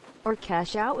 or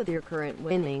cash out with your current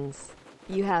winnings.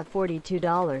 You have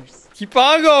 $42. Keep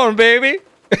on going, baby!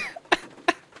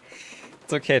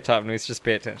 It's okay, Top News, just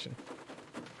pay attention.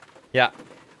 Yeah.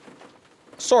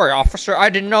 Sorry, officer, I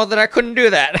didn't know that I couldn't do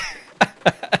that.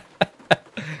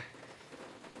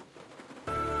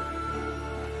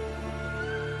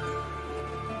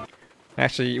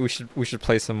 Actually, we should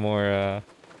play some more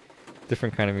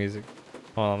different kind of music.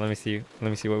 Hold on, let me see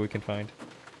what we can find.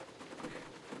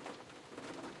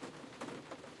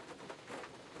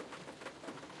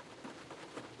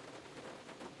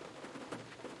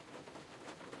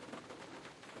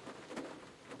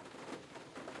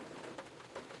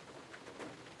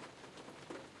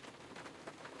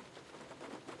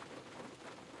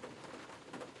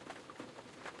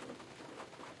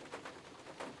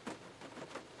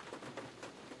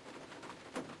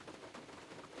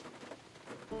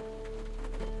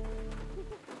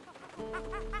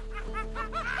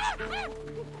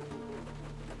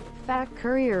 Fact: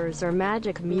 couriers are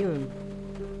magic immune.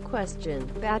 Question: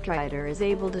 Batrider is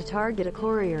able to target a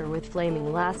courier with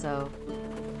flaming lasso.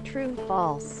 True,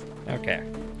 false? Okay.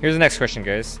 Here's the next question,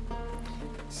 guys.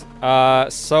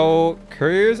 So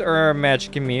couriers are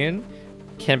magic immune.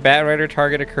 Can Batrider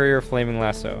target a courier with flaming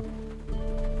lasso?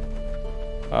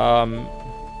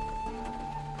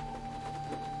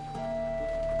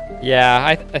 Yeah,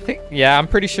 I think, yeah, I'm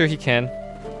pretty sure he can.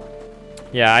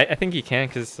 Yeah, I think he can,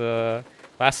 because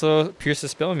lasso pierces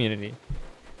spell immunity.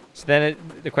 So then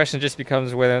the question just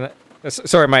becomes whether...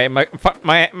 sorry,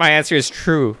 my answer is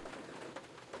true.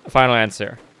 Final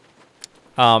answer.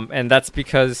 And that's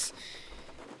because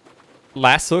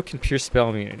lasso can pierce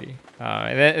spell immunity.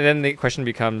 And then the question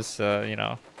becomes, you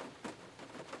know...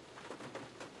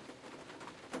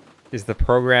 Is the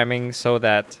programming so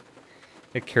that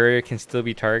the courier can still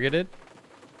be targeted?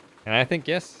 And I think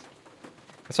yes.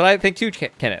 That's what I think too,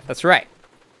 Kenneth. That's right.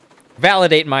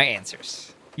 Validate my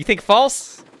answers. You think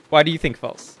false? Why do you think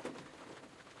false?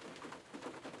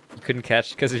 You couldn't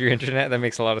catch because of your internet? That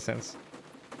makes a lot of sense.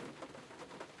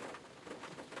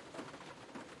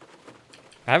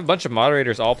 I have a bunch of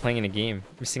moderators all playing in a game.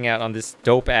 Missing out on this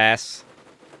dope ass...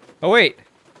 Oh wait!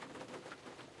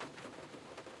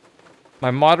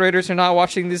 My moderators are not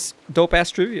watching this dope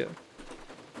ass trivia.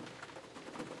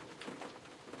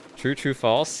 True, true,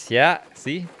 false. Yeah,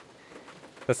 see?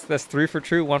 That's 3 for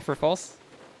true, 1 for false.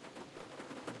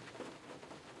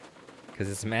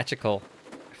 Because it's magical.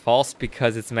 False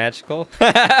because it's magical.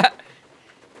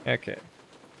 Okay.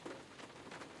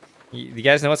 You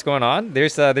guys know what's going on?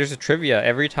 There's a trivia.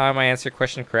 Every time I answer a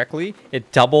question correctly,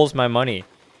 it doubles my money.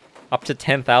 Up to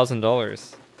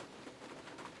 $10,000.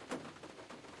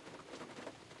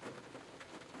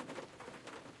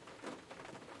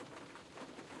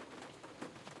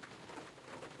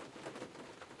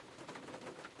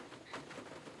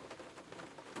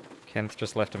 Kenneth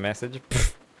just left a message.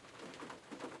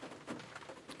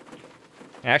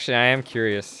 Actually, I am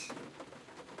curious.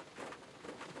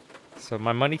 So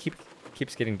my money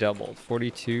keeps getting doubled.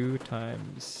 42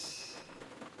 times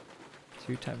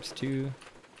 2 times 2.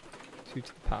 2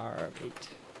 to the power of 8.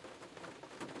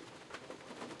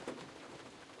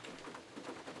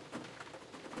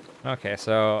 Okay,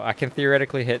 so I can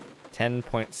theoretically hit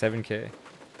 10.7k.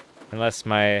 Unless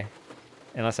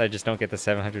I just don't get the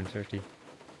 750.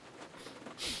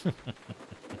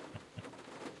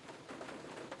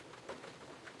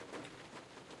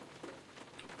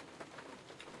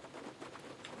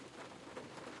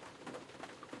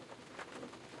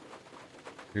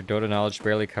 Your Dota knowledge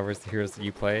barely covers the heroes that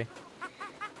you play.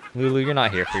 Lulu, you're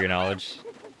not here for your knowledge.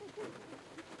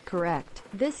 Correct.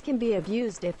 This can be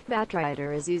abused if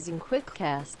Batrider is using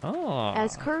Quickcast,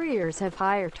 as couriers have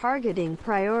higher targeting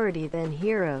priority than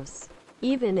heroes.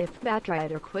 Even if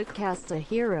Batrider quickcasts a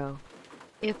hero,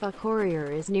 if a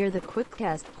courier is near the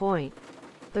quickcast point,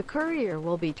 the courier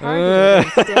will be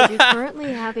targeted. Instead, you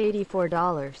currently have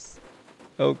 $84.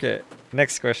 Okay,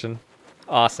 next question.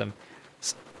 Awesome.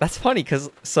 That's funny,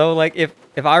 because so like if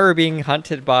I were being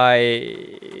hunted by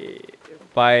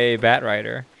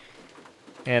Batrider,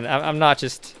 and I'm not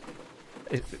just...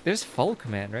 There's follow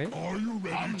command, right? Are you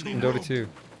ready to In Dota 2.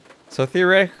 So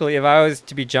theoretically, if I was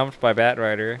to be jumped by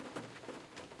Batrider,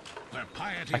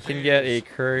 I can get a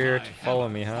courier to follow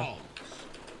me, huh?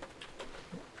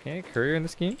 Okay, courier in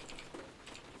this game?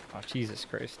 Oh, Jesus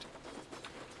Christ.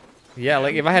 Yeah,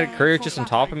 like if I had a courier just on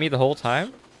top of me the whole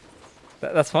time?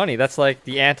 That's funny. That's like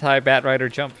the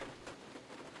anti-Batrider jump.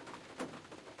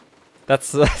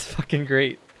 That's fucking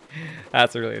great.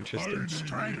 That's really interesting.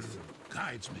 Strength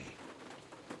guides me.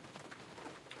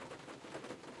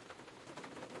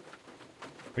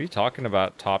 What are you talking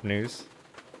about, top news?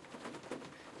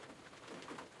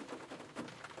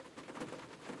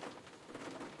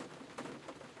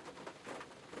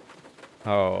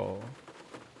 Oh.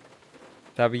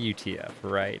 WTF,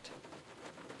 right.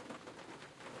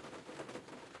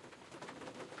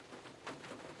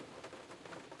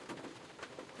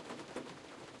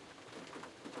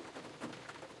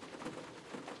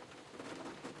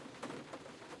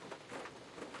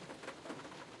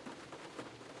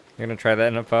 You're gonna try that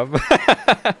in a pub?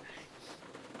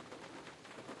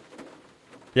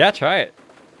 Yeah, try it.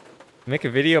 Make a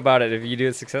video about it if you do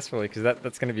it successfully, because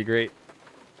that's gonna be great.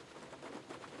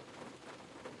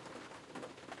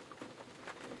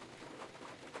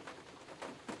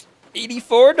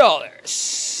 $84.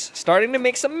 Starting to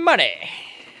make some money.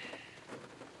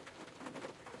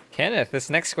 Kenneth, this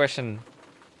next question,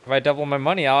 if I double my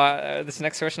money, this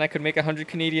next question I could make 100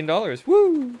 Canadian dollars.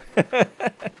 Woo!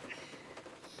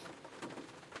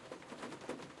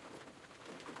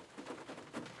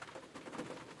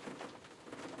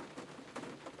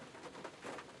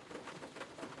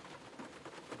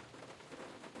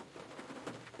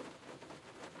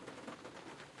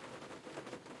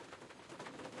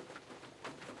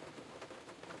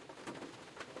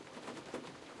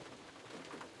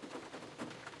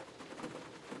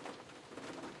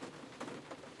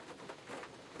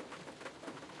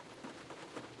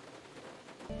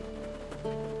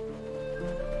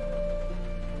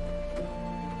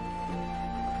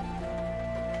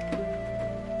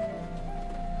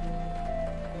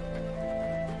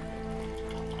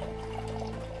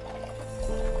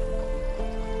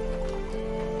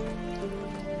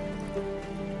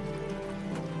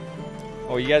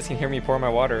 Oh, you guys can hear me pour my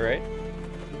water, right?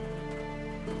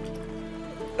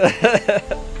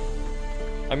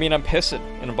 I mean, I'm pissing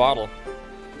in a bottle.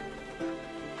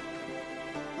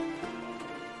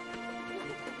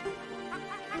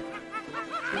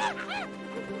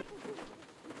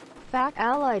 Fact: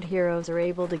 allied heroes are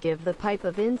able to give the Pipe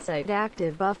of Insight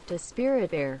active buff to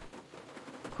Spirit Bear.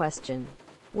 Question: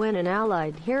 when an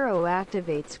allied hero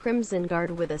activates Crimson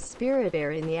Guard with a Spirit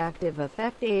Bear in the active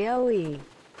effect AoE,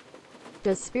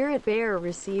 does Spirit Bear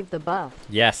receive the buff?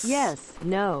 Yes. Yes.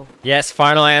 No. Yes,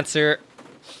 final answer.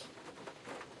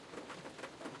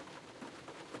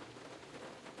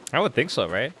 I would think so,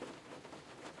 right?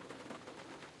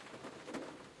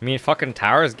 I mean, fucking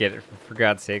towers get it, for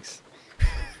God's sakes.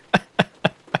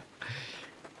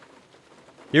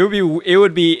 It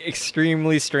would be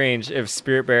extremely strange if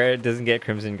Spirit Bear doesn't get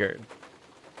Crimson Guard.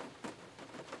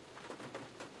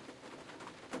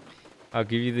 I'll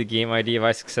give you the game ID if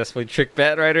I successfully trick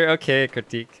Batrider. Okay,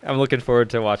 critique. I'm looking forward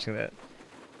to watching that.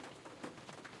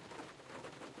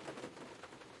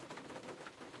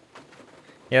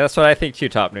 Yeah, that's what I think too,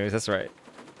 Top News. That's right.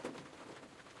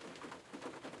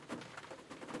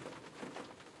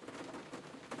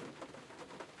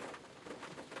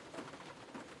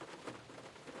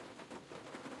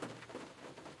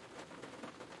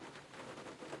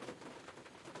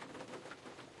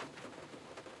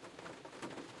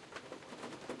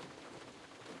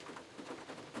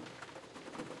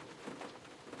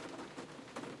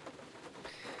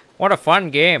 What a fun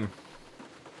game.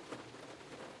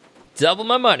 Double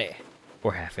my money.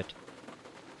 Or half it.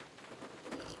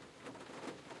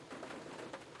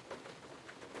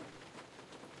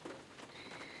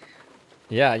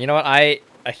 Yeah, you know what? I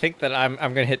think that I'm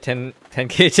gonna hit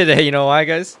 10K today. You know why,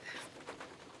 guys?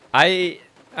 I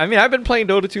mean, I've been playing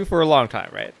Dota 2 for a long time,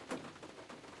 right?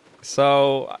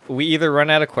 So we either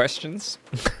run out of questions.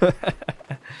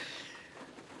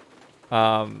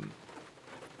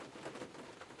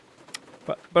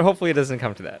 But hopefully it doesn't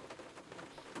come to that.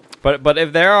 But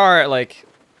if there are like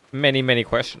many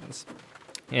questions,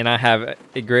 and I have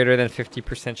a greater than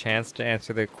 50% chance to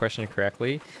answer the question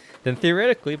correctly, then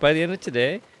theoretically by the end of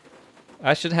today,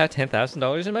 I should have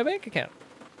 $10,000 in my bank account.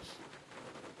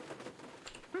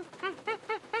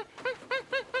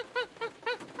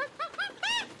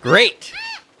 Great.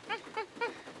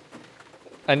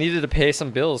 I needed to pay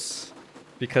some bills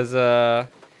because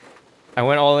I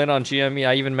went all in on GME.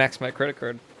 I even maxed my credit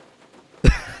card.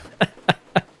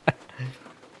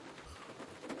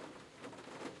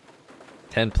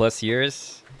 10+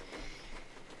 years.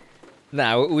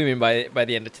 Nah, what we mean by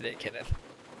the end of today, Kenneth.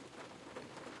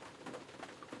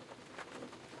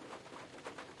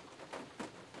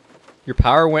 Your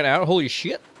power went out? Holy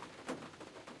shit.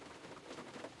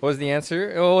 What was the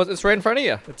answer? Oh, it's right in front of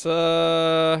you. It's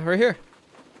right here.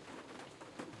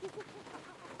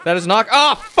 That is not.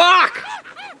 Oh, fuck!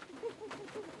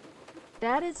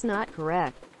 That is not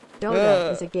correct.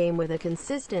 Dota is a game with a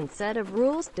consistent set of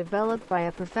rules developed by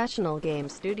a professional game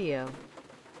studio.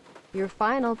 Your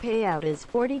final payout is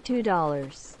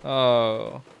 $42.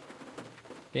 Oh.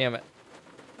 Damn it.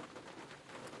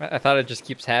 I thought it just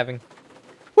keeps having.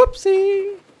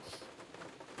 Whoopsie!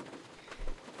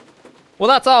 Well,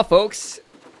 that's all, folks.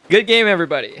 Good game,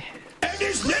 everybody. And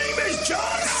his name is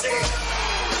John C.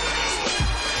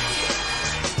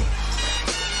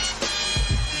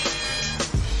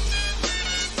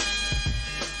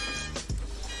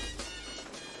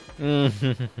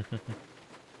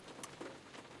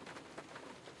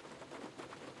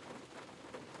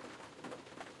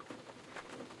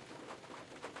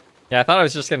 Yeah, I thought I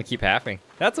was just gonna keep halving.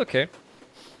 That's okay.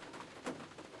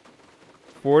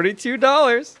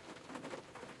 $42.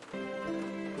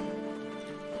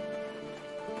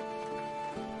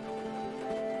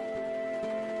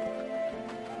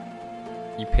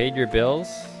 You paid your bills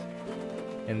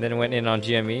and then went in on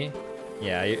GME.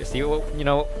 Yeah, see what you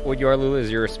know what you are, Lulu,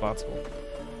 is you're responsible.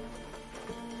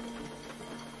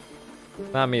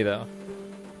 Not me though.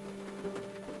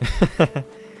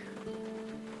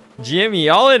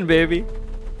 GME all in, baby.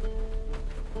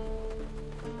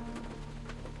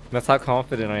 That's how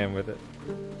confident I am with it.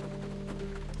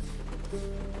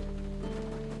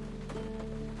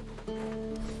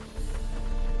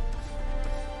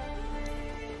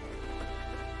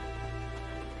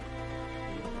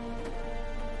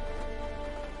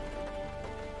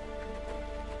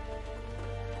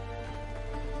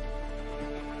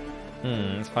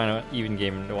 Let's find an even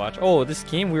game to watch. Oh, this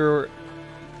game we were...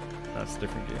 That's a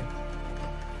different game.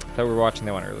 I thought we were watching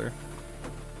that one earlier.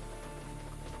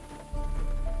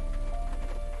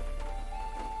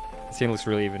 This game looks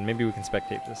really even. Maybe we can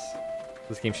spectate this.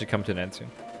 This game should come to an end soon.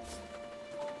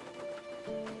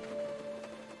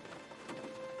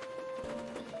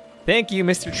 Thank you,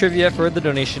 Mr. Trivia, for the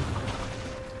donation.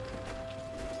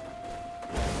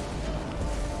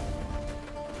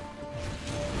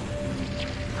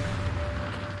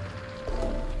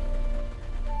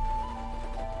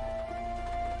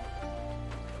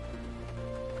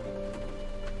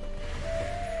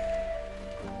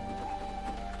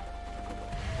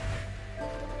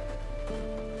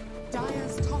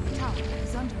 Dire's top tower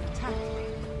is under attack.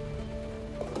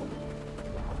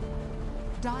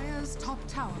 Dire's top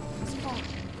tower is falling.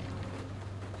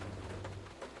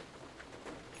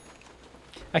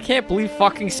 I can't believe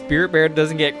fucking Spirit Bear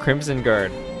doesn't get Crimson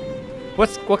Guard.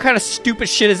 What kind of stupid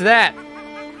shit is that?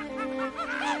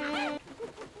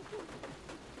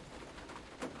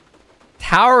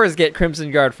 Towers get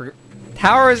Crimson Guard for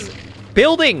towers.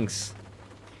 Buildings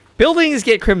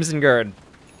get Crimson Guard.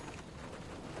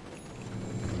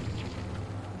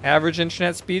 Average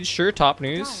internet speed, sure. Top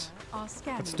news.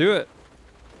 Let's do it.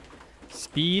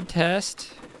 Speed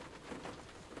test.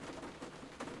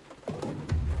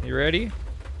 You ready?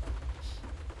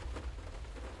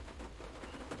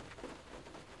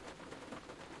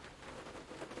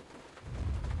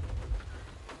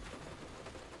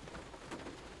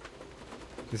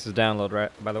 This is download,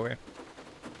 right? By the way.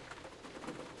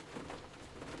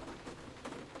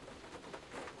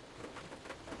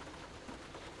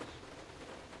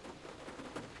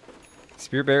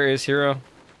 Spirit Bear is hero.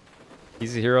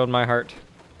 He's a hero in my heart.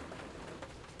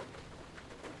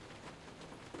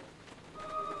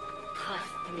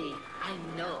 Trust me, I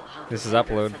know how This to is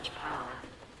handle upload. such power.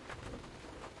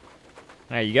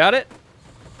 Now you got it?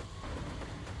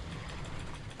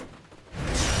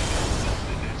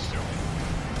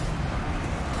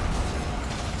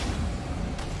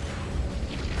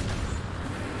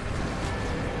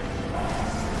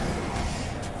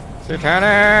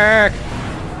 Satanic!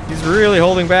 He's really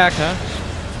holding back, huh?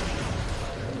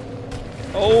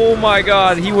 Oh my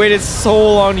god, he waited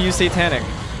so long to use Satanic.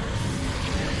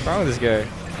 What's wrong with this guy?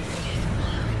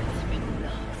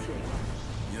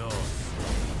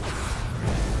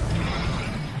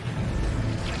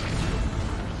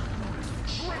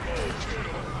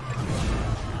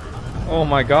 Oh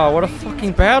my god, what a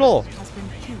fucking battle! Has been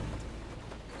killed.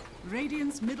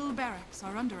 Radiant's middle barracks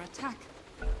are under attack.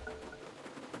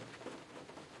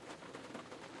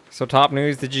 So top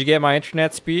news, did you get my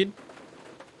internet speed?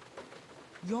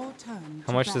 Your turn.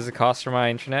 How much does it cost for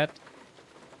my internet?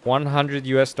 $100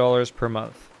 US per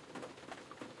month.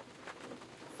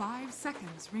 5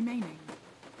 seconds remaining.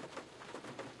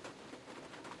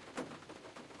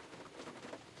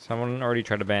 Someone already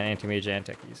tried to ban anti-mage and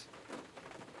techies.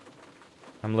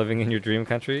 I'm living in your dream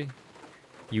country?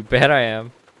 You bet I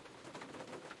am.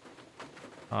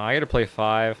 Oh, I gotta play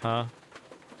 5, huh?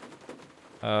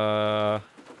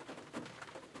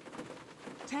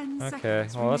 10 Okay,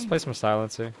 seconds well let's play remaining. some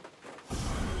silencer.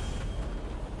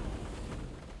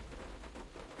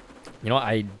 You know,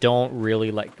 I don't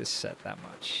really like this set that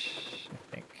much, I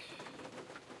think.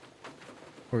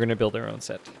 We're gonna build our own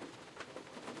set.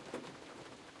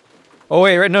 Oh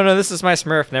wait, right, no, this is my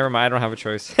Smurf. Never mind, I don't have a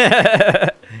choice.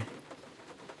 Hey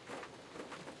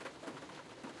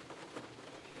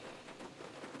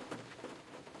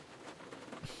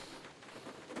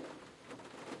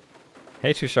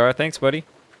Tushar, thanks buddy.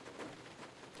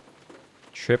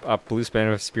 Trip up blue span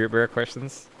with Spirit Bear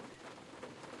questions.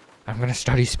 I'm gonna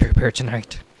study Spirit Bear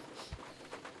tonight.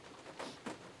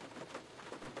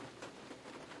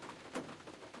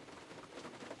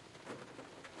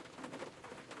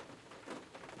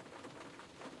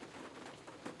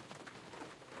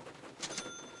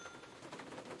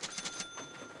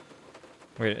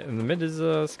 Wait, in the mid is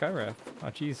Skywrath. Oh,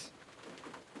 jeez.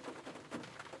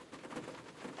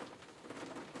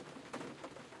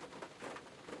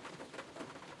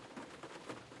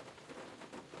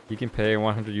 You can pay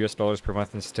 $100 per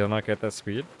month and still not get that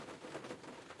speed?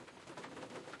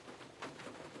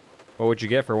 What would you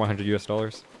get for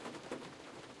 $100?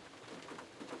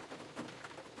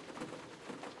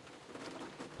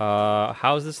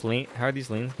 How's this lane? How are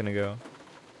these lanes gonna go?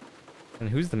 And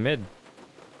who's the mid?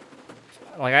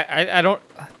 Like I don't.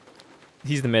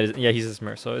 He's the mid. Yeah, he's the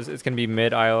Smurf. So it's gonna be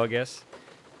mid IO, I guess.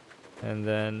 And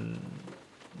then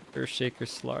Earthshaker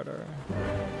Slardar.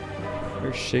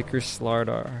 Earthshaker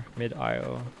Slardar, mid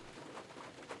IO.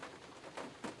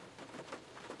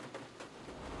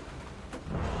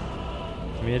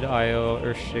 Mid IO,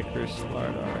 Earthshaker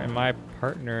Slardar, and my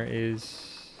partner is.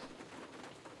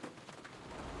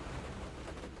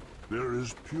 There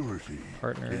is purity.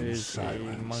 Partner in is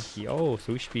silence. a monkey. Oh,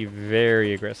 so we should be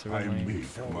very aggressive. I on lane.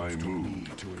 make my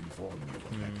move to inform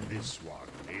you that this one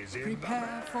is in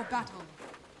Prepare for battle.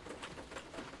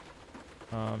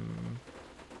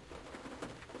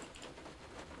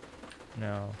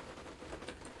 No.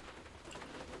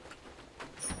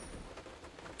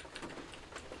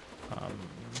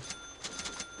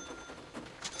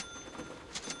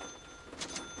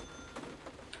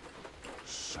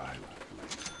 silently.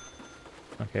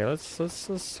 Okay,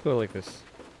 let's go like this.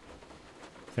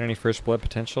 Is there any first blood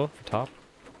potential for top?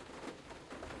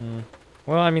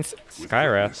 Well, I mean,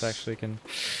 Skywrath witness. actually can.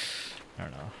 I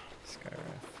don't know,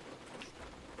 Skywrath.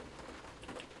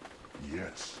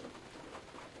 Yes.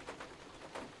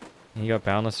 You got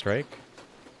Boundless Strike?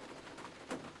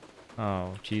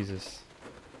 Oh, Jesus.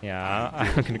 Yeah,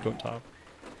 I'm gonna go top.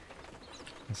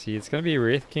 Let's see, it's gonna be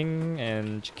Wraith King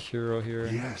and Jakiro here.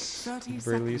 Yes. 30 At the very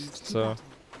seconds least, to so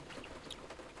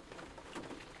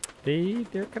battle.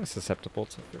 they're kind of susceptible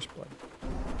to first blood.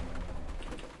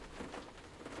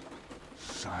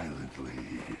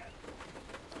 Silently.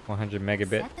 100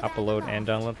 megabit upload and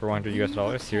download for $100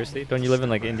 US. Seriously? Don't you live in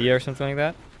like India or something like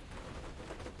that?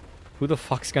 Who the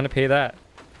fuck's gonna pay that?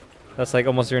 That's like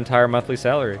almost your entire monthly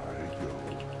salary.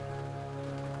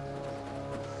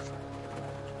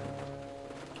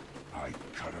 I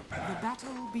cut a The path.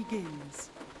 battle begins.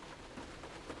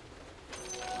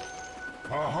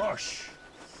 A hush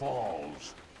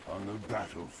falls on the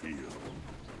battlefield.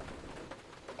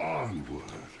 Onward.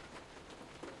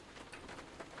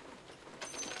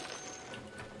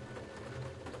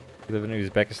 You live in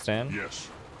Uzbekistan? Yes.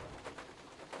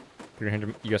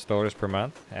 $300 US per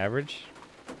month, average?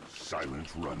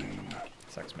 Silent running.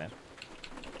 Sucks, man.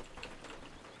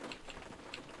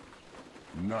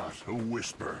 Not a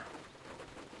whisper.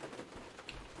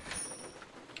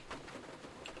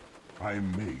 I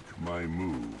make my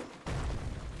move.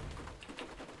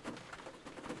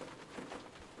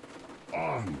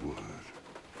 Onward.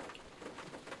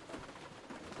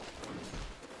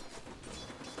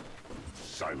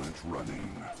 Silent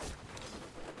running.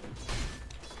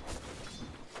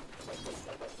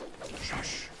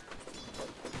 Shush.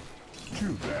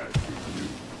 Too bad for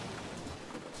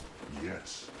you.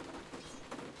 Yes.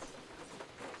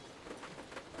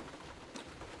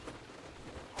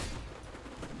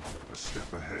 A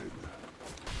step ahead.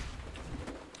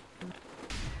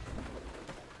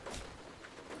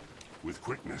 With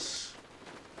quickness.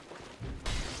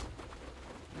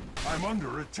 I'm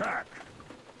under attack.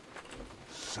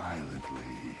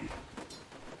 Silently.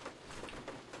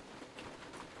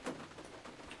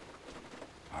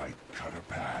 I cut a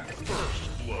path.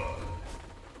 First blood.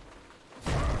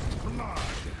 First blood.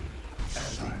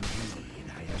 As indeed,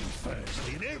 I am first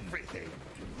in everything.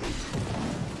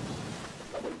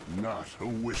 Not a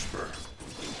whisper.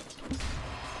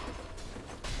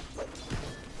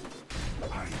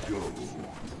 I go.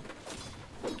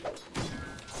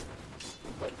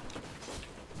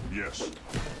 Yes.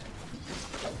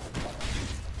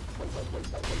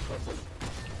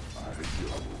 I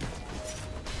go.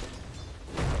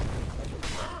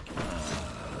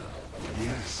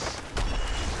 Yes.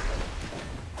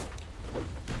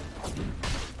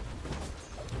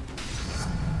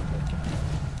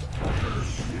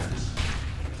 Yes.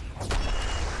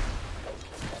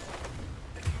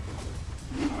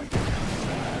 I come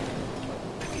back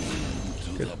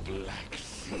into the black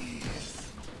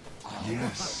seas.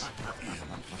 Yes.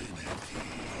 Infinity.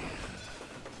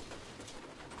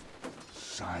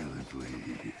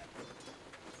 Silently.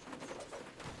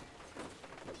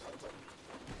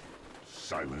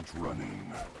 Silent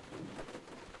running.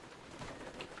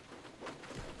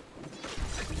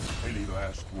 Any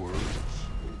last words?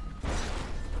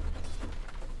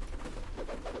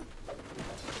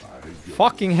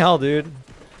 Fucking hell, dude.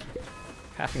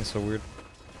 Pathing's so weird.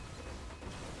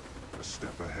 A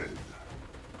step ahead.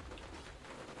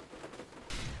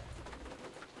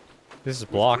 This is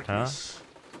blocked, huh?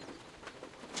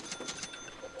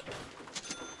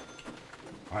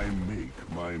 I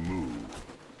make my move.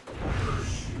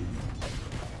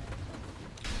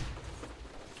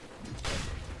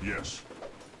 Yes.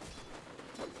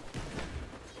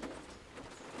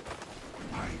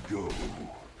 I go.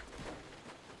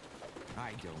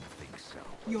 I don't think so.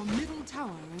 Your middle tower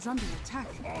is under attack.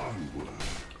 Onward.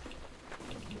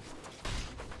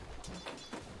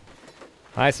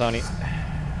 Hi, Sonny.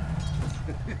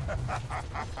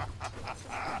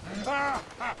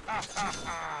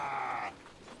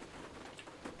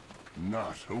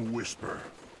 Not a whisper.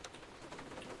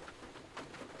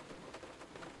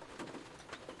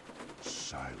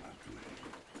 Silently.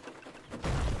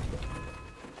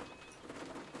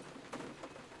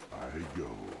 I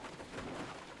go.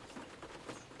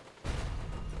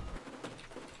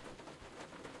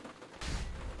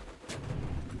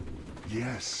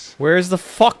 Yes. Where's the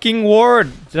fucking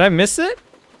ward? Did I miss it?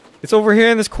 It's over here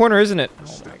in this corner, isn't it?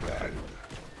 Oh my god.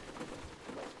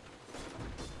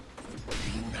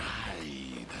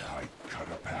 Denied. I cut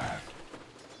a path.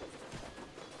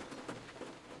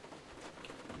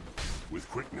 With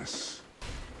quickness.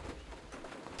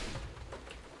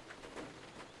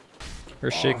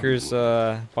 Earthshaker's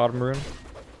bottom rune.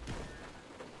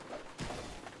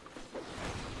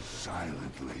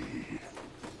 Silently.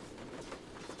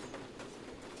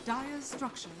 Dire's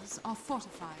structures are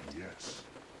fortified. Yes.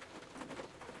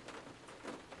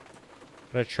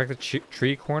 Did I check the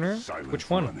tree corner? Silent Which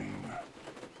one? running.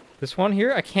 This one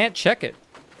here? I can't check it.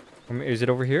 Is it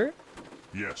over here?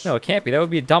 Yes. No, it can't be. That would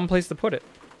be a dumb place to put it.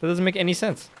 That doesn't make any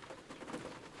sense.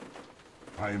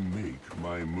 I make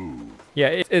my move.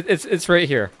 Yeah, it's right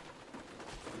here.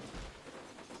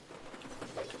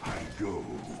 I go.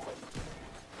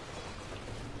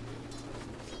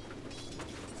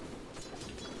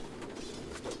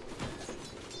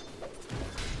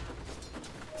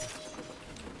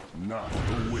 Not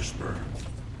a whisper.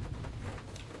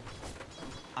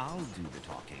 I'll do the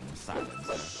talking,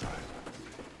 silence.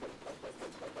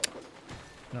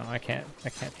 No, I can't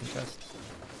contest.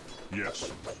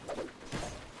 Yes.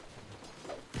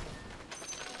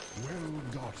 Well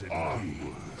dotted.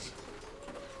 Onwards.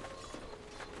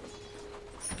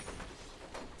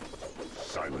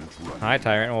 Silent run. Hi,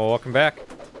 Tyrant. Well, welcome back.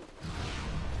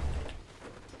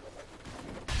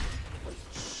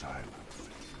 Silently.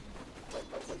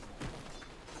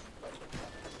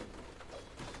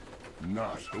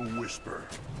 Not a whisper.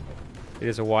 It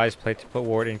is a wise play to put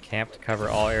ward in camp to cover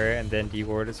all area and then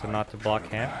deward it so not to block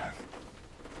camp.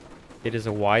 It is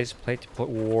a wise play to put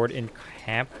ward in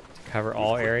camp to cover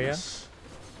all area.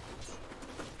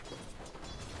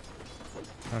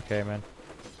 Okay, man.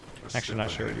 Actually,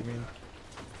 not sure what you mean.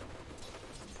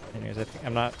 Anyways,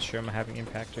 I'm not sure I'm having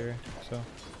impact here, so.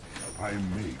 I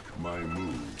make my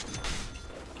move.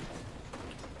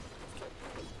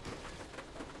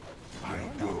 I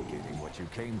go. Getting what you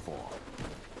came for.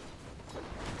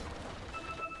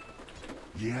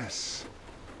 Yes.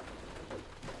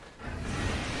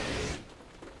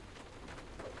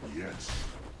 Yes.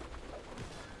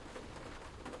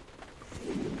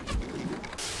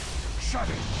 Shut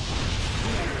it.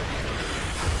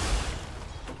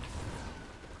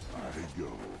 I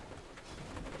go.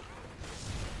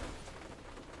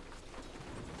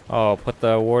 Oh, put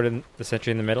the ward in the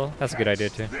sentry in the middle. That's a good idea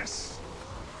too. This.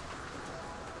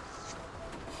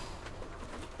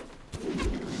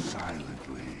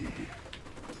 Silently.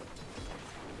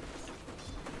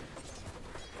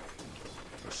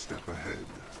 A step ahead.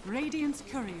 Radiant's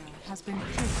courier has been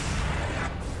killed.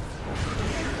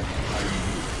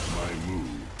 My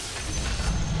move.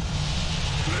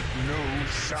 Let no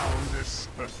sound this.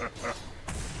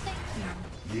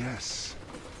 Yes.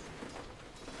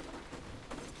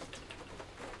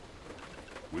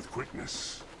 With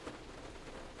quickness.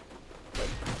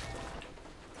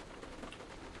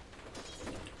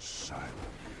 Silently.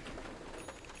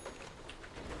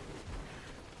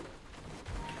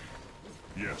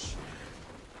 Yes.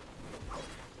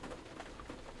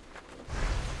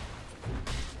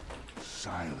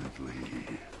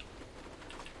 Silently.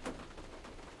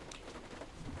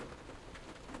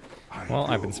 Well,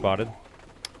 I've been spotted,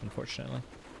 unfortunately.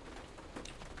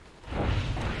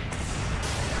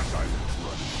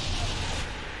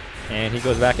 And he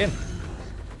goes back in.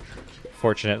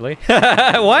 Fortunately.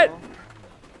 What?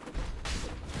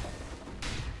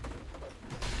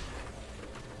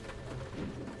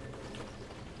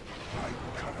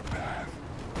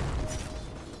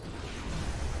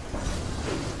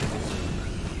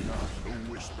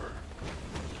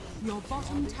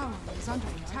 bottom tower is under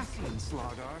attack.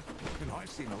 And I've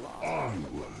seen a lot.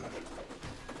 Onward.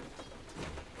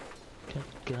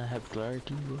 Can I have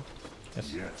clarity, bro?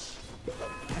 Yes. Yes.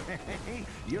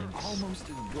 You're almost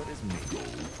as good as me. Go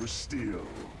for steel.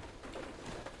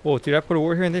 Whoa, dude, I put a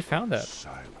ward here and they found that.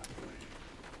 Silently.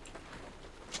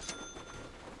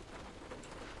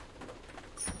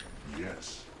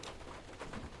 Yes.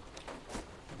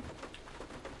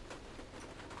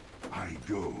 I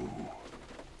go.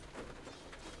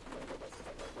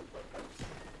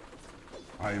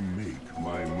 I make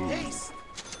my move. Haste!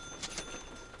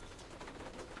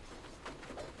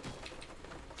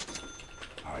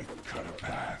 I cut a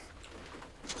path.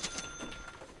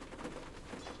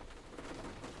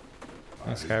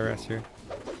 Nice guy rest here.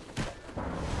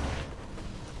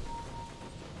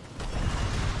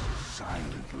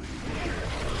 Silently.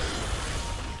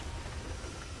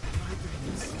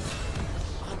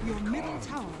 Your middle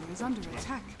tower is under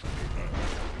attack.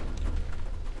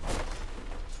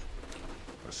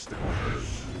 A step ahead.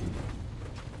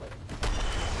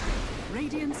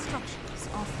 Radiant structures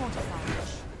are fortified.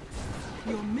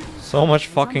 Your middle So tower much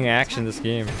is fucking under action attack. this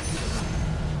game.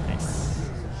 Nice.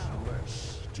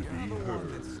 Less to be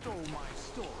heard.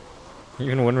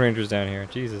 Even Wind Ranger's down here.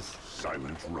 Jesus.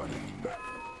 Silent running.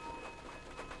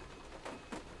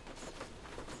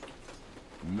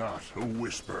 Not a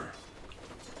whisper.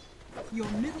 Your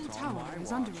middle tower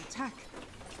is under attack.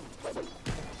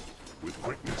 With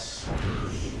quickness.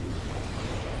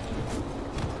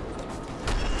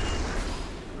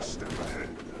 A step ahead.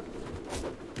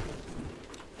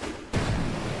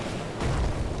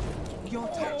 Your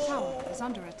top tower is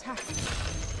under attack.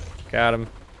 Got him.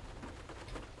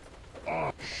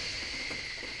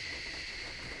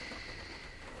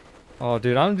 Oh,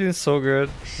 dude, I'm doing so good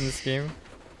in this game.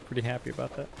 Pretty happy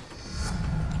about that.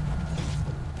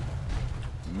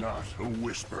 Not a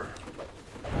whisper.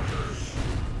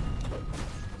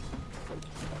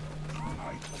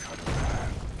 I cut a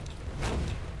path.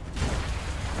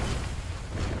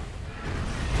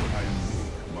 I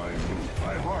make my move.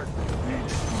 My heart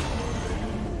beats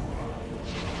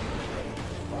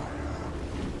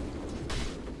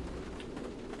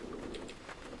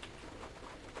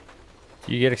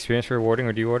Do you get experience for warding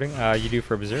or dewarding? You do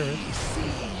for observers.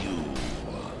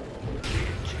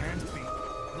 Can't be.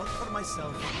 Not for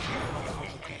myself.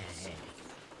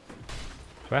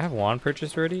 Do I have wand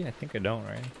purchased already? I think I don't,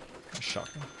 right? That's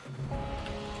shocking.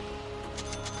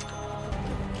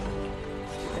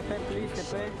 TP, please,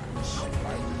 TP.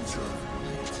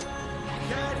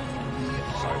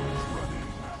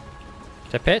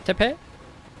 Tepe, tepe.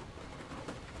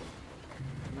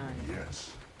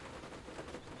 Yes.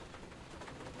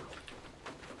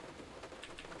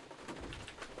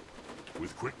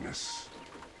 With quickness.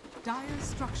 Dire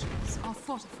structures are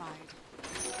fortified.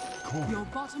 Your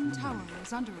bottom tower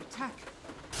is under attack.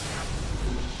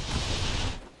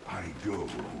 I go.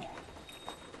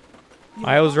 Your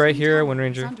I was right bottom here, tower Wind is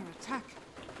Ranger. under attack.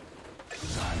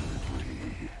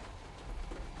 Silently.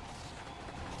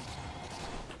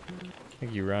 I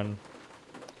think you run.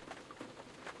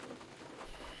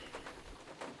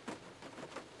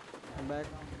 I'm back.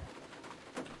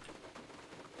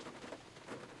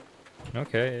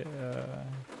 Okay.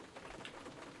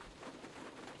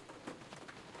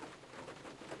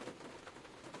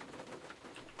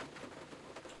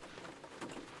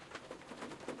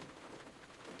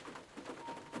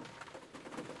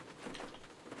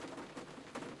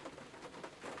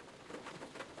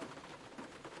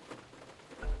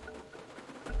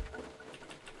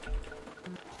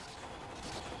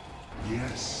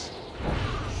 Yes.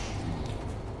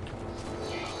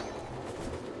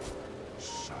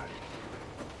 Silent.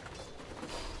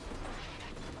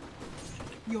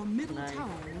 Your middle tower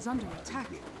is under attack.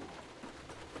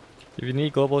 If you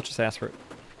need global, just ask for it.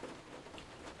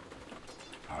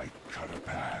 I cut a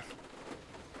path.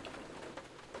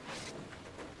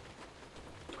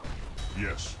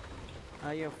 Yes.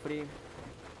 Are you free?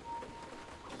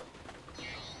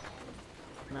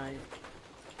 Nice.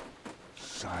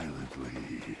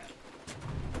 Silently.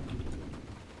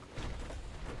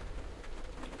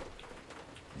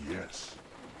 Yes.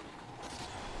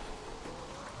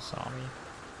 Saw me.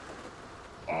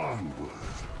 Onward.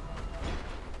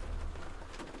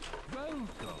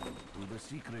 Welcome to the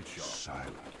secret shop.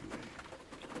 Silently.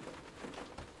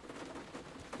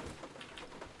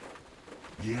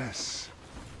 Yes.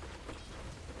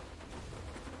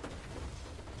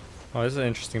 Oh, this is an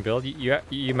interesting build.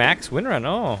 You max Windrun.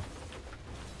 Oh,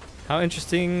 how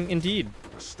interesting indeed.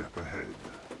 A step ahead.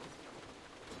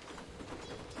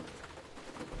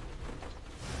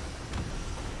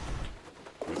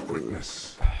 With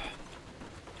quickness.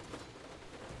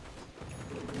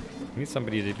 Need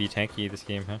somebody to be tanky this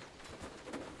game, huh?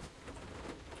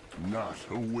 Not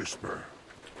a whisper.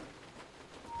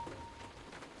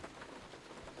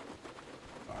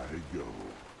 I go.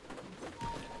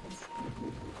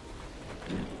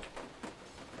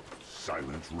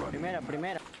 Silent running. Primera,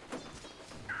 primera.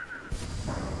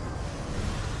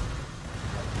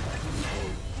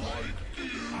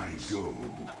 I go.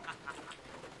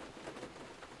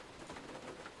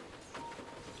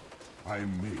 I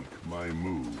make my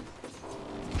move.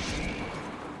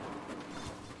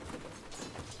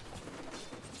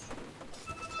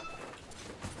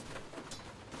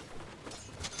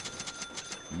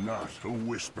 Not a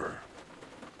whisper.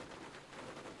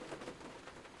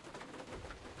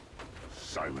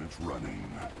 Silent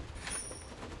running.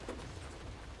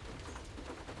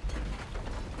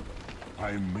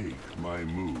 I make my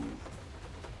move.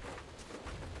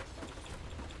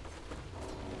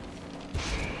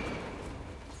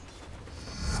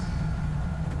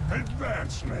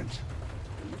 Advancement.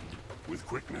 With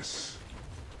quickness.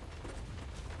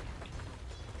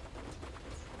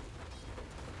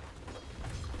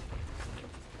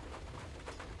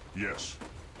 Yes.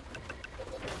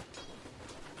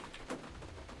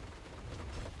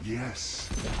 Yes.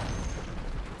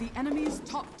 The enemy's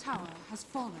top tower has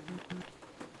fallen.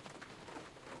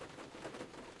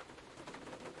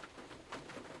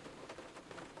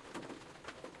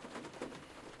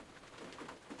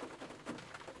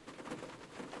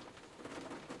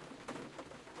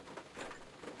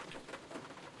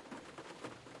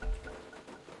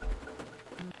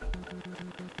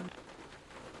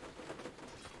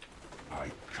 I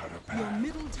cut a path. Your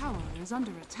middle tower is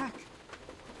under attack.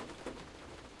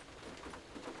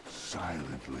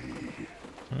 Silently.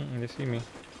 They see me.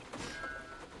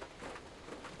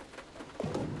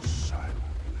 Silently.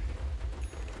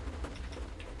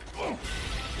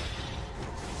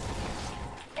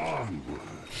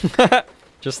 Onward.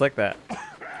 Just like that.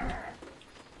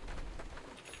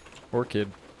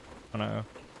 Orchid. Oh no.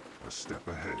 A step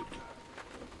ahead.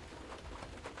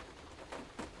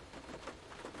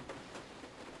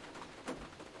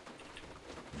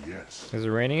 Yes. Is it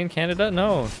raining in Canada?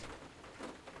 No.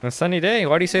 On a sunny day.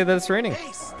 Why do you say that it's raining? I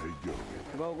go.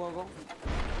 Go, go, go.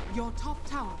 Your top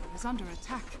tower is under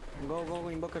attack. Go, go,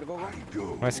 Invoker, go, go. I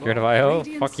go. Am I scared of IO?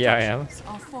 Radiant Fuck yeah, I am. structures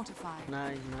are fortified.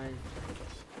 Nice, nice.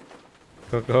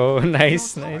 Go, go.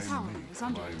 Nice, Your top nice. tower is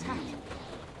under attack.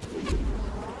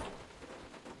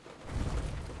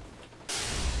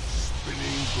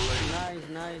 Spinning blade. Nice,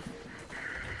 nice.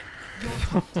 Your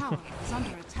top tower is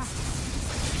under attack.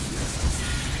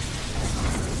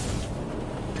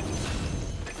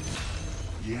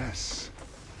 Yes.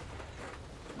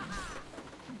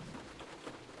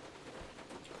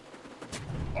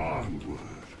 Onward.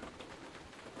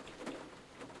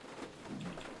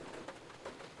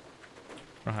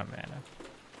 I don't have mana.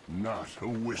 Not a Oh,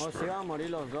 whisper. se iban a morir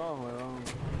los dos, weón.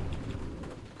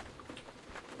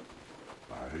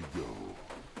 I go.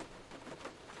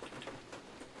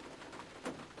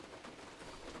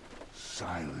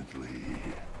 Silently.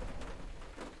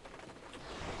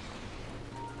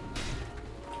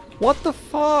 What the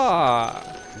fuck?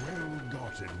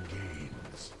 Well-gotten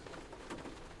gains.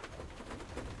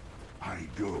 I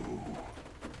go.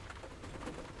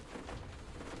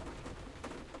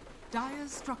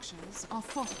 Dire's structures are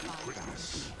fortified.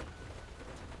 Witness.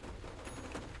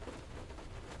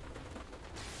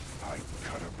 I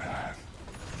cut a path.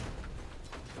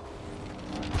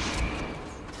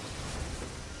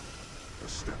 A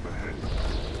step ahead.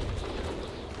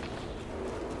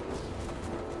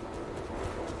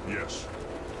 Yes.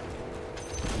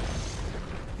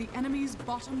 The enemy's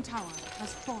bottom tower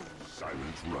has fallen.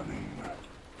 Silent running.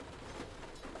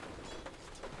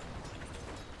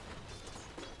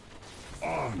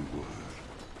 Onward.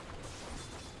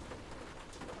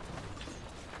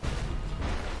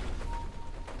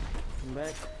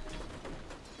 Back.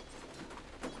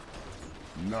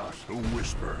 Not a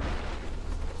whisper.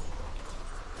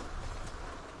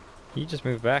 He just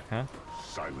moved back, huh?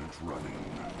 Silent running.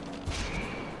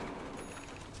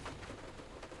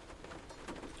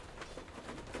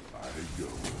 I go.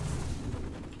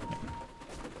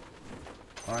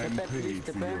 I'm paid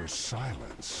for your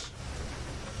silence.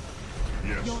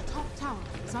 Yes. Your top tower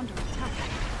is under attack.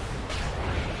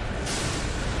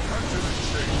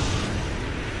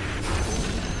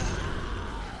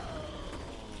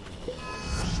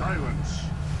 Silence.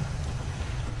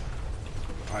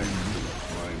 I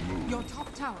move my move. Your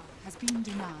top tower has been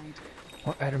denied.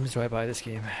 What items do I buy this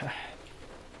game?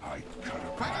 I cut a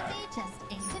One path. of they just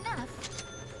ain't enough.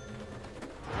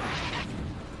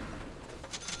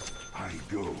 I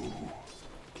go.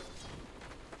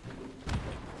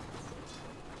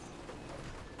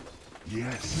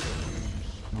 Yes.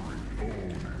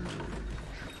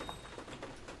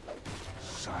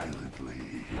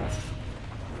 Silently.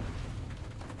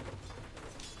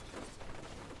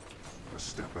 A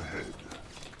step ahead.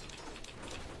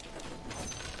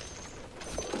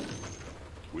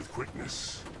 With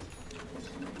quickness.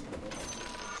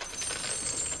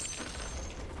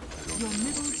 Your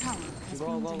middle tower has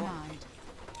been denied.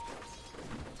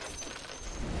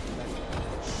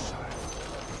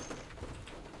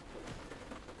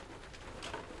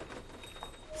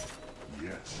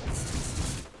 Yes.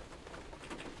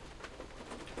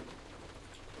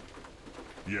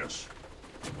 Yes.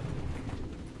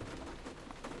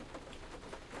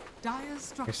 Dire If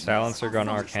structures Silencer are gone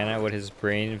fortified. Arcana, would his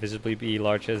brain visibly be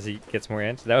large as he gets more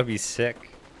ants? That would be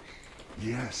sick.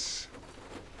 Yes.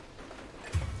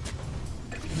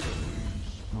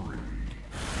 Oh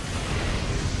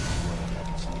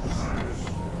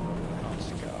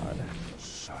god.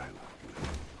 Silently.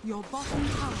 Your bottom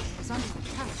tower is under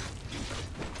attack.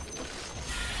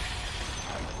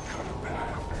 Cut a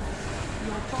path.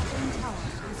 Your bottom tower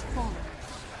has fallen.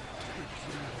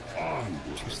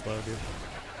 Onward. Too slow, dude.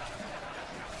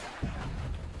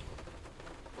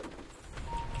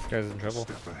 This guy's in trouble.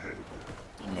 Step ahead.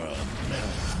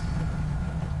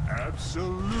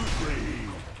 Absolutely.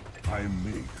 I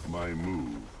make my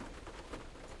move.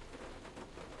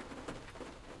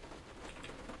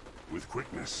 With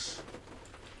quickness.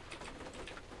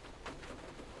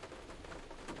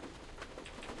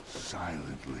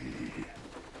 Silently.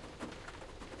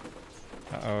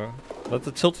 Uh-oh. Let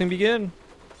the tilting begin.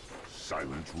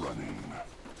 Silent running.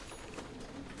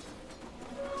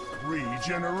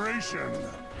 Regeneration.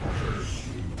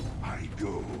 I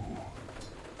go.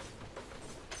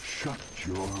 Shut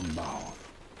your mouth.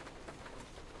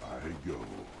 I go.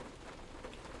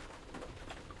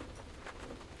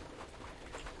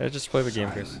 Let's just play the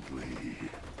game, Chris. Silently.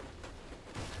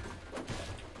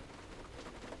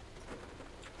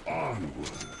 Onward.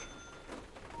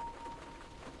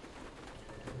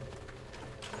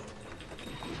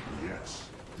 Yes.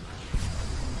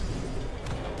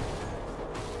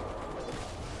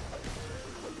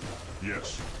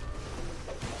 Yes.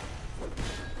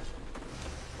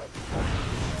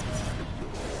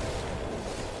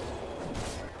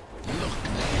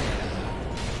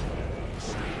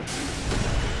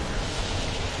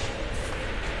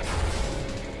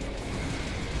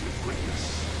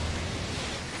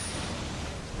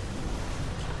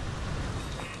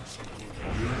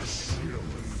 Yes.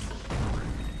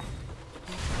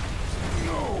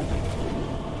 No.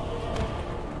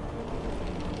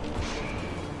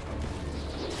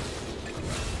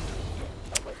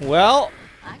 Well.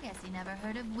 I guess you never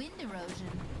heard of wind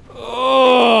erosion.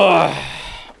 Oh.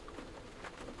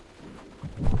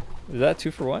 Is that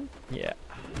 2 for 1? Yeah.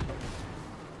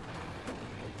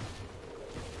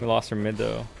 We lost our mid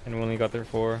though, and we only got their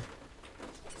 4.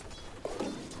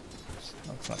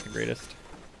 That's not the greatest.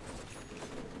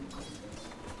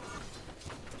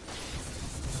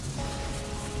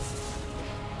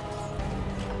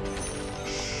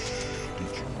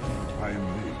 I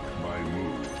make my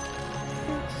move.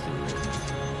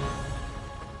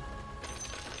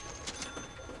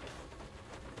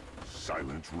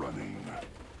 Silent running.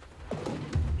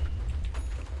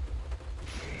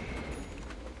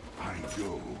 I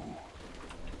go.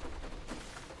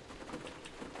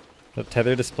 The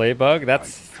tether display bug?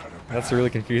 That's really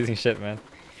confusing shit, man.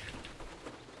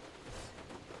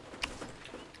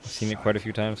 I've seen it quite a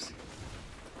few times.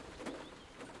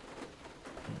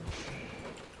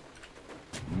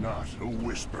 Not a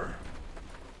whisper.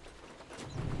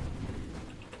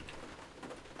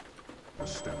 A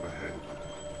step ahead.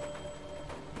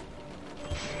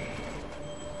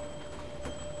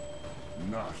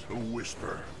 Not a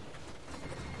whisper.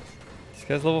 This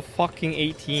guy's level fucking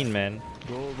 18, man.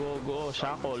 Go, go, go.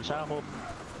 Shackle, shackle.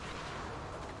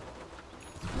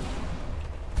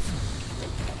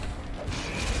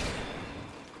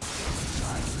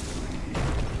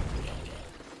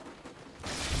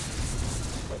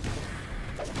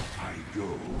 I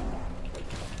go.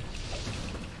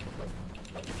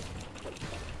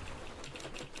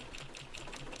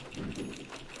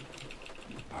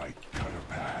 I cut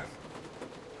a path.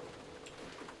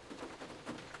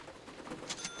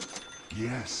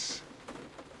 Yes.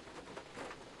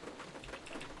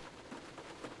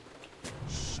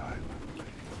 Silently.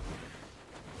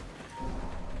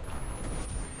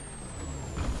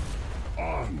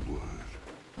 Onward.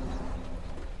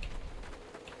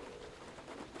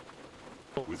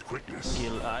 With quickness.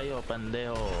 Kill ayo,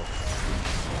 pendejo.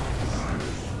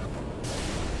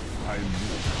 I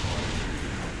move.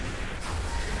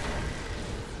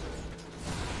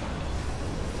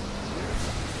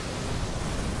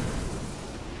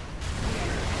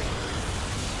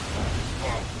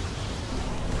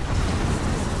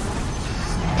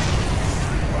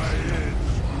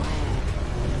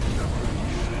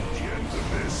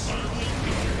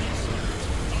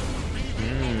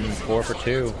 4 for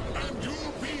 2.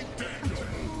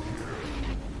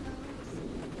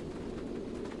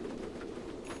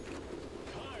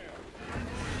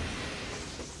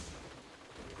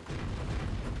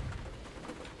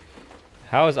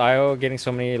 How is Io getting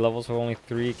so many levels with only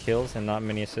 3 kills and not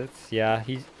many assists? Yeah,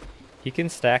 he can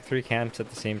stack 3 camps at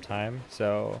the same time,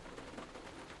 so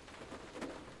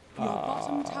Your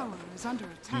bottom tower is under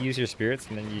you attack. use your spirits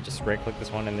and then you just right click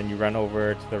this one and then you run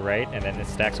over to the right and then it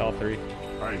stacks all 3.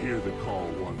 I hear the call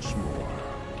once more.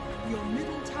 Your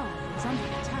middle tower is under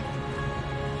attack.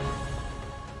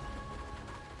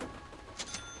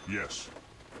 Yes.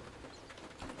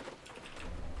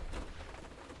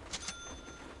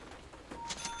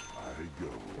 I go.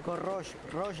 Con Roche,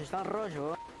 Roche, está en Roche,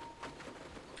 weón.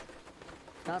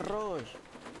 Está en Roche.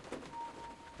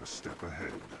 A step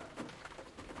ahead.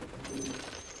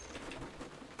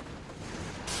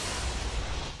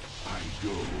 I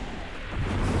go.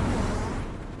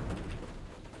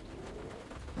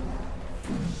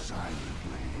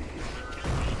 Silently.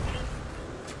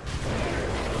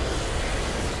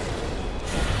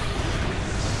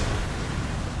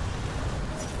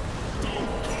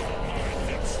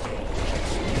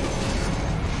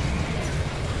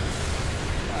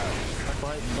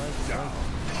 Down.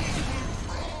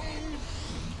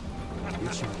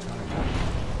 It's your time.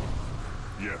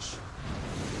 Yes.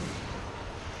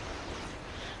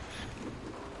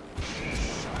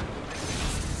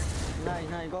 Nice,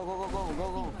 nice, go, go, go, go,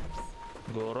 go, go.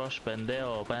 Go Roche,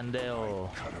 pendejo, pendejo.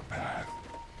 Cut a path.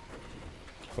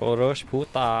 Orosh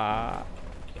puta.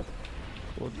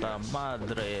 Puta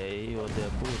madre, hijo de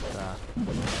puta.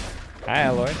 Hi,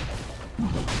 Aloy.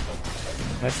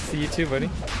 Nice to see you too, buddy.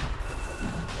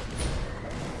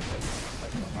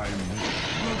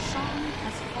 Roshan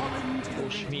has fallen to the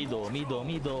Push Raven. mido, mido,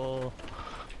 mido.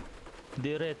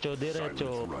 Derecho,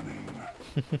 derecho. Running.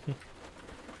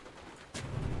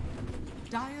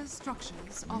 Dire's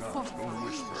structures are Not a fortified.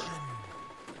 whisper.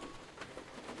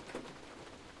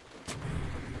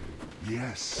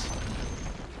 Yes.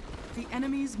 The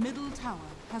enemy's middle tower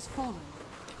has fallen.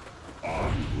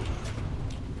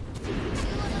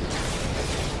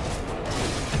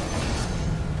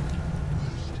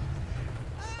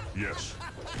 Yes.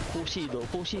 Pusido,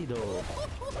 pusido.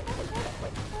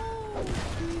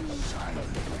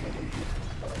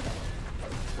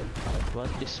 What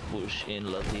is push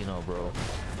in Latino, bro?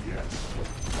 Yes.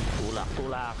 Tulak,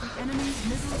 tulak. Enemy's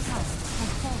middle tower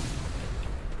has fallen.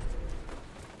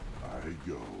 I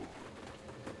go.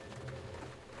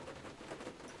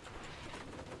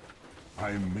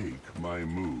 I make my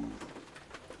move.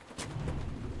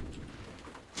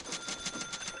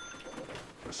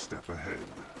 A step ahead.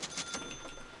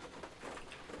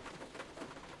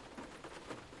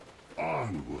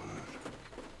 Onward.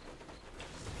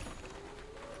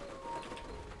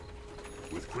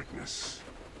 With quickness.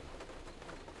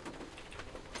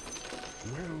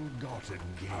 Well-gotten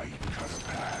gain. I cut a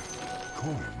path.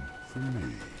 Coin for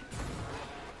me.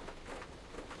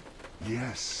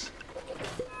 Yes.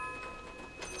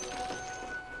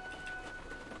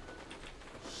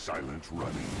 Silent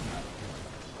running.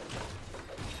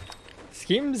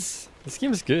 The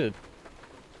scheme's good.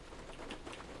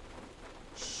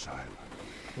 Silent.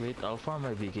 Wait, I'll farm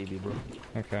my BKB, bro.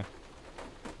 Okay.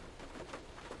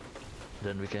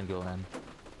 Then we can go and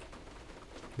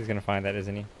He's gonna find that,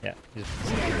 isn't he? Yeah. He's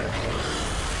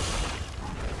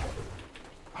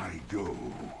I go.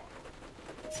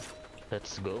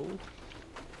 let's go.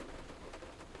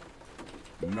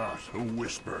 Not a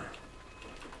whisper.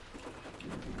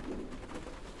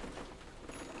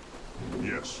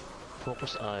 Yes.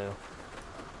 Focus IO.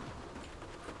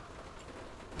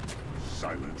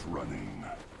 Silent running.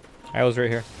 I was right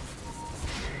here.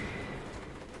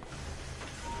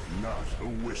 Not a Go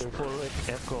whisper. for it,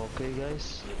 echo, okay,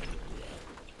 guys?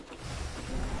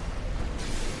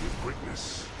 With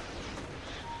quickness.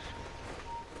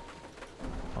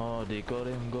 Oh, they got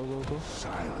him. Go, go, go.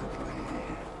 Silently.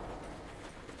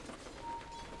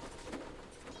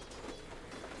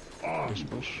 Just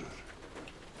push.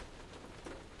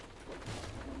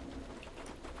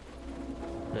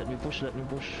 Let me push, let me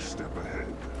push. Step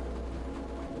ahead.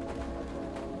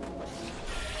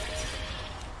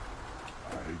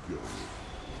 I go.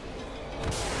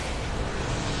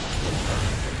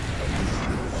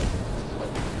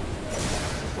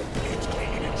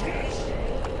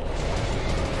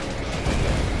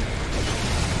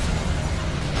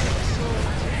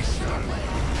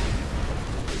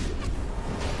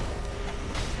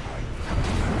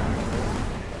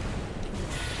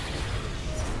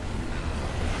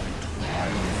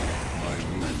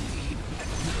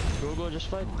 Go, go, just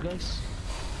fight, guys.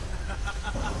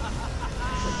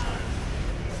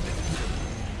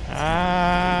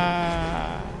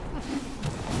 Ah.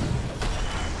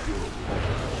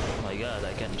 Oh my god,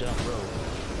 I can't jump, bro.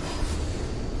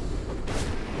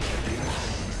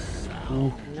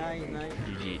 Nice, nice.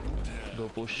 GG. Go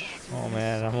push. Oh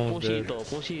man, I'm almost dead.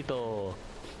 Pushito.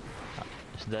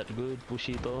 Is that good,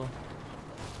 Pushito?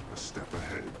 A step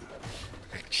ahead.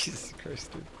 Jesus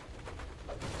Christ, dude.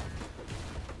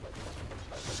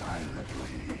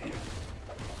 Silently.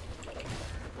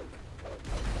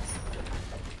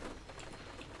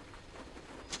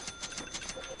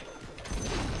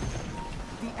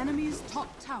 The enemy's top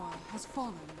tower has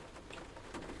fallen.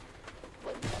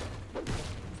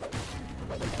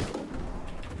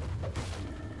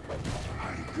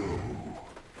 I go.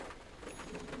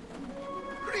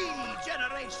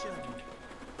 Regeneration.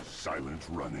 Silent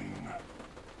running.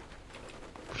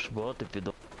 Push bot if you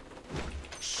don't.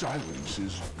 Silence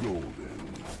is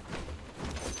golden.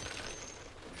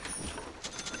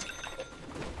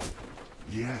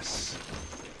 Yes.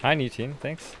 Hi, new team.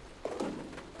 Thanks.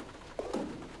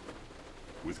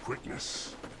 With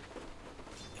quickness.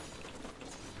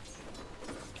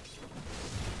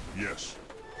 Yes.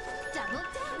 Double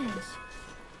damage.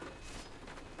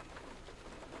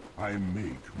 I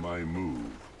make my move.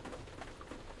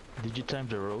 Did you time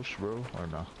the rose, bro, or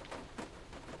no?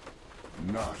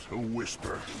 Not a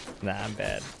whisper. Nah, I'm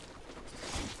bad.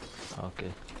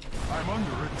 Okay. I'm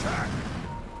under attack.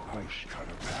 I cut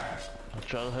a path. I'll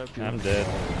try to help you. I'm dead.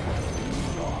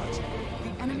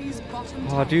 The enemy's bottom Oh,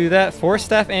 tower dude, that has force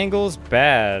fallen. staff angle's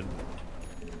bad.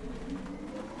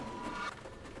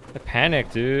 I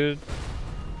panicked, dude.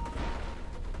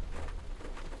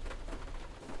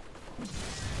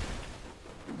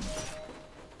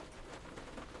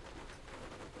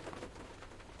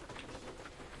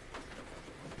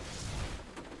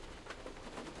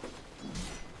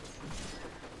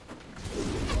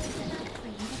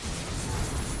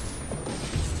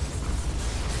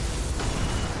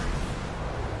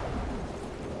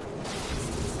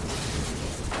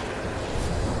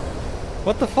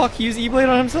 What the fuck? He used E-Blade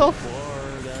on himself? War,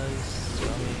 guys.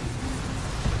 Coming.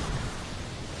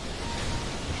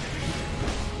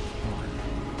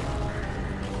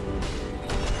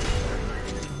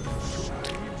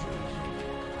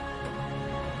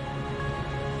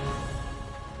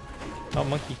 Oh,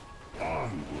 monkey.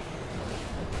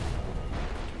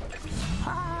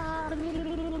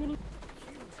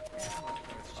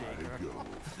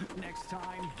 Next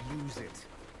time, use it.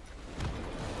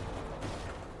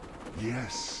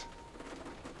 Yes.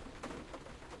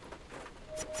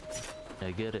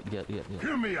 Yeah, get it.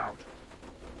 Hear me out.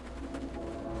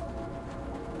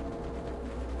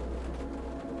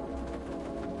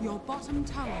 Your bottom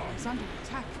tower is under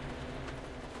attack.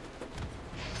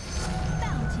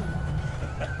 Bounty.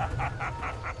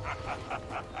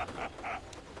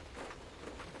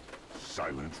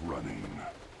 Silent running.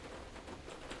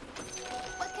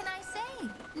 What can I say?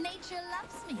 Nature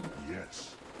loves me.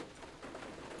 Yes.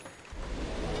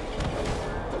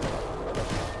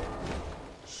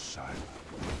 Silent.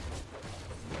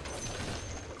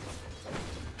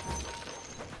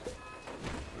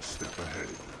 A step ahead.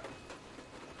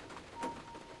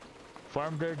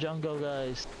 Farm their jungle,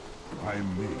 guys. I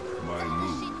make my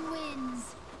move. Shin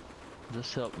wins.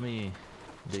 Just help me.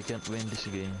 They can't win this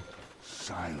game.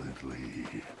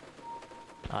 Silently.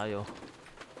 Ayo.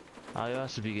 Ayo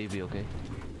has to be AB, okay?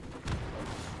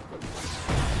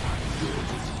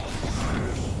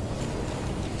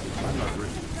 I'm not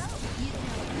ready.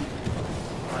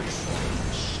 I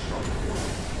struggle.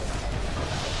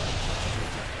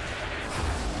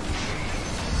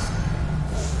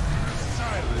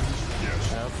 Silence.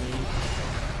 Yes. Help me.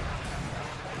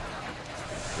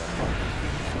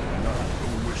 Not a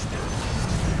whisper.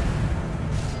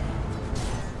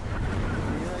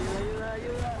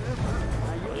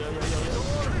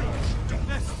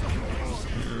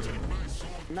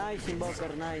 Nice, Invoker,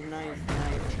 nice.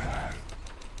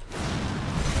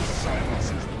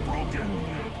 Silence is broken.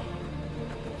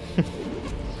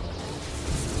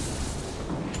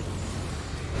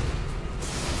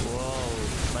 Wow,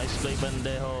 nice play,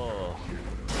 Bandejo.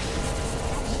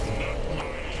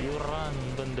 You run,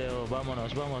 Bandejo.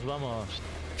 Vamos.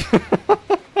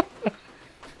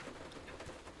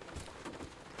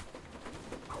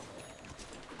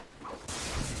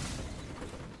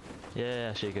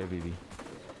 Yeah, shaker, baby.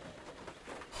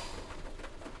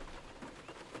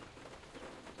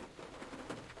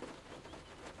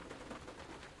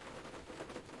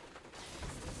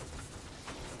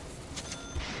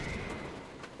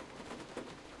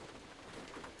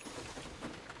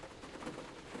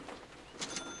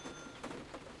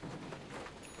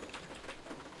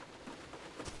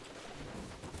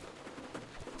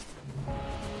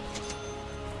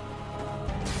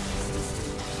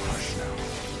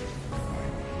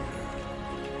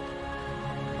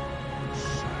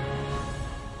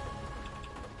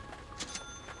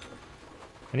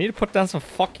 I need to put down some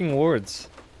fucking words.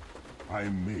 I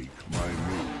make my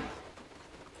move.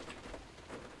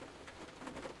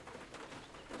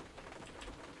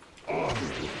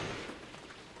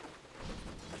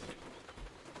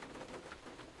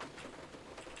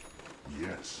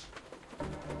 Yes.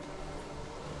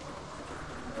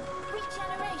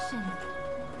 Regeneration.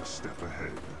 A step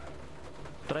ahead.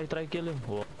 Try kill him.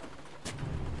 Whoa.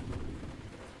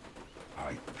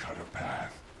 I cut a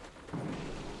path.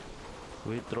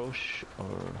 Wait, Roche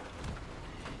or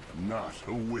Not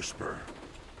a whisper.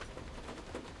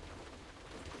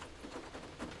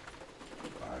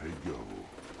 I go.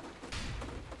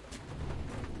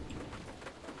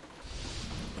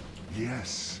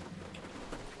 Yes.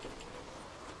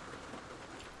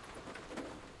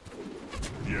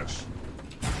 Yes.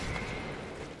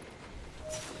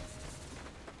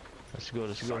 let's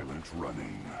go. Silent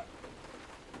running.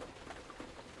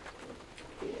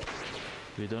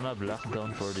 We don't have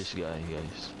lockdown for this guy,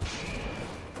 guys.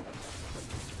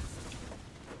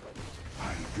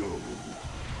 I go.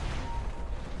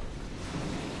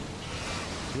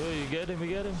 Go, you get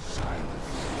him,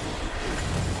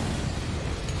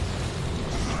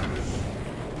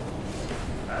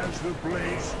 As the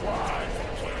blades fly.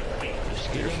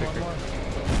 Just kill him one more.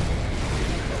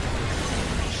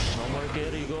 No more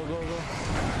carry, go.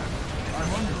 I'm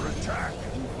under attack.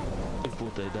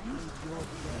 Puta,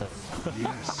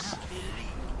 Yes.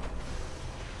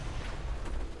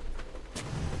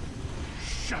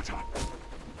 Shut up.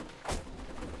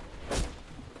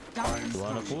 Dire's You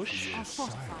wanna structures push? are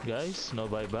fortified. guys, no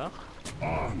buyback.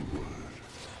 Onward.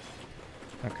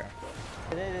 Okay.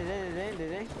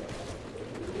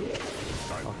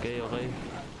 Okay.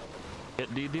 Get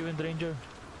DD with Ranger.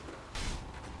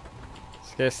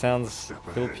 This guy sounds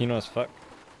Filipino as fuck.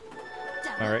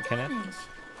 Alright, Kenneth.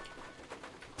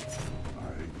 I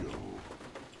go.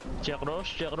 Check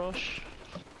Roche.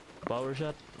 Power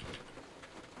shot.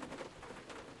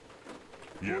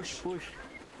 Yes. Push.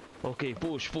 Okay,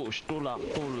 push. Tulak.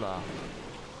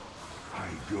 I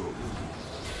go.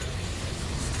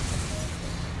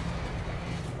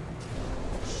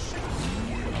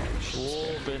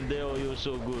 Oh, Pendeo, you're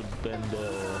so good,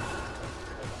 Pendeo.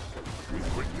 With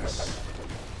quickness.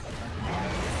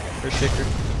 Where's Shaker?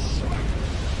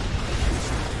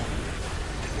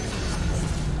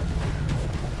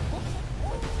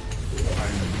 I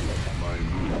make my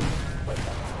move.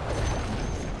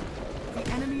 The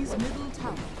enemy's middle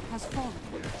tower has fallen.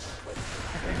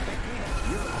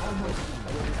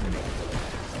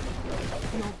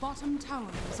 Your bottom tower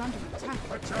is under attack.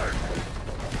 Attack.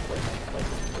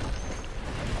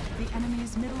 The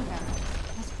enemy's middle barracks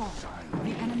has fallen.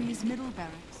 The enemy's middle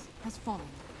barracks has fallen.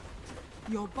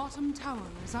 Your bottom tower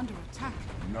is under attack.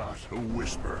 Not a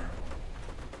whisper.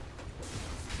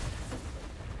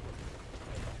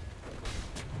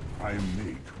 I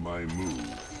make my move.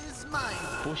 Is mine.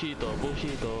 Push it.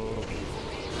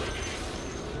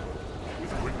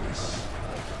 With quickness.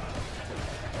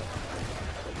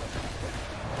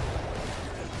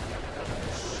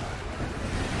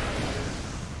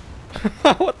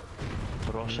 What?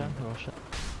 Roshan.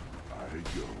 I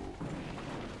go.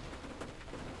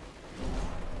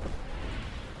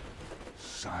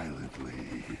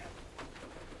 Silently.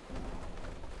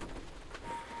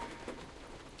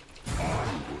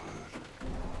 Onward.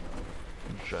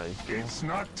 Try. It's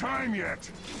not time yet.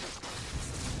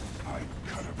 I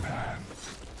cut a path.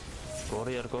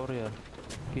 Courier.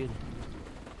 Kill.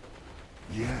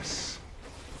 Yes.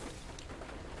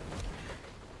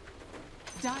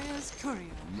 Dire's courier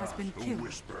has Not been a killed.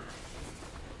 whisper.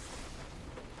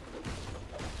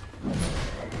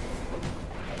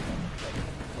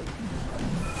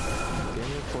 Can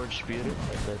you forge spirit?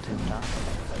 Let him knock.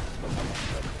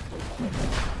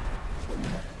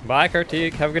 Bye,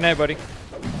 Kartik. Have a good night, buddy.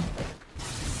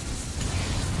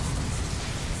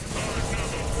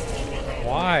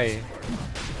 Why?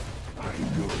 I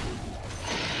go.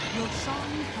 Your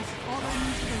song has fallen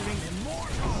to the ring.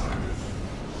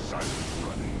 Silent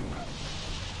running.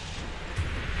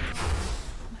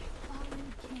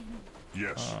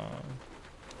 Yes.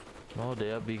 No, they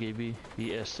have BKB.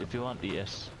 ES, if you want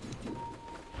ES.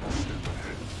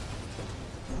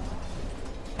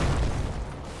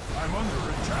 I'm under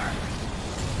attack.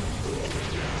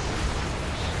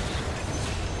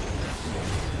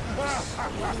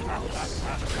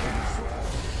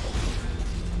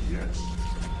 Yes.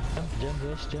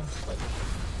 Jump.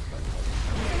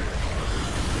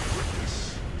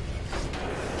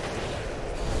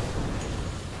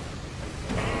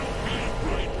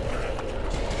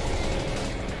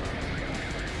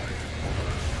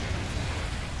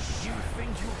 You think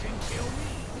you can kill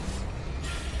me?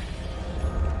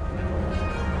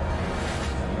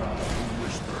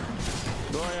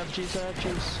 cheese, I have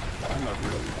cheese. I'm not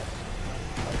really.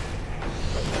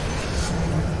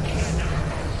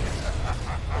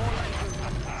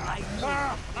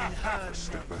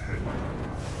 Step ahead.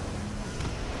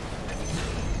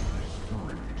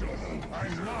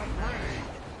 I'm not ready.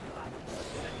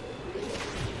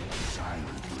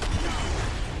 Silently.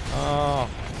 Oh.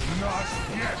 Not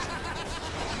yet.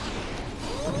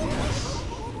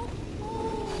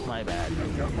 My bad. I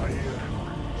got my ear.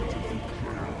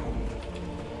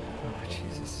 Oh,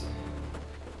 Jesus.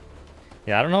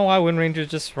 Yeah, I don't know why Wind Rangers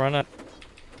just run at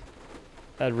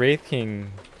Wraith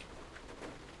King.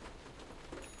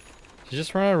 You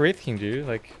just run out of Wraith King, dude.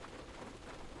 Like,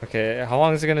 okay, how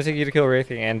long is it gonna take you to kill Wraith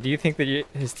King? And do you think that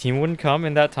his team wouldn't come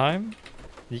in that time?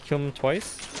 You kill him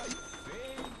twice?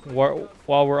 While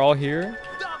we're all here?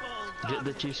 Get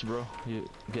the cheese, bro. You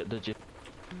get the cheese.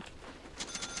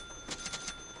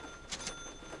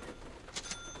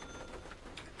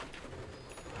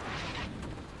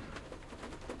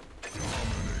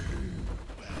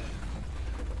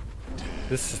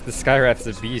 This Skyrath's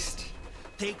a beast.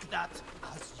 Take that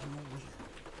as you will.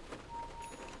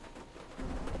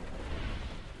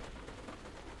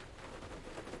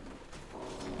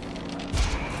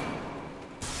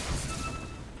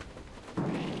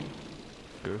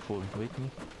 Careful with me.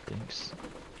 Thanks.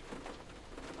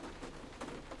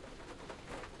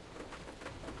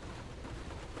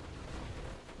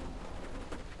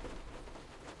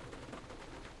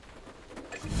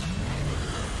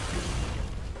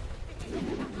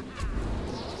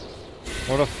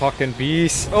 What a fucking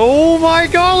beast. Oh my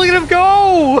god, look at him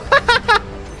go!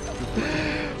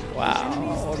 Wow,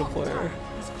 what a player.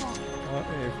 What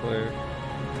a player.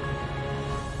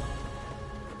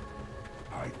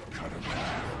 I cut him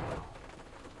off.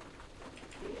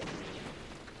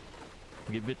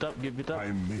 Give it up, give it up.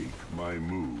 I make my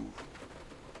move.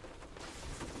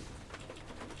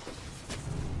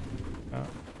 Oh.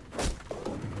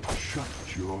 Shut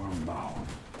your mouth.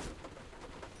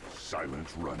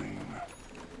 Silent running.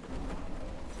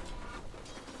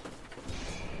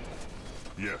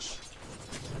 Yes.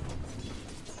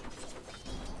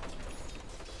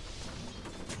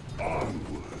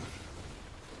 Onward.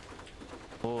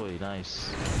 Boy, nice.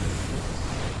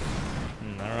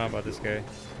 I don't know about this guy.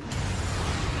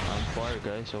 I'm fire,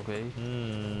 guys, okay?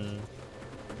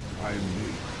 I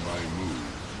make my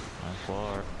move. I'm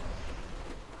far.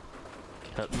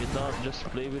 Help me out, just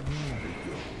play with me.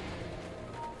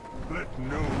 Let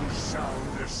no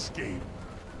sound escape.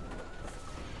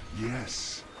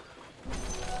 Yes.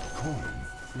 Coin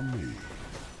for me.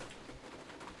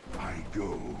 I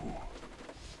go.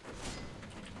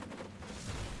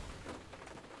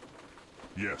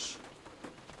 Yes.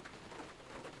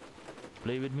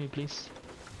 Play with me, please.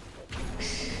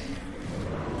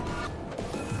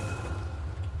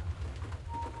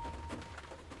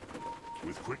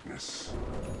 With quickness.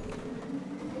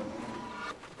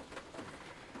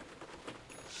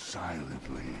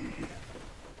 Silently.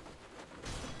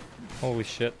 Holy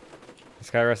shit. This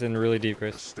guy rests in really deep,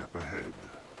 Chris. Step ahead.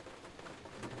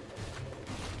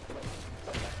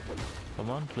 Come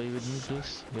on, play with me,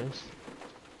 please, guys.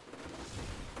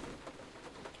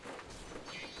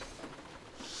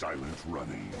 Silent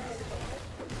running.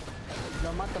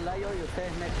 Lo mato Layo y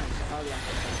ustedes metan. Habla.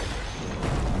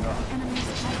 Enemy's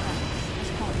top barracks is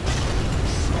falling.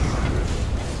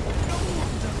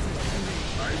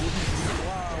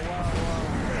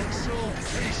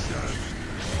 Exaltation.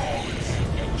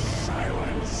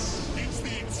 Silence. It's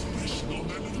the expression on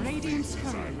the Radiant's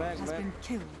courier has been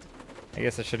killed. I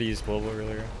guess I should have used global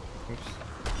earlier. Oops.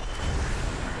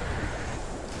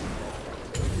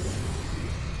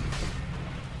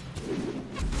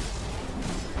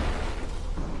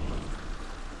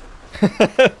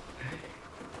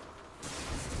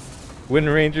 Wind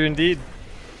Ranger indeed.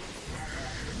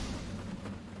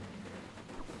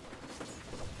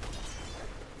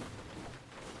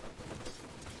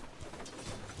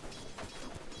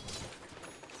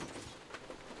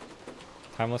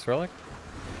 Timeless Relic?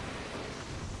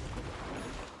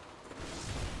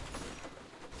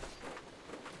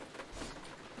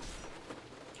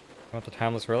 Want the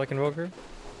Timeless Relic Invoker?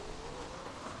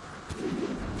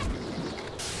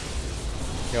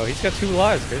 Yo, he's got 2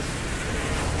 lives, guys.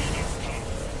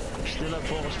 Still have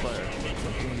focus fire. I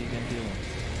think you can kill him.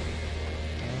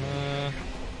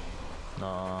 No,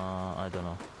 I don't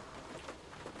know.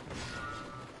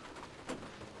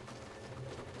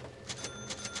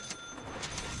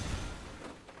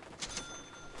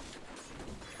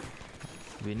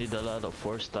 We need a lot of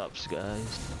 4 stops,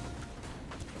 guys.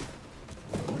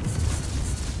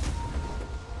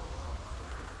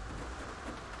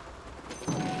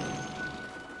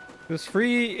 Those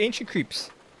free ancient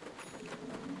creeps.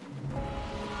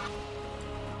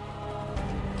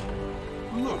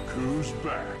 Look who's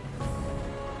back.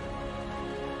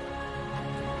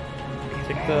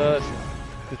 Take the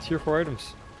tier 4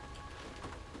 items.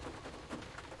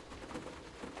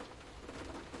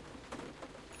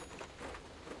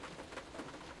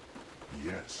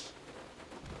 Yes.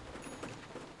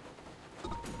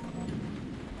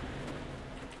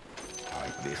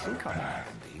 This will come in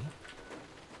handy.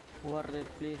 Ward it,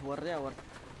 please. Ward it, ward.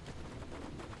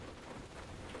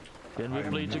 Can we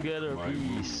play together, my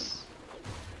please?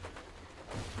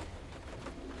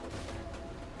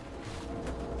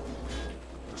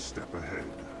 A step ahead.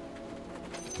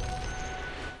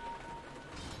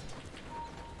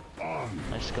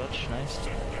 Nice scotch, nice.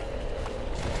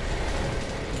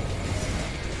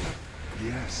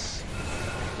 Yes.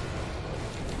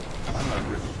 I'm not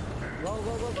ready. Go,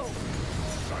 go, go, go.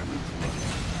 Silent.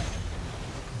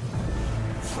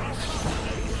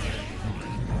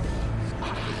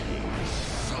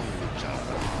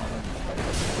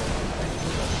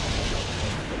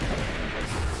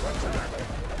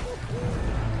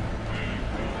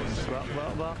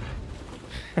 Back.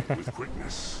 With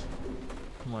quickness.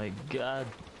 Oh my god.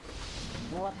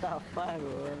 What the fuck,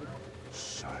 bro?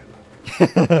 Silent.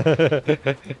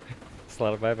 It's a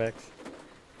lot of buybacks.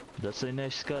 That's a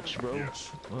nice scotch, bro.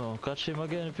 Yes. Oh, catch him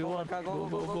again if you want. Go, Go, go,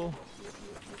 go, go, go.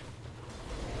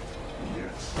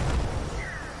 Yes.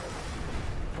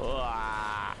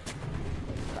 Ah,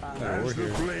 we're As the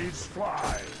here. blades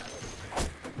fly.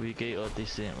 VK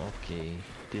autism, okay.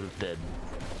 Tilted.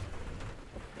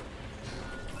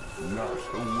 Not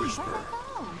a whisper.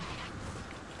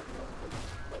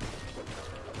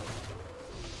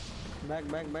 Back,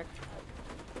 back, back.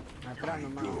 Atrás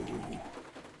nomás.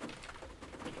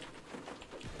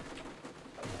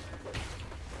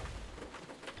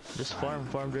 Just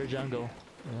farm their jungle.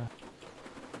 Yeah.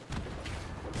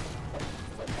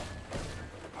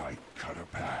 I cut a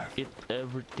path. Eat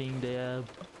everything they have.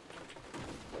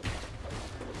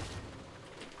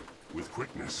 With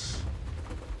quickness.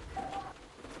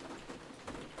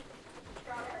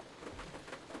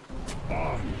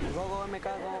 Go, go, MK, go.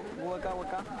 WK,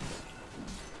 WK.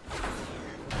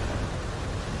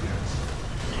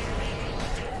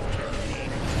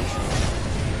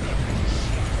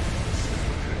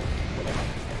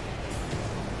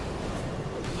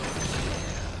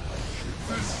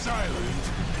 The silent.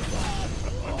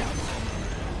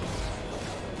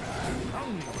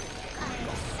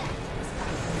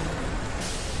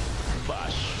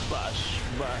 Bash.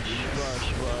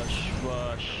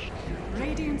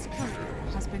 Radiant's courier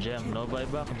has been Gem, killed. no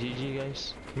buyback. GG,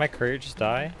 guys. Can my courier just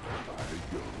die?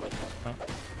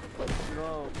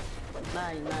 Go.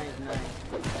 Nice, nice, nice.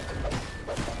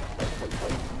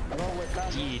 Go, WK.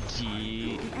 GG.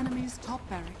 The enemy's top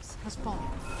barracks has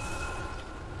fallen.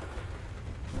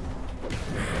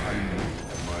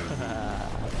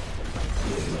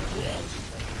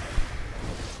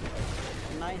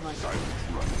 Nice, nice.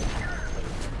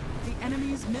 The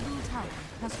enemy's middle tower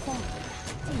has fallen.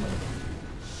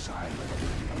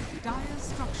 Dire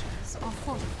structures are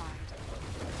fortified.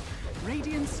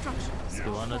 Radiant structures You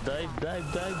are wanna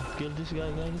fortified. dive? Kill this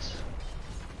guy, guys.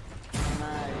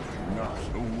 Nice. Not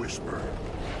a whisper.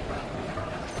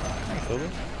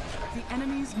 The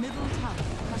enemy's middle tower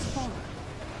has fallen.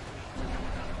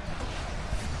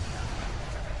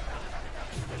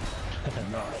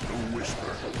 Not a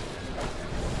whisper.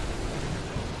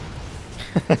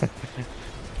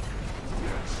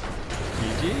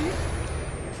 GG?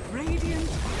 Radiant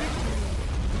victory.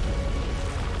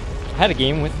 I had a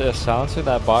game with the silencer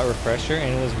that bought refresher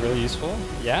and it was really useful.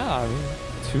 Yeah, I mean,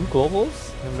 2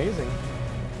 globals? Amazing.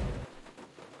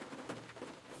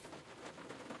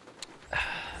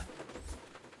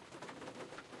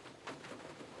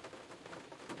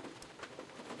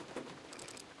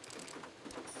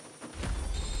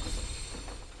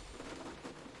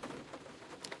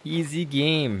 Easy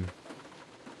game.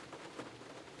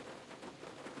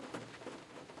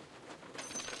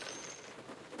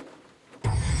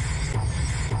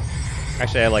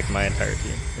 Actually, I like my entire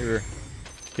team.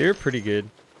 They were pretty good.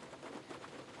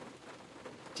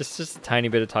 Just a tiny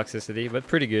bit of toxicity, but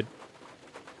pretty good.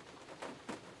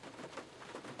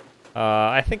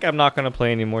 I think I'm not gonna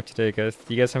play anymore today, guys.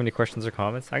 Do you guys have any questions or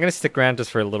comments? I'm gonna stick around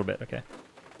just for a little bit, okay?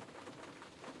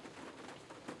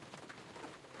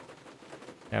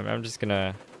 Yeah, I'm just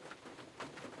gonna.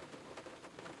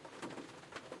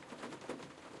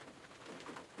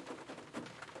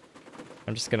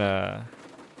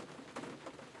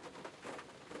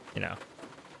 You know.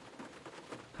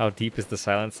 How deep is the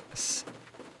silence?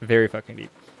 Very fucking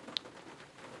deep.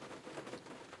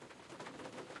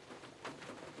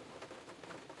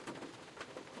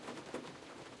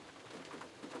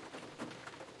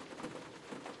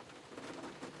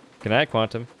 Good night,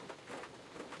 Quantum.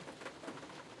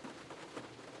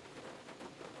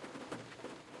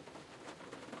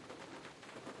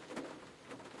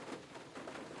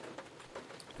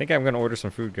 I think I'm gonna order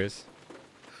some food, guys.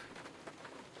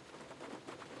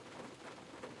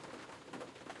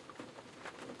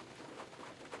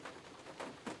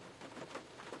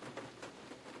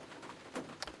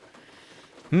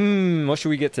 What should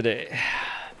we get today?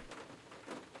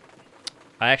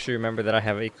 I actually remember that I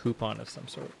have a coupon of some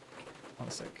sort. One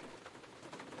sec.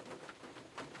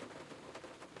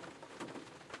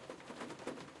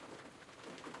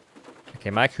 Okay,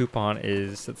 my coupon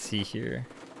is, let's see here.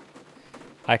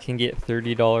 I can get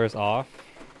 $30 off.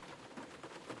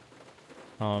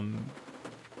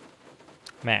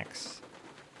 Max.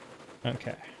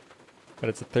 Okay. But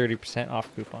it's a 30%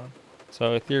 off coupon.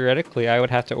 So theoretically, I would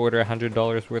have to order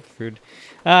 $100 worth of food.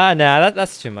 Nah,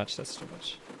 that's too much. That's too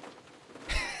much.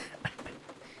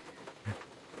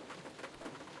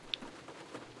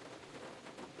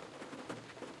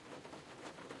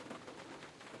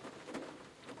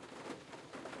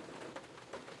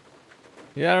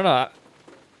 Yeah, I don't know.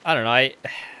 I don't know.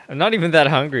 I'm not even that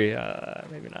hungry.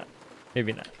 Maybe not.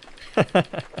 Maybe not.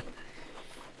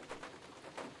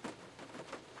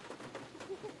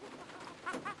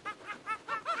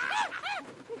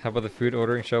 How about the food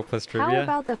ordering show plus trivia? How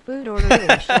about the food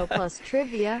ordering show plus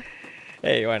trivia?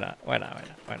 Hey, why not? Why not? Why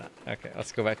not? Why not? Okay,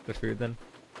 let's go back to the food then.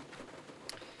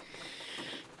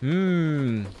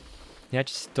 Yeah, I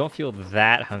just don't feel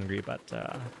that hungry, but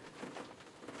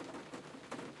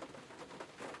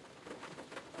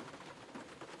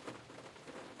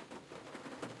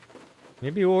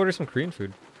maybe we'll order some Korean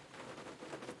food.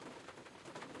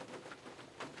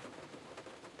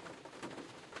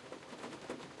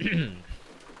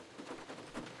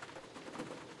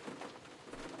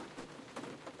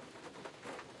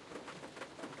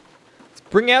 Let's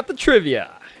bring out the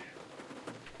trivia.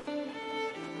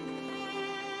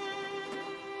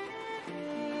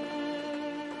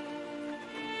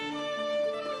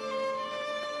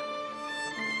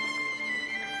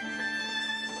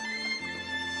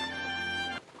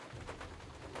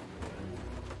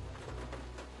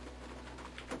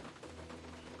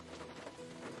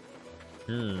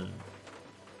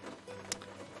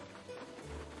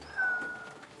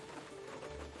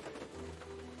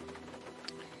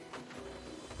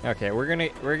 Okay, we're gonna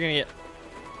get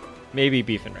maybe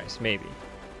beef and rice, maybe.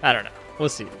 I don't know. We'll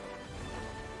see.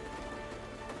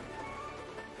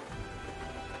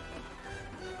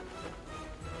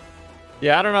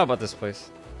 Yeah, I don't know about this place.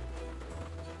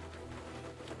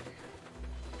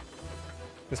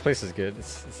 This place is good.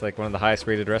 It's like one of the highest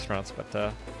rated restaurants, but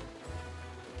I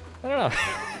don't know.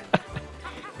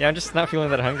 Yeah, I'm just not feeling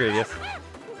that hungry, I guess.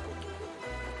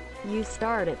 You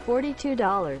start at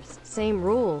 $42. Same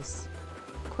rules.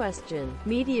 Question.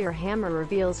 Meteor Hammer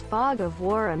reveals Fog of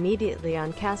War immediately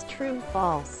on cast. True,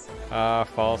 false?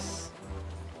 False.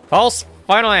 False.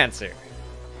 Final answer.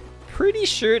 Pretty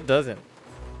sure it doesn't.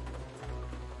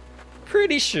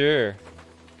 Pretty sure.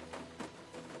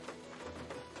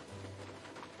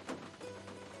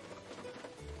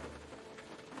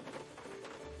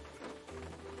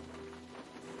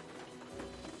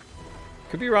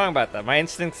 Could be wrong about that. My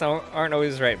instincts aren't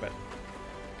always right, but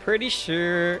pretty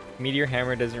sure Meteor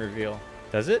Hammer doesn't reveal.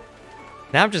 Does it?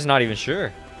 Now I'm just not even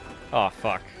sure. Oh,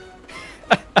 fuck.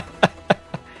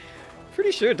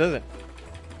 Pretty sure it doesn't.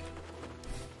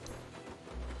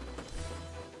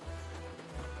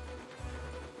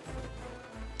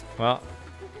 Well.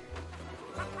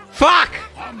 Fuck!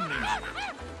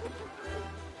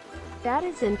 That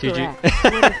is incorrect.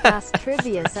 What a fast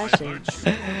trivia session.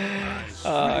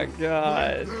 Oh,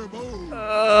 God.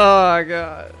 Oh,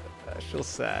 God. I feel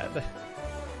sad.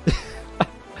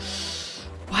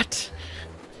 What?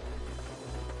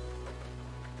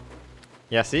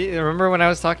 Yeah, see? Remember when I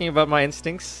was talking about my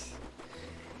instincts?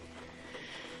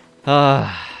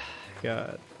 Ah,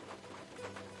 God.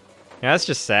 Yeah, that's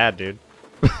just sad, dude.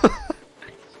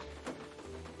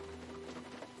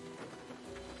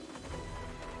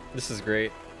 This is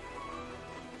great.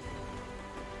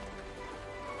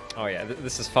 Oh yeah,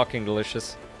 this is fucking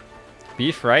delicious.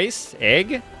 Beef, rice,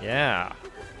 egg? Yeah.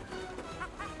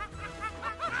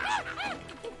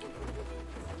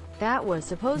 That was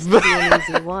supposed to be an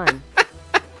easy one.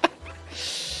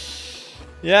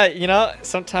 Yeah, you know,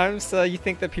 sometimes you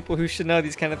think that people who should know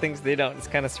these kind of things, they don't. It's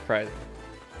kind of surprising.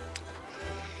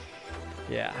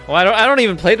 Yeah. Well, I don't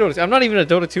even play Dota 2. I'm not even a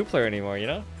Dota 2 player anymore, you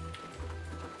know?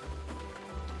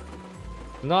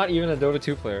 Not even a Dota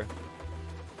 2 player.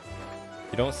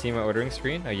 You don't see my ordering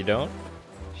screen? Oh, you don't?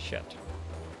 Shit.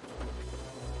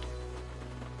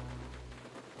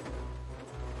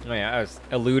 Oh yeah, I was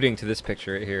alluding to this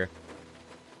picture right here.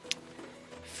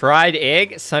 Fried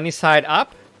egg, sunny side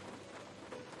up.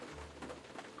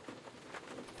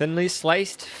 Thinly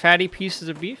sliced, fatty pieces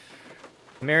of beef.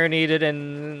 Marinated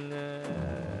in...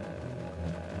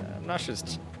 I'm not sure.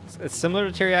 It's similar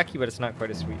to teriyaki, but it's not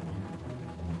quite as sweet.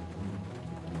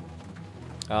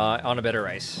 On a better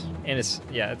rice. And it's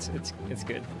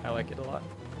good. I like it a lot.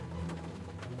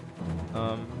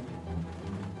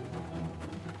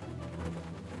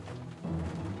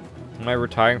 Am I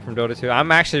retiring from Dota 2?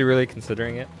 I'm actually really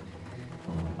considering it.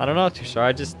 I don't know, Tushar.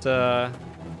 I just, I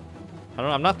don't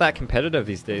know. I'm not that competitive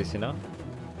these days, you know?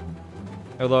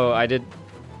 Although I did...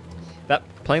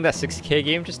 Playing that 60k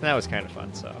game just now was kind of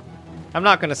fun, so... I'm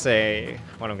not going to say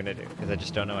what I'm going to do, because I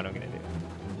just don't know what I'm going to do.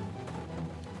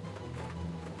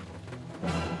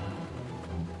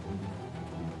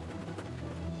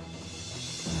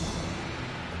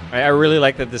 I really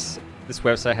like that this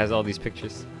website has all these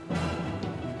pictures.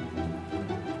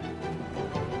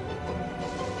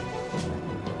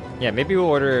 Yeah, maybe we'll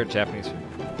order Japanese food.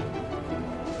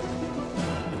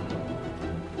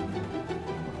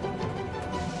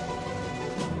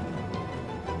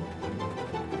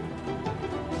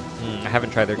 I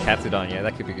haven't tried their katsudon yet.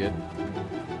 That could be good.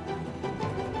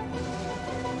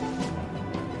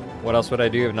 What else would I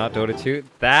do if not Dota 2?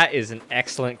 That is an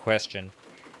excellent question.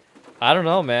 I don't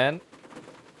know, man.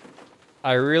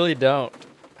 I really don't.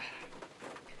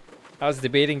 I was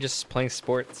debating just playing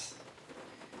sports.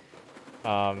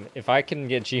 If I can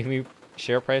get GME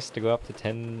share price to go up to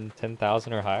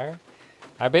 10,000 or higher,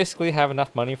 I basically have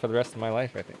enough money for the rest of my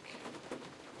life, I think.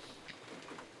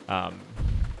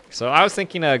 So I was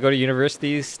thinking go to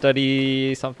university,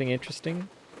 study something interesting.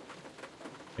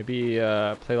 Maybe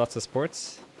play lots of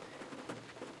sports.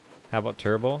 How about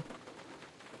Turbo?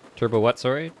 Turbo what,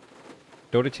 sorry?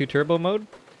 Dota 2 Turbo mode?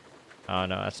 Oh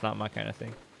no, that's not my kind of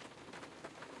thing.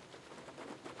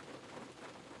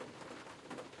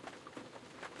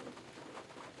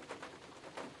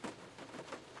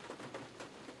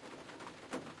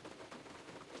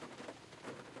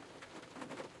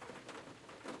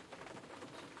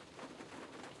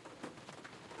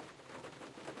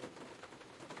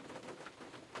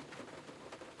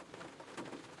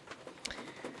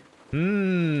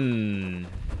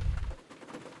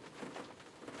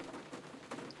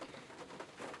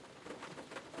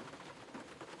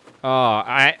 Oh,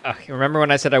 I remember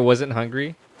when I said I wasn't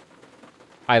hungry?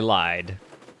 I lied.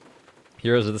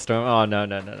 Heroes of the Storm. Oh, no.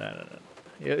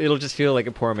 It'll just feel like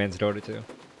a poor man's Dota 2.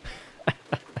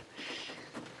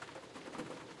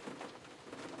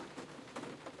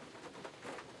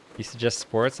 You suggest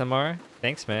sports, MR?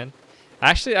 Thanks, man.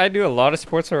 Actually, I do a lot of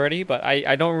sports already, but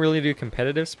I don't really do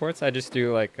competitive sports. I just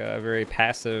do like a very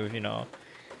passive, you know,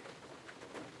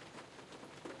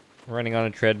 running on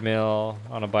a treadmill,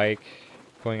 on a bike,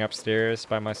 going upstairs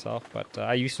by myself. But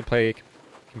I used to play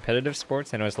competitive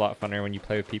sports, and it was a lot funner when you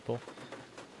play with people.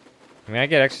 I mean, I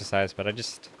get exercise, but I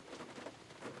just,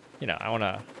 you know, I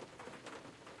wanna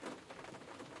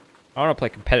play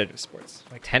competitive sports,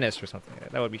 like tennis or something like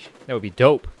that. That would be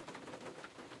dope.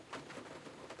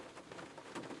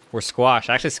 Or squash.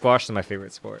 Actually, squash is my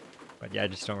favorite sport. But yeah, I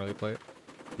just don't really play it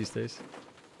these days.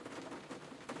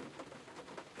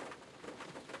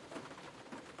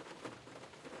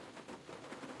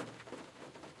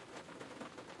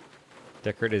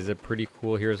 Deckard is a pretty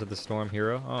cool Heroes of the Storm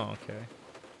hero. Oh, okay.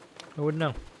 I wouldn't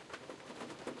know.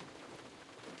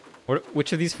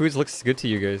 Which of these foods looks good to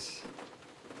you guys?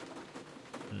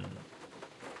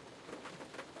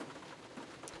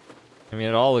 I mean,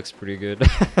 it all looks pretty good.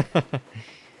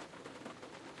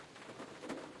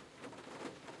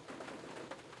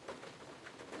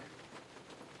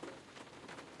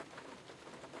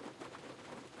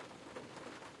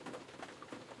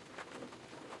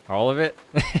 All of it?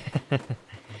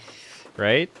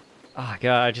 Right? Oh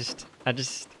god,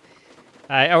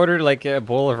 I ordered like a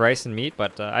bowl of rice and meat,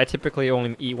 but I typically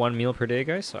only eat one meal per day,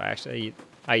 guys, so I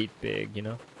eat big, you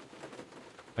know?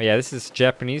 Oh yeah, this is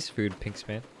Japanese food,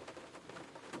 Pinkspan.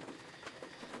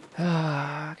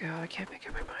 Oh god, I can't make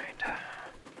up my mind.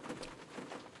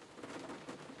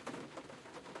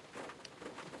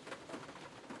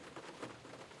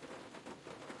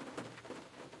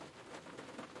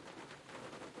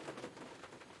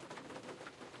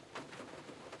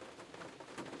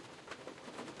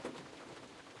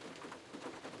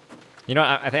 You know,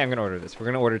 I think I'm gonna order this. We're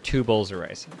gonna order 2 bowls of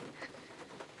rice.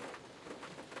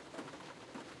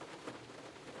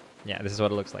 Yeah, this is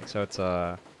what it looks like. So it's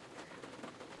a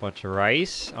bunch of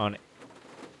rice on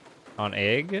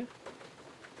egg,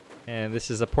 and this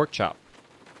is a pork chop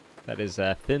that is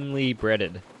thinly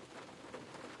breaded.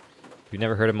 You've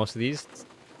never heard of most of these?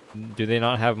 Do they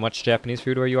not have much Japanese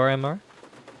food where you are, MR?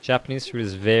 Japanese food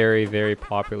is very, very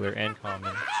popular and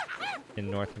common in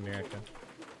North America.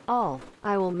 All.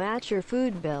 I will match your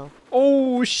food bill.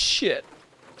 Oh shit.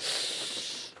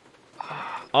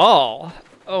 All.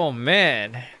 Oh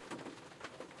man.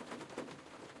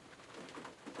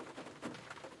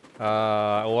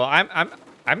 Well,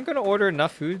 I'm gonna order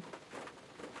enough food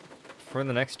for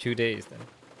the next 2 days. Then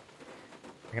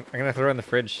I'm gonna throw it in the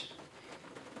fridge.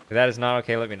 If that is not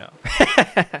okay, let me know.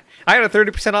 I got a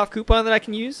 30% off coupon that I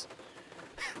can use.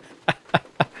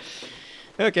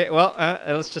 Okay, well,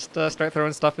 let's just start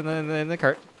throwing stuff in the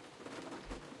cart.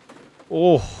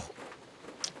 Oh.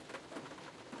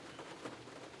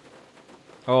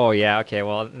 Oh yeah. Okay.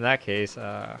 Well, in that case,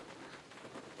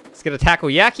 let's get a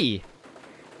takoyaki.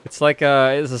 It's like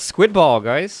it's a squid ball,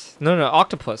 guys. No, no,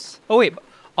 octopus. Oh wait,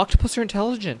 octopus are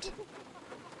intelligent.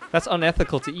 That's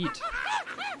unethical to eat.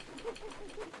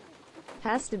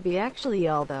 Has to be actually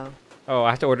all though. Oh, I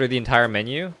have to order the entire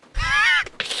menu?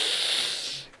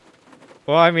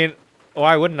 Well, I mean,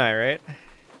 why wouldn't I, right?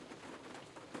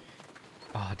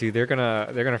 Oh, dude, they're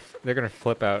gonna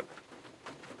flip out.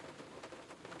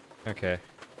 Okay.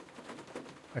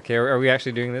 Okay, are we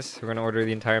actually doing this? We're gonna order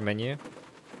the entire menu?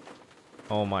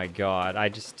 Oh my god, I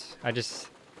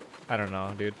don't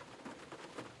know, dude.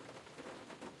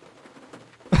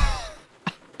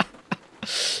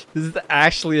 This is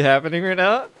actually happening right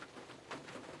now?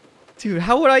 Dude,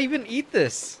 how would I even eat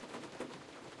this?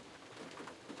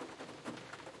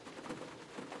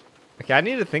 Okay, I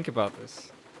need to think about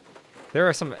this. There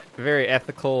are some very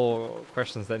ethical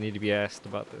questions that need to be asked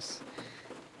about this.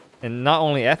 And not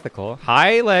only ethical.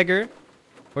 Hi, Lagger.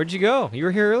 Where'd you go? You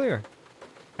were here earlier.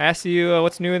 I asked you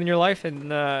what's new in your life, and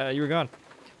you were gone.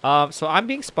 So I'm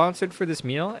being sponsored for this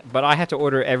meal, but I have to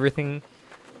order everything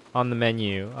on the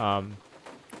menu.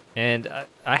 And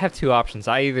I have two options.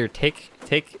 I either take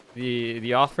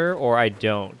the offer or I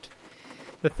don't.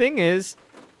 The thing is,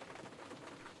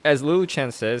 as Lulu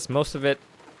Chen says, most of it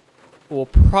will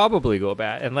probably go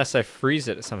bad unless I freeze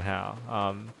it somehow.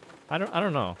 I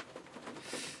don't know.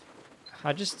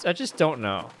 I just don't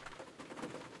know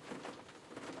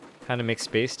how to make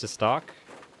space to stock.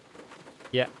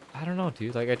 Yeah, I don't know,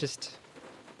 dude. Like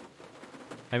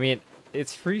I mean,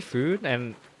 it's free food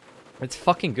and it's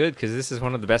fucking good because this is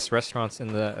one of the best restaurants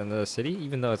in the city,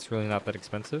 even though it's really not that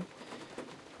expensive.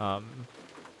 But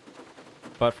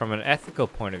from an ethical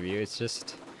point of view, it's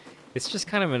just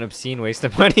kind of an obscene waste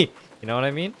of money. You know what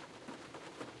I mean?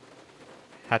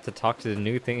 Had to talk to the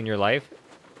new thing in your life.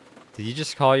 Did you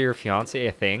just call your fiance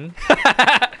a thing?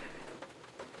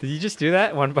 Did you just do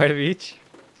that? One bite of each?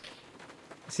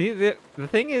 See, the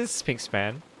thing is,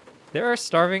 Pinkspan, there are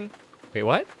starving... Wait,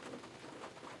 what?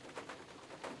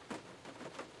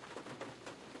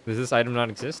 Does this item not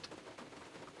exist?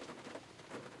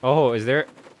 Oh, is there...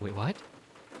 Wait, what?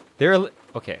 There are...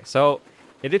 Okay, so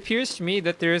it appears to me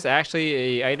that there is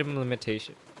actually a item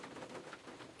limitation.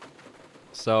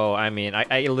 So, I mean,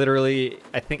 I literally...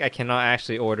 I think I cannot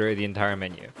actually order the entire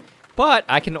menu. But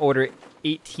I can order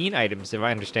 18 items if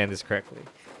I understand this correctly.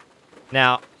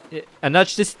 Now, a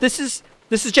nudge... This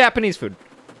is Japanese food.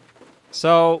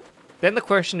 So, then the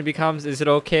question becomes, is it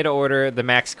okay to order the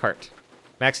max cart?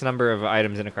 Max number of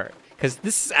items in a cart. Because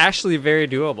this is actually very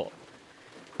doable.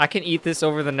 I can eat this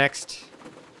over the next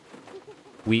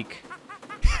week.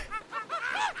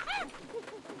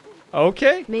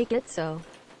 Okay. Make it so.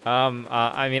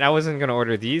 I mean, I wasn't gonna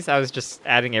order these. I was just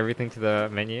adding everything to the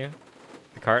menu,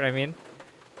 the cart. I mean,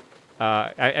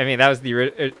 I mean that was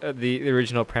the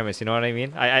original premise. You know what I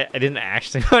mean? I didn't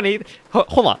actually want to eat.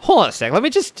 Hold on a sec. Let me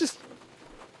just.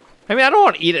 I mean, I don't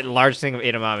want to eat a large thing of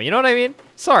edamame. You know what I mean?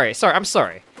 Sorry. I'm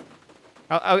sorry.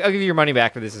 I'll give you your money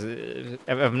back for this. If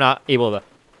I'm not able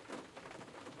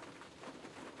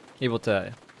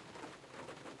to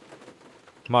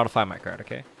modify my card.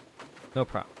 Okay, no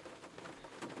problem.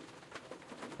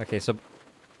 Okay, so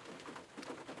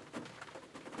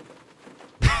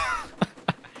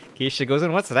Keisha goes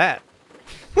in. What's that?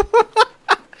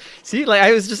 See, like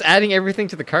I was just adding everything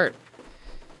to the cart.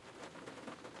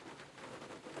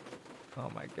 Oh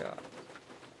my god.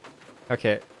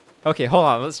 Okay, hold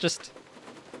on. Let's just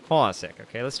hold on a sec.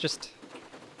 Okay, let's just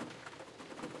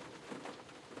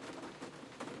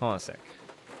hold on a sec.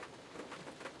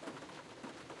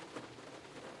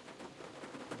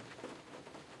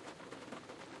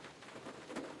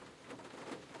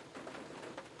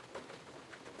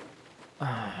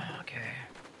 Okay.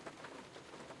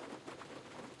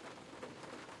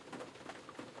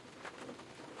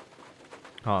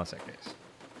 Hold on a sec, guys.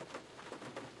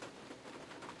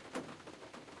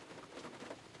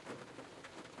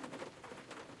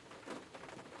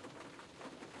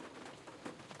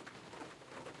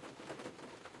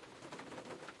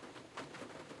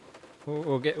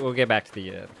 we'll get back to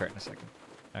the cart in a second.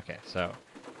 Okay, so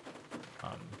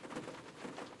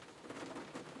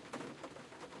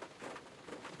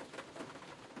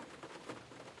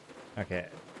okay,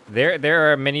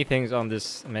 there are many things on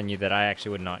this menu that I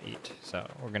actually would not eat. So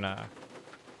we're gonna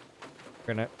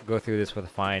go through this with a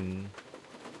fine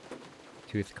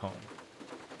tooth comb.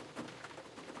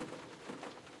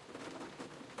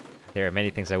 There are many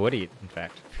things I would eat, in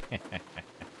fact.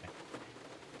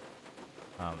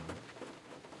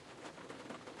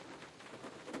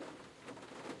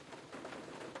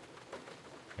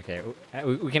 Okay,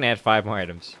 we can add 5 more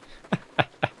items.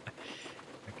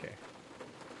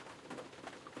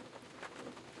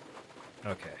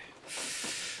 Okay.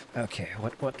 Okay,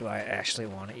 what do I actually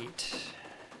want to eat?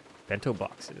 Bento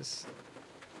boxes.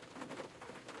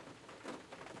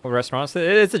 What restaurants?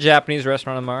 It's a Japanese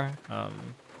restaurant, Amar.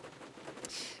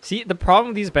 See, the problem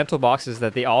with these bento boxes is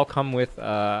that they all come with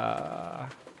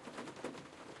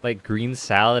like green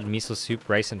salad, miso soup,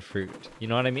 rice, and fruit. You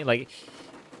know what I mean? Like,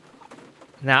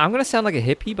 now I'm gonna sound like a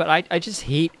hippie, but I just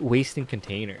hate wasting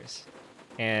containers.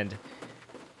 And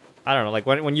I don't know, like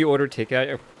when you order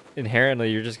takeout,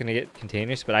 inherently you're just gonna get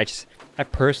containers. But I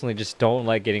personally just don't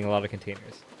like getting a lot of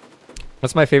containers.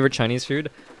 What's my favorite Chinese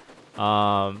food?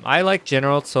 I like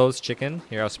General Tso's chicken.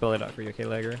 Here, I'll spell it out for you, okay,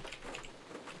 Lager.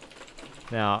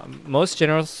 Now, most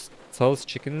General Tso's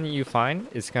chicken you find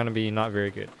is gonna be not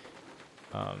very good.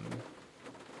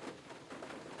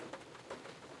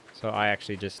 So I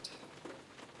actually just...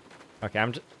 Okay,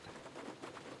 I'm just...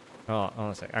 Oh, hold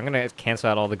on a sec. I'm gonna cancel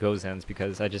out all the GoZens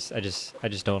because I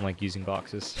just don't like using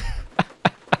boxes.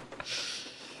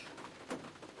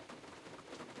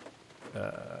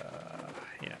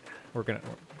 Yeah, we're gonna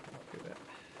do that.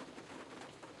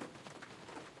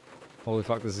 Holy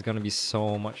fuck, this is gonna be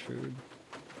so much food.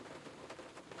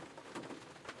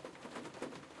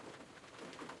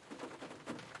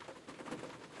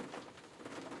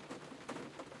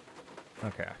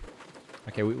 Okay.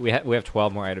 Okay, we have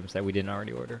 12 more items that we didn't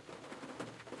already order.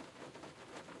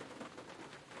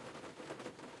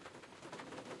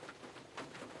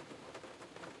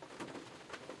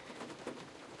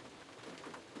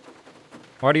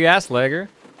 Why do you ask, Lager?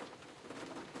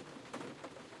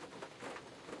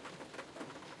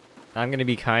 I'm gonna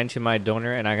be kind to my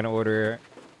donor and I'm gonna order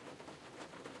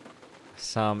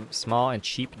some small and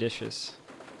cheap dishes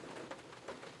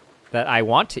that I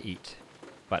want to eat,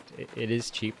 but it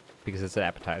is cheap because it's an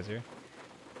appetizer.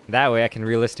 That way I can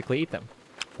realistically eat them.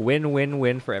 Win, win,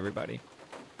 win for everybody.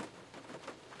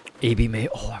 AB May.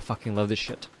 Oh, I fucking love this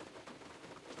shit.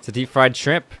 It's a deep fried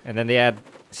shrimp, and then they add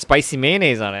spicy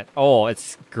mayonnaise on it. Oh,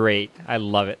 it's great. I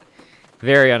love it.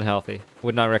 Very unhealthy.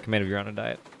 Would not recommend if you're on a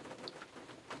diet.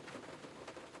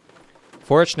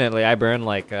 Fortunately, I burn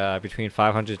like between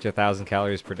 500 to 1,000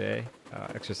 calories per day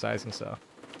exercising, so,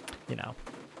 you know.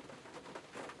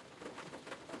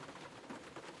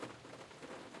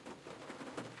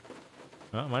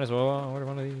 Well, might as well order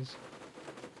one of these.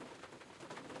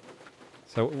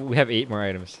 So we have 8 more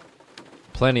items.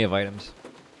 Plenty of items.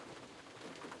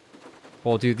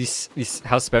 Well, dude, these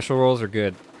house special rolls are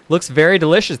good. Looks very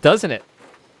delicious, doesn't it?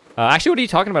 Actually, what are you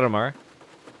talking about, Amar?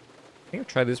 I think I've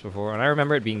tried this before, and I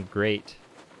remember it being great.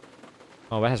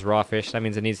 Oh, that has raw fish. That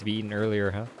means it needs to be eaten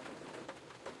earlier, huh?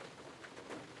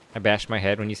 I bashed my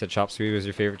head when you said chop suey was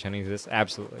your favorite Chinese dish.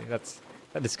 Absolutely.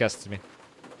 That disgusts me.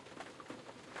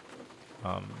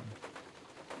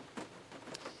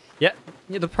 Yeah,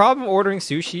 the problem ordering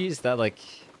sushi is that, like,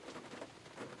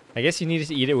 I guess you need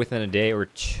to eat it within a day or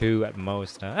 2 at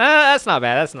most, huh? That's not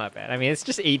bad, that's not bad. I mean, it's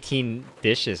just 18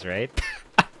 dishes, right?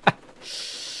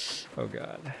 Oh,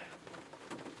 God.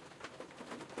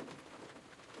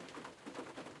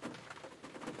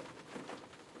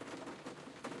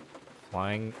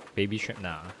 Flying baby shrimp?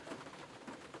 Nah.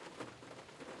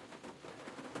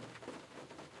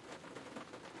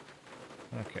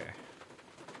 Okay.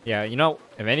 Yeah, you know,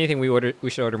 if anything, we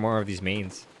should order more of these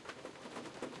mains.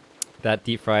 That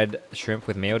deep fried shrimp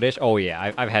with mayo dish. Oh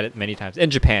yeah, I've had it many times in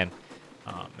Japan.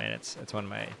 Oh man, it's one of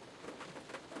my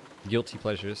guilty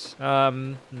pleasures.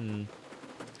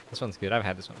 This one's good. I've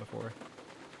had this one before.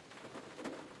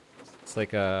 It's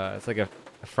like a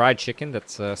fried chicken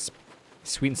that's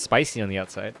sweet and spicy on the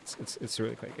outside. It's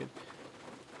really quite good.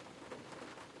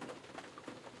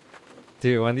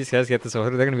 Dude, when these guys get this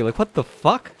order, they're gonna be like, "What the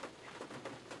fuck,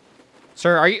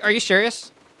 sir? Are you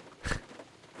serious?"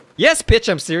 Yes, bitch,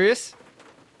 I'm serious.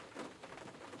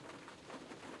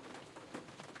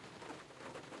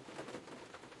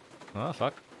 Oh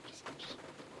fuck!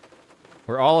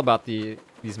 We're all about these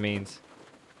mains.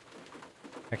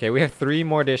 Okay, we have 3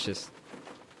 more dishes.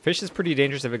 Fish is pretty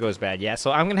dangerous if it goes bad. Yeah,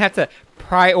 so I'm gonna have to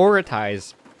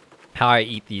prioritize how I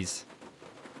eat these.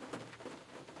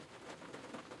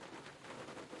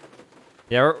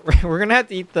 Yeah, we're gonna have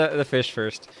to eat the fish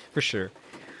first, for sure.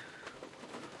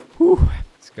 Whew.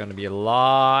 It's gonna be a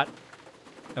lot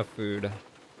of food.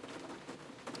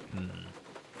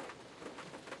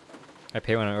 I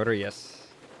pay when I order, yes.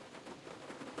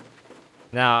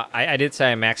 Now, I did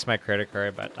say I maxed my credit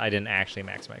card, but I didn't actually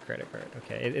max my credit card.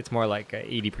 Okay, it's more like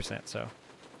 80%, so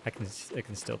I can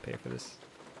still pay for this.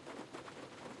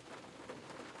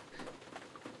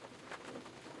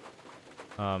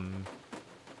 Yeah,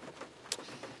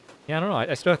 I don't know.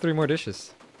 I still have 3 more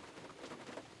dishes.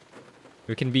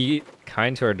 We can be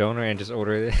kind to our donor and just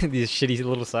order these shitty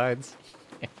little sides.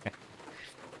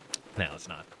 No, it's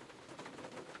not.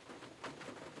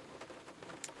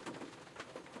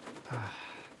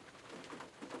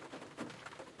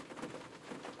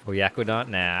 Oyakodon?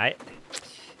 Nah.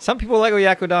 Some people like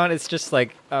oyakodon. It's just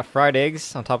like fried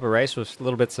eggs on top of rice with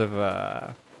little bits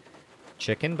of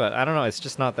chicken, but I don't know. It's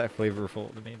just not that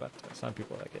flavorful to me, but some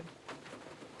people like it.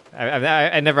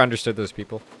 I never understood those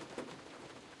people.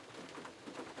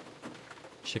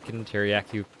 Chicken,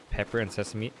 teriyaki, pepper, and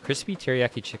sesame. Crispy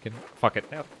teriyaki chicken. Fuck it.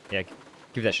 Oh, yeah,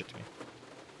 give that shit to me.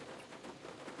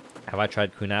 Have I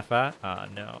tried kunafa?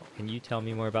 No. Can you tell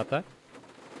me more about that?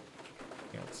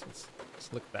 Yeah, let's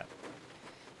look at that.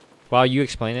 While you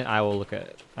explain it, I will look at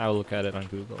it. I will look at it on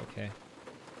Google. Okay.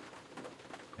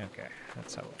 Okay,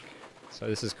 let's have a look. So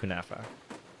this is kunafa.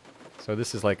 So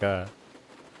this is like a.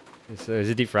 Is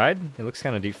it deep fried? It looks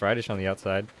kind of deep fried-ish on the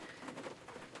outside.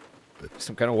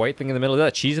 Some kind of white thing in the middle. Is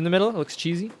that cheese in the middle? It looks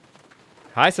cheesy.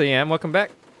 Hi, Sayam. Welcome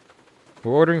back.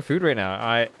 We're ordering food right now.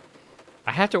 I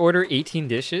have to order 18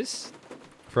 dishes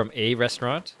from a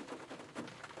restaurant.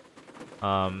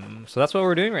 So that's what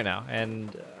we're doing right now.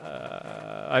 And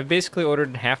I've basically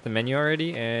ordered half the menu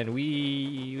already, and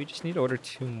we just need to order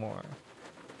 2 more.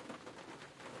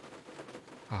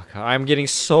 Oh god, I'm getting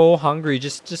so hungry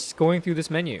just going through this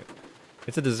menu.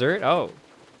 It's a dessert? Oh.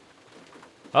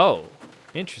 Oh.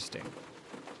 Interesting.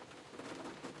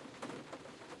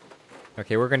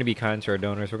 Okay, we're going to be kind to our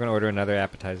donors. We're going to order another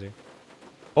appetizer.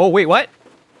 Oh, wait, what?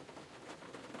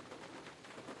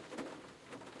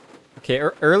 Okay,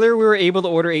 earlier we were able to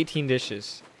order 18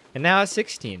 dishes. And now it's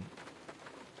 16.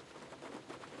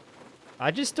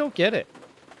 I just don't get it.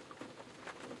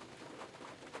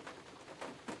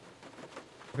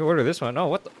 We can order this one. Oh,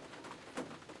 what the...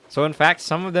 So, in fact,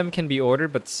 some of them can be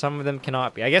ordered, but some of them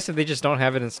cannot be. I guess if they just don't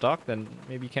have it in stock, then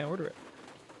maybe you can't order it.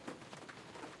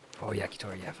 Oh,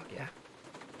 yakitori. Yeah, fuck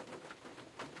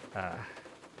yeah.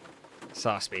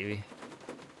 Sauce, baby.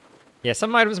 Yeah,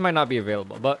 some items might not be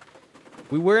available, but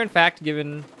we were, in fact,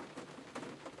 given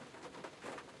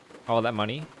all that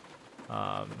money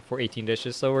for 18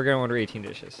 dishes, so we're going to order 18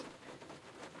 dishes.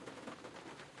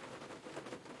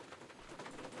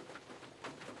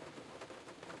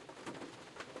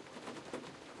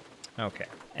 Okay,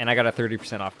 and I got a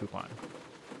 30% off coupon.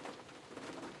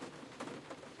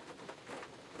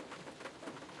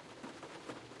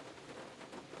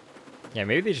 Yeah,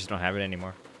 maybe they just don't have it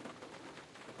anymore.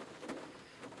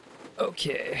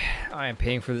 Okay, I am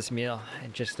paying for this meal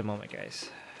in just a moment,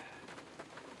 guys.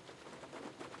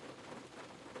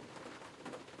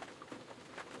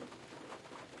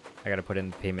 I gotta put in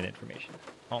the payment information.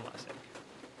 Hold on a sec.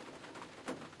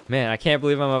 Man, I can't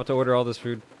believe I'm about to order all this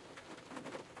food.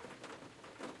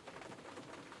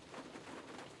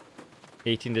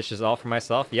 18 dishes all for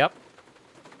myself. Yep.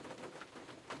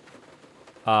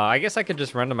 I guess I could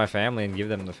just run to my family and give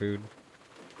them the food.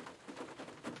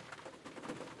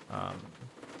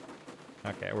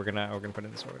 Okay, we're gonna put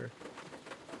in this order.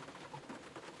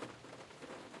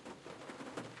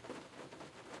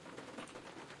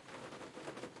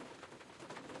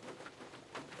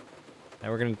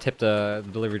 And we're gonna tip the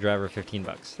delivery driver 15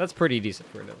 bucks. That's pretty decent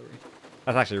for a delivery.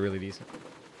 That's actually really decent.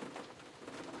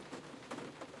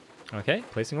 Okay,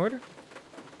 placing order.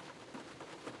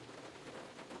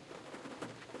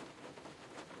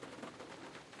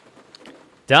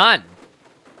 Done.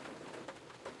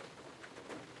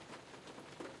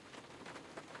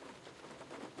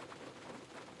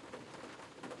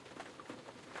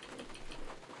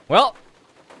 Well,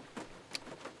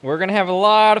 we're gonna have a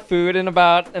lot of food in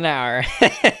about an hour.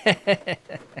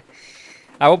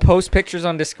 I will post pictures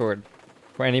on Discord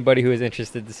for anybody who is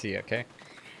interested to see, okay?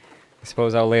 I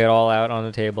suppose I'll lay it all out on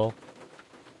the table.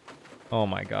 Oh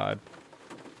my god.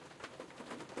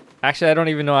 Actually, I don't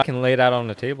even know I can lay it out on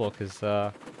the table because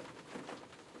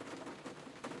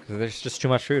there's just too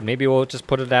much food. Maybe we'll just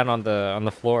put it down on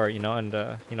the floor, you know, and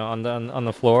you know, on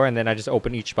the floor, and then I just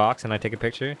open each box and I take a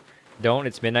picture. Don't.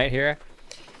 It's midnight here.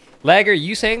 Lagger,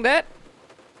 you saying that?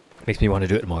 Makes me want to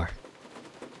do it more.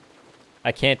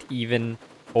 I can't even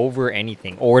over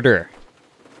anything. Order.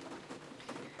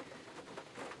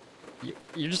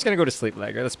 You're just gonna go to sleep,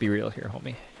 Lagger. Let's be real here,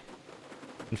 homie.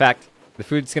 In fact, the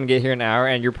food's gonna get here in an hour,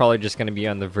 and you're probably just gonna be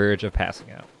on the verge of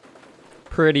passing out.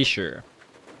 Pretty sure.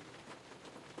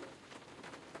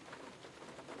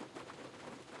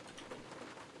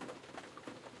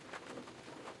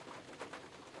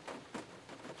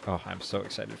 Oh, I'm so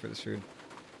excited for this food.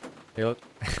 Here,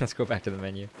 let's go back to the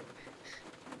menu.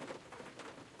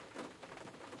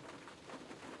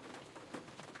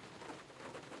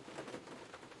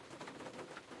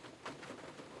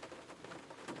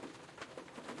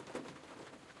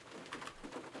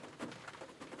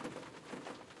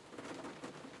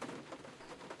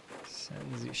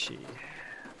 Senzushi.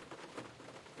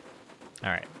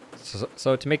 Alright,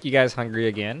 so to make you guys hungry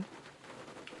again.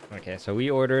 Okay, so we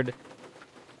ordered...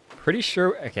 Pretty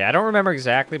sure... Okay, I don't remember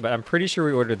exactly, but I'm pretty sure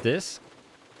we ordered this.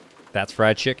 That's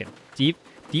fried chicken. Deep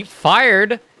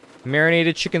fired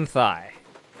marinated chicken thigh.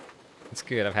 It's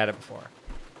good, I've had it before.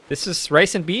 This is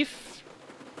rice and beef.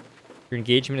 Your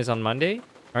engagement is on Monday.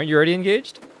 Aren't you already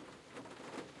engaged?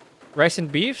 Rice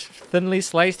and beef, thinly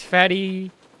sliced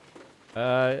fatty...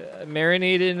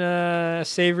 marinated in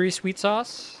savory sweet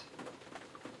sauce.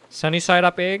 Sunny side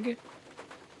up egg.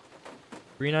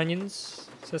 Green onions.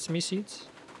 Sesame seeds.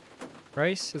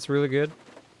 Rice. It's really good.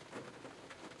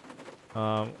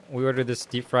 We ordered this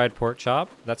deep fried pork chop.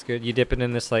 That's good. You dip it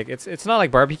in this like it's not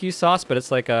like barbecue sauce, but it's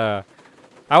like a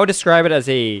I would describe it as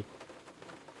a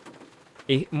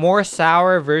more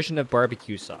sour version of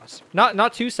barbecue sauce.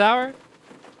 Not too sour,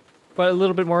 but a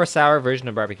little bit more sour version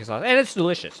of barbecue sauce. And it's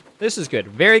delicious. This is good.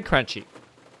 Very crunchy.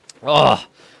 Oh.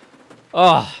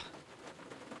 Oh.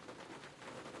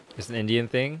 It's an Indian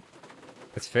thing.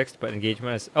 It's fixed, but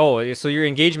engagement is... Oh, so your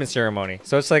engagement ceremony.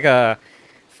 So it's like the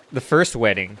first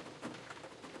wedding.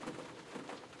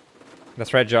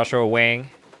 That's right, Joshua Wang.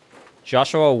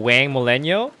 Joshua Wang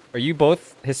Millennial? Are you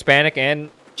both Hispanic and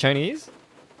Chinese?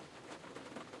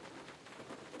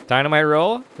 Dynamite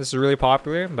roll. This is really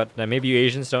popular, but maybe you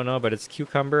Asians don't know, but it's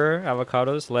cucumber,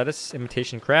 avocados, lettuce,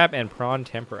 imitation crab, and prawn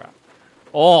tempura.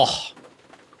 Oh!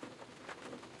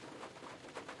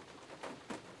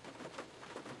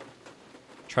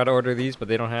 Try to order these, but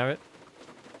they don't have it.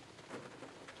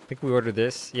 I think we ordered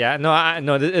this. Yeah,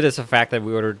 no, it is a fact that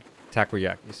we ordered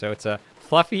takoyaki. So it's a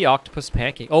fluffy octopus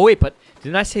pancake. Oh, wait, but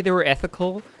didn't I say there were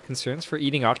ethical concerns for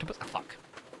eating octopus? Oh, fuck.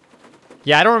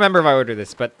 Yeah, I don't remember if I ordered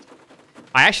this, but...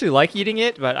 I actually like eating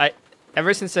it, but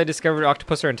ever since I discovered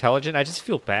octopus are intelligent, I just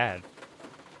feel bad.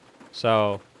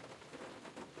 So,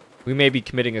 we may be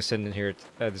committing a sin in here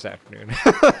this afternoon.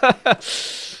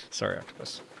 Sorry,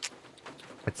 octopus.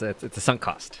 It's a sunk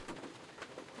cost.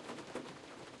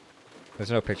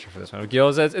 There's no picture for this one.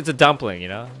 Gyoza, it's a dumpling, you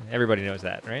know? Everybody knows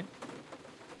that, right?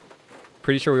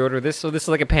 Pretty sure we ordered this. So this is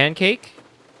like a pancake.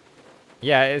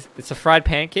 Yeah, it's a fried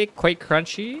pancake, quite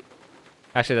crunchy.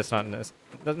 Actually, that's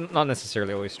not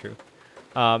necessarily always true.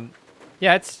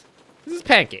 Yeah, this is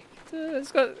pancake. Sometimes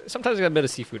it's got a bit of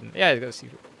seafood in it. Yeah, it's got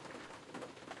seafood.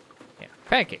 Yeah,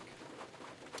 pancake.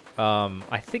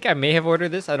 I think I may have ordered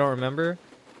this. I don't remember.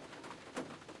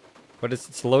 But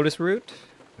it's lotus root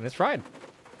and it's fried.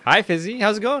 Hi, Fizzy.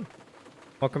 How's it going?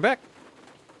 Welcome back.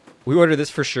 We ordered this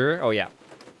for sure. Oh yeah,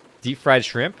 deep fried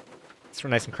shrimp. It's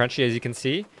nice and crunchy, as you can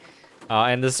see.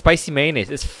 And the spicy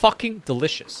mayonnaise is fucking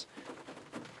delicious.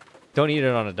 Don't eat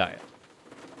it on a diet.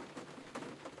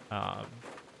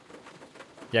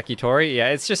 Yakitori, yeah,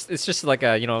 it's just like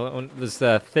a, you know, those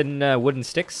thin wooden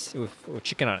sticks with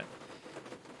chicken on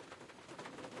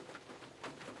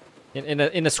it.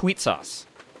 In a sweet sauce.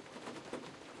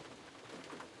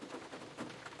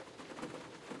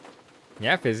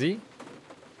 Yeah, Fizzy.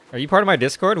 Are you part of my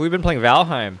Discord? We've been playing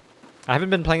Valheim. I haven't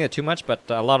been playing it too much, but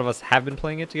a lot of us have been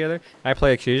playing it together. I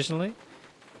play occasionally.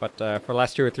 But for the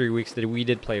last 2 or 3 weeks, we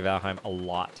did play Valheim a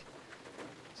lot.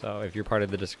 So if you're part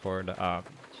of the Discord, yeah,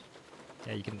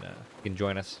 you can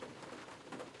join us.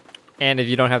 And if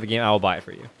you don't have the game, I will buy it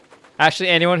for you. Actually,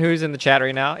 anyone who's in the chat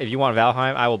right now, if you want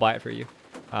Valheim, I will buy it for you.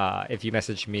 If you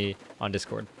message me on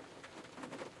Discord.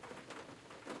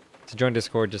 To join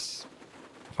Discord, just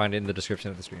find it in the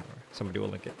description of the stream, or somebody will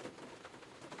link it.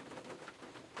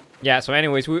 Yeah, so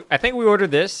anyways, I think we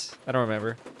ordered this. I don't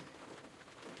remember.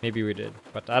 Maybe we did,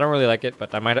 but I don't really like it,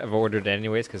 but I might have ordered it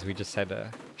anyways because we just had to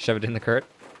shove it in the cart.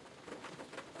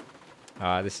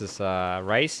 This is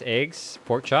rice, eggs,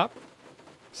 pork chop.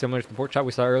 Similar to the pork chop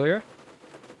we saw earlier.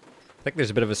 I think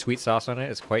there's a bit of a sweet sauce on it.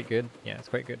 It's quite good. Yeah, it's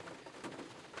quite good.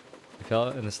 You fell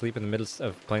asleep in the middle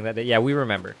of playing that day. Yeah, we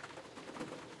remember.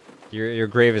 Your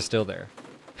grave is still there.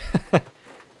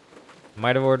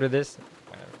 Might have ordered this.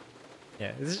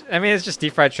 Yeah, I mean, it's just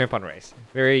deep fried shrimp on rice.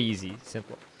 Very easy,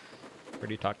 simple.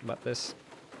 Already talked about this.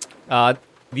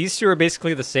 These two are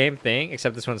basically the same thing,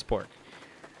 except this one's pork.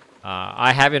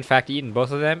 I have, in fact, eaten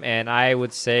both of them, and I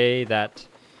would say that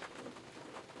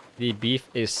the beef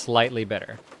is slightly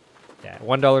better. Yeah,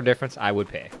 $1 difference, I would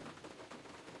pay.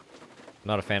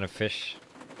 Not a fan of fish,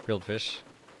 grilled fish.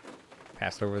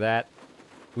 Passed over that.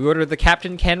 We ordered the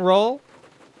Captain Ken roll.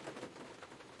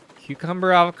 Cucumber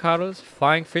avocados,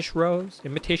 flying fish rolls,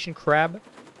 imitation crab,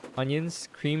 onions,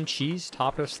 cream cheese,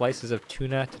 topped with slices of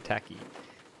tuna tataki.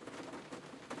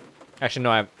 Actually,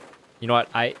 no, you know what?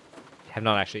 I have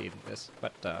not actually eaten this,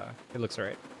 but it looks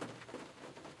alright.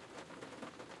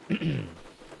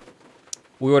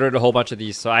 We ordered a whole bunch of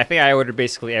these, so I think I ordered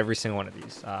basically every single one of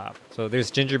these. So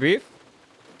there's ginger beef,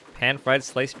 pan-fried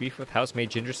sliced beef with house-made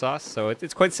ginger sauce. So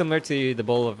it's quite similar to the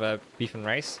bowl of beef and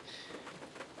rice.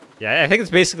 Yeah, I think it's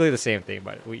basically the same thing,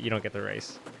 but you don't get the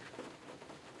rice.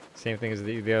 Same thing as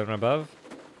the other one above.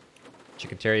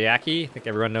 Chicken teriyaki. I think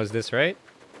everyone knows this, right?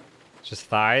 It's just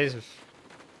thighs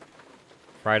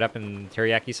fried up in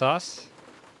teriyaki sauce.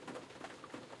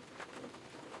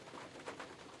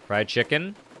 Fried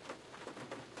chicken.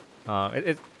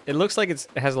 It looks like it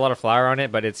has a lot of flour on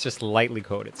it, but it's just lightly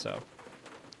coated, so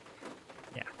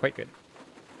yeah, quite good.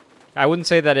 I wouldn't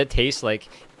say that it tastes like,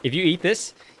 if you eat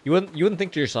this, you wouldn't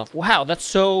think to yourself, wow, that's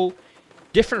so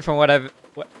different from what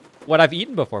I've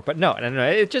eaten before. But no,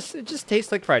 it just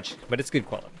tastes like fried chicken, but it's good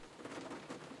quality.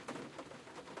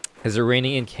 Is it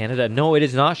raining in Canada? No, it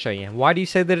is not, Cheyenne. Why do you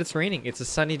say that it's raining? It's a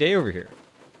sunny day over here.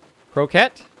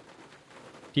 Croquette,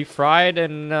 deep fried,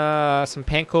 and some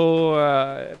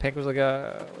panko. Panko's like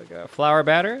a flour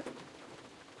batter.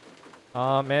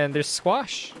 And there's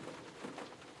squash.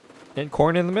 And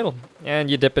corn in the middle. And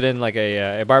you dip it in like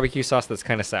a barbecue sauce that's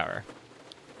kind of sour.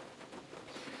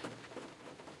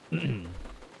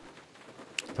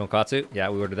 Tonkatsu. Yeah,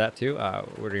 we ordered that too.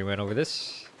 We went over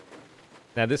this.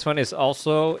 Now this one is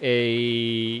also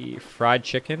a fried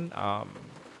chicken.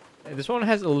 This one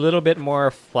has a little bit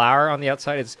more flour on the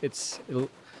outside.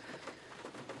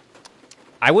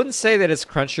 I wouldn't say that it's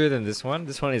crunchier than this one.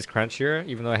 This one is crunchier,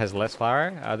 even though it has less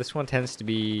flour. This one tends to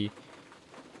be,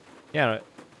 yeah,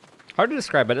 hard to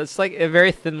describe, but it's like a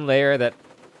very thin layer that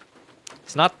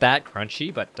it's not that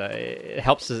crunchy, but it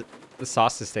helps the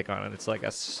sauce to stick on it. It's like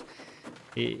a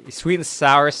sweet and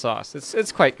sour sauce.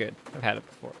 It's quite good. I've had it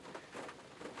before.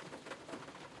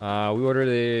 We ordered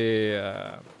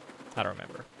I don't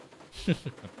remember. We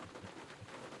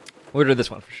ordered this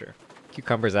one for sure.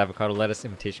 Cucumbers, avocado, lettuce,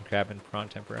 imitation crab, and prawn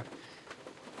tempura.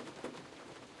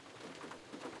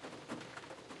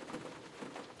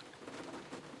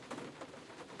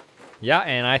 Yeah,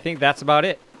 and I think that's about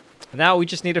it. Now we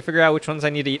just need to figure out which ones I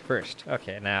need to eat first.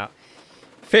 Okay, now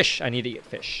fish. I need to eat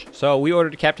fish. So we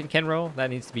ordered a Captain Ken roll.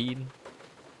 That needs to be eaten.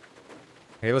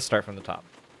 Okay, let's start from the top.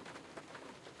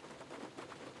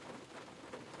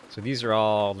 So these are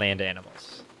all land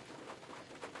animals.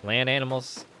 Land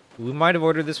animals. We might have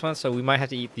ordered this one, so we might have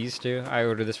to eat these two. I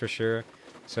ordered this for sure.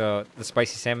 So the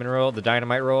spicy salmon roll, the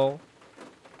dynamite roll.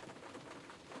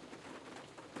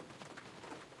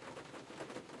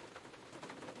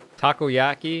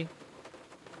 Takoyaki.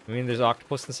 I mean, there's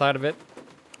octopus inside of it.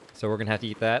 So we're going to have to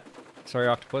eat that. Sorry,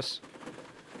 octopus.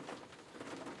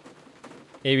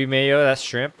 Ebi mayo, that's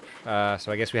shrimp. So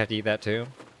I guess we have to eat that too.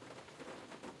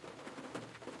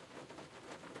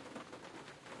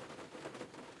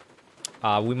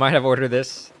 We might have ordered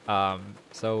this.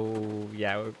 So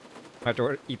yeah, we have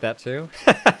to eat that too.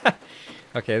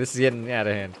 Okay, this is getting out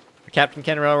of hand. Captain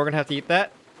Ken roll, we're going to have to eat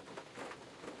that.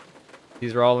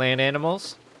 These are all land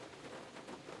animals.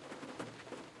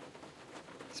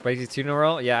 Spicy tuna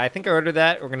roll. Yeah, I think I ordered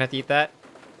that. We're going to have to eat that.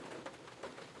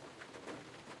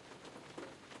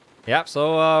 Yep,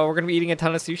 so we're going to be eating a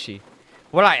ton of sushi.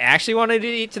 What I actually wanted to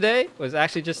eat today was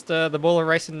actually just the bowl of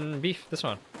rice and beef. This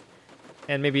one.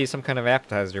 And maybe some kind of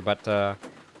appetizer, but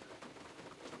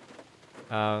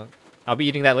I'll be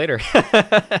eating that later.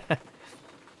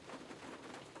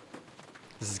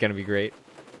 This is going to be great.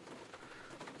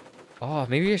 Oh,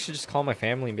 maybe I should just call my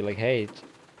family and be like, hey...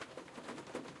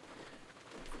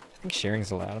 I think sharing's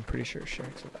allowed. I'm pretty sure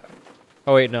sharing's allowed.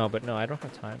 Oh wait, no, but no, I don't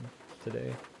have time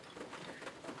today.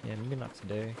 Yeah, maybe not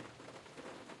today.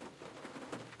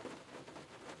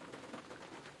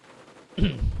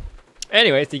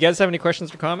 Anyways, do you guys have any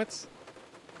questions or comments?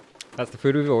 That's the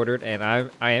food we've ordered, and I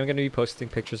am going to be posting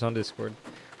pictures on Discord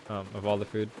of all the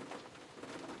food.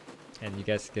 And you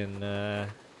guys can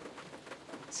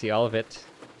see all of it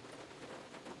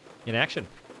in action.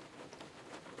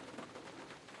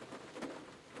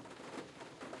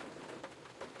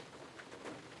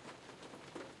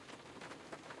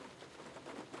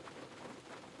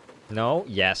 No?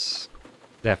 Yes.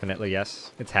 Definitely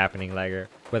yes. It's happening, Lager.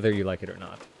 Whether you like it or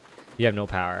not. You have no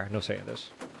power. No say in this.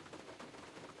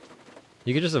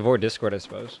 You could just avoid Discord, I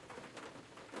suppose.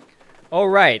 Oh,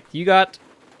 right. You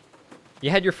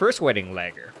had your first wedding,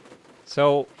 Lager.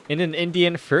 So, in an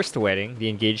Indian first wedding, the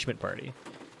engagement party.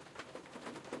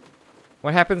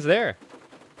 What happens there?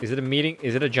 Is it a meeting?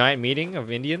 Is it a giant meeting of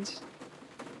Indians?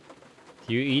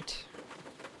 Do you eat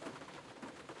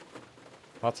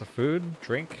lots of food,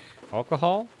 drink,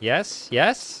 alcohol? Yes,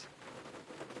 yes.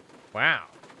 Wow.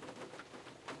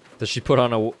 Does she put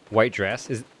on a white dress?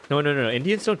 No.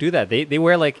 Indians don't do that. They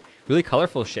wear like really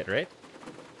colorful shit, right?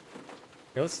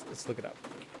 Here, let's look it up.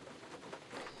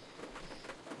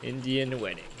 Indian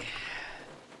wedding.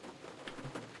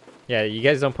 Yeah, you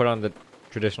guys don't put on the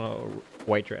traditional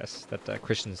white dress that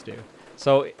Christians do.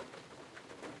 So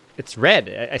it's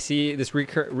red. I see this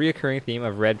reoccurring theme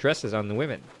of red dresses on the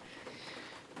women.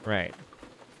 Right.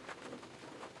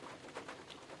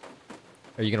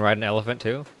 Are you gonna ride an elephant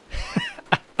too?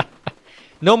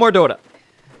 No more Dota.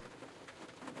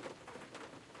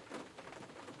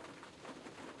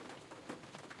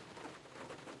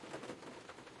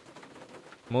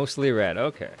 Mostly red.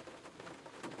 Okay.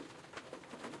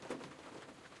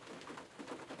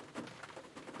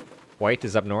 White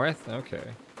is up north? Okay.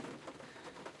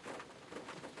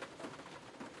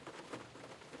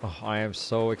 Oh, I am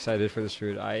so excited for this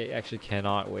route. I actually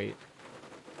cannot wait.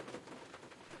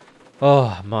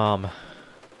 Oh, Mom.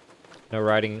 No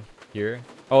riding here?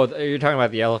 Oh, you're talking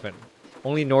about the elephant.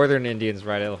 Only northern Indians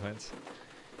ride elephants.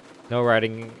 No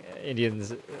riding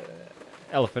Indians...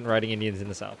 elephant riding Indians in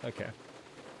the south. Okay.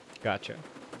 Gotcha.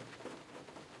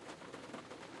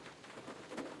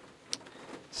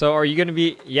 So are you gonna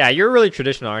be? Yeah, you're really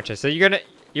traditional, aren't you? So you're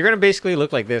gonna basically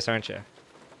look like this, aren't you?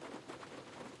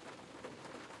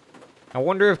 I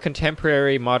wonder if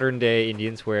contemporary modern day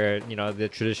Indians wear, you know, the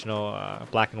traditional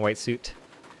black and white suit.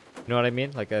 You know what I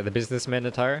mean? Like the businessman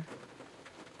attire.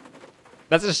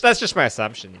 That's just my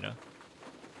assumption, you know.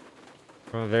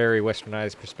 From a very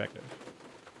westernized perspective.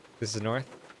 This is north?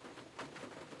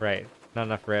 Right. Not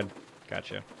enough red.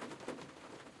 Gotcha.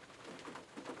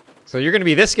 So you're gonna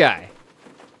be this guy.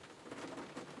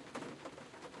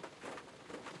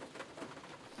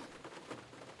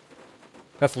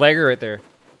 That's Lager right there.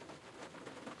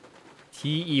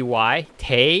 T-E-Y.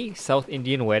 Tay. South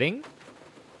Indian wedding.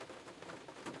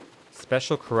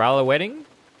 Special Kerala wedding.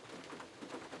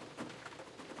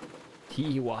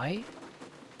 T-E-Y.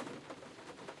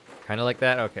 Kind of like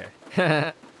that? Okay.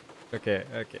 Okay.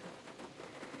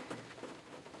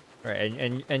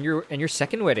 Right, and your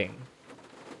second wedding.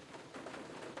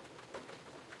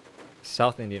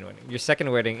 South Indian wedding. Your second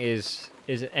wedding is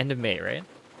end of May, right?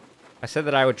 I said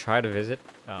that I would try to visit,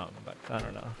 but I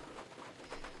don't know.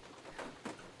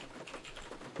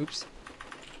 Oops.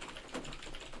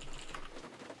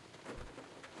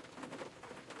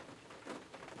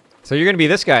 So you're gonna be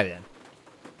this guy then.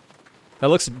 That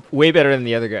looks way better than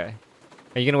the other guy.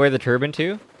 Are you gonna wear the turban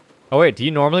too? Oh wait, do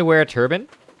you normally wear a turban?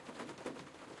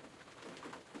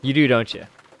 You do, don't you?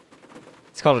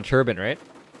 It's called a turban, right?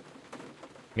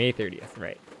 May 30th,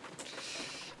 right.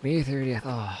 May 30th,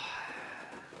 oh.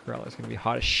 Kerala's gonna be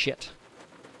hot as shit.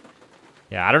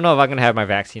 Yeah, I don't know if I'm gonna have my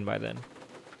vaccine by then.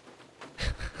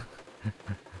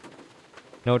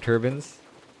 No turbans?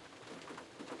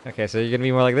 Okay, so you're gonna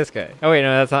be more like this guy. Oh wait,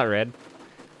 no, that's not red.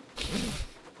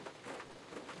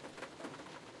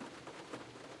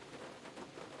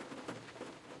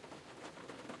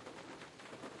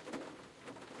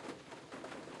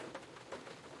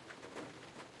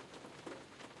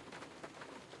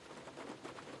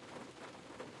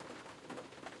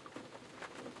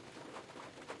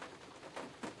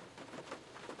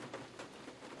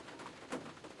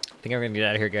 I think I'm gonna get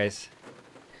out of here, guys.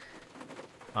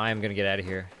 I'm gonna get out of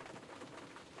here.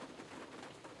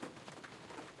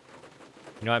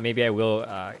 You know what? Maybe I will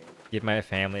give my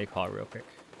family a call real quick.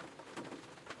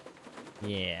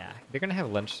 Yeah, they're gonna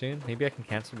have lunch soon. Maybe I can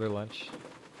cancel their lunch.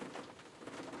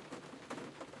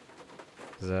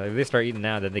 Because if they start eating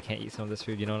now, then they can't eat some of this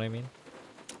food. You know what I mean?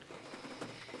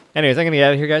 Anyways, I'm gonna get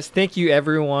out of here, guys. Thank you,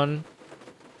 everyone,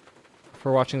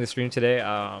 for watching the stream today.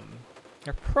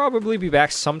 I'll probably be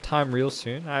back sometime real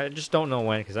soon. I just don't know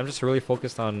when, because I'm just really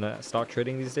focused on stock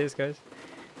trading these days, guys.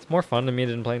 It's more fun to me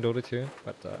than playing Dota 2,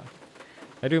 but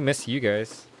I do miss you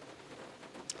guys.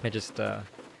 I just yeah,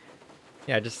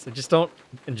 I just don't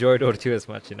enjoy Dota 2 as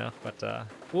much, you know. But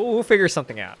we'll figure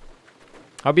something out.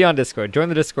 I'll be on Discord. Join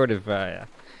the Discord if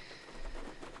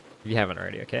you haven't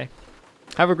already. Okay.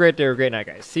 Have a great day or a great night,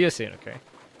 guys. See you soon. Okay.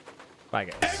 Bye,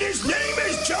 guys. And his name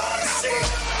is John C.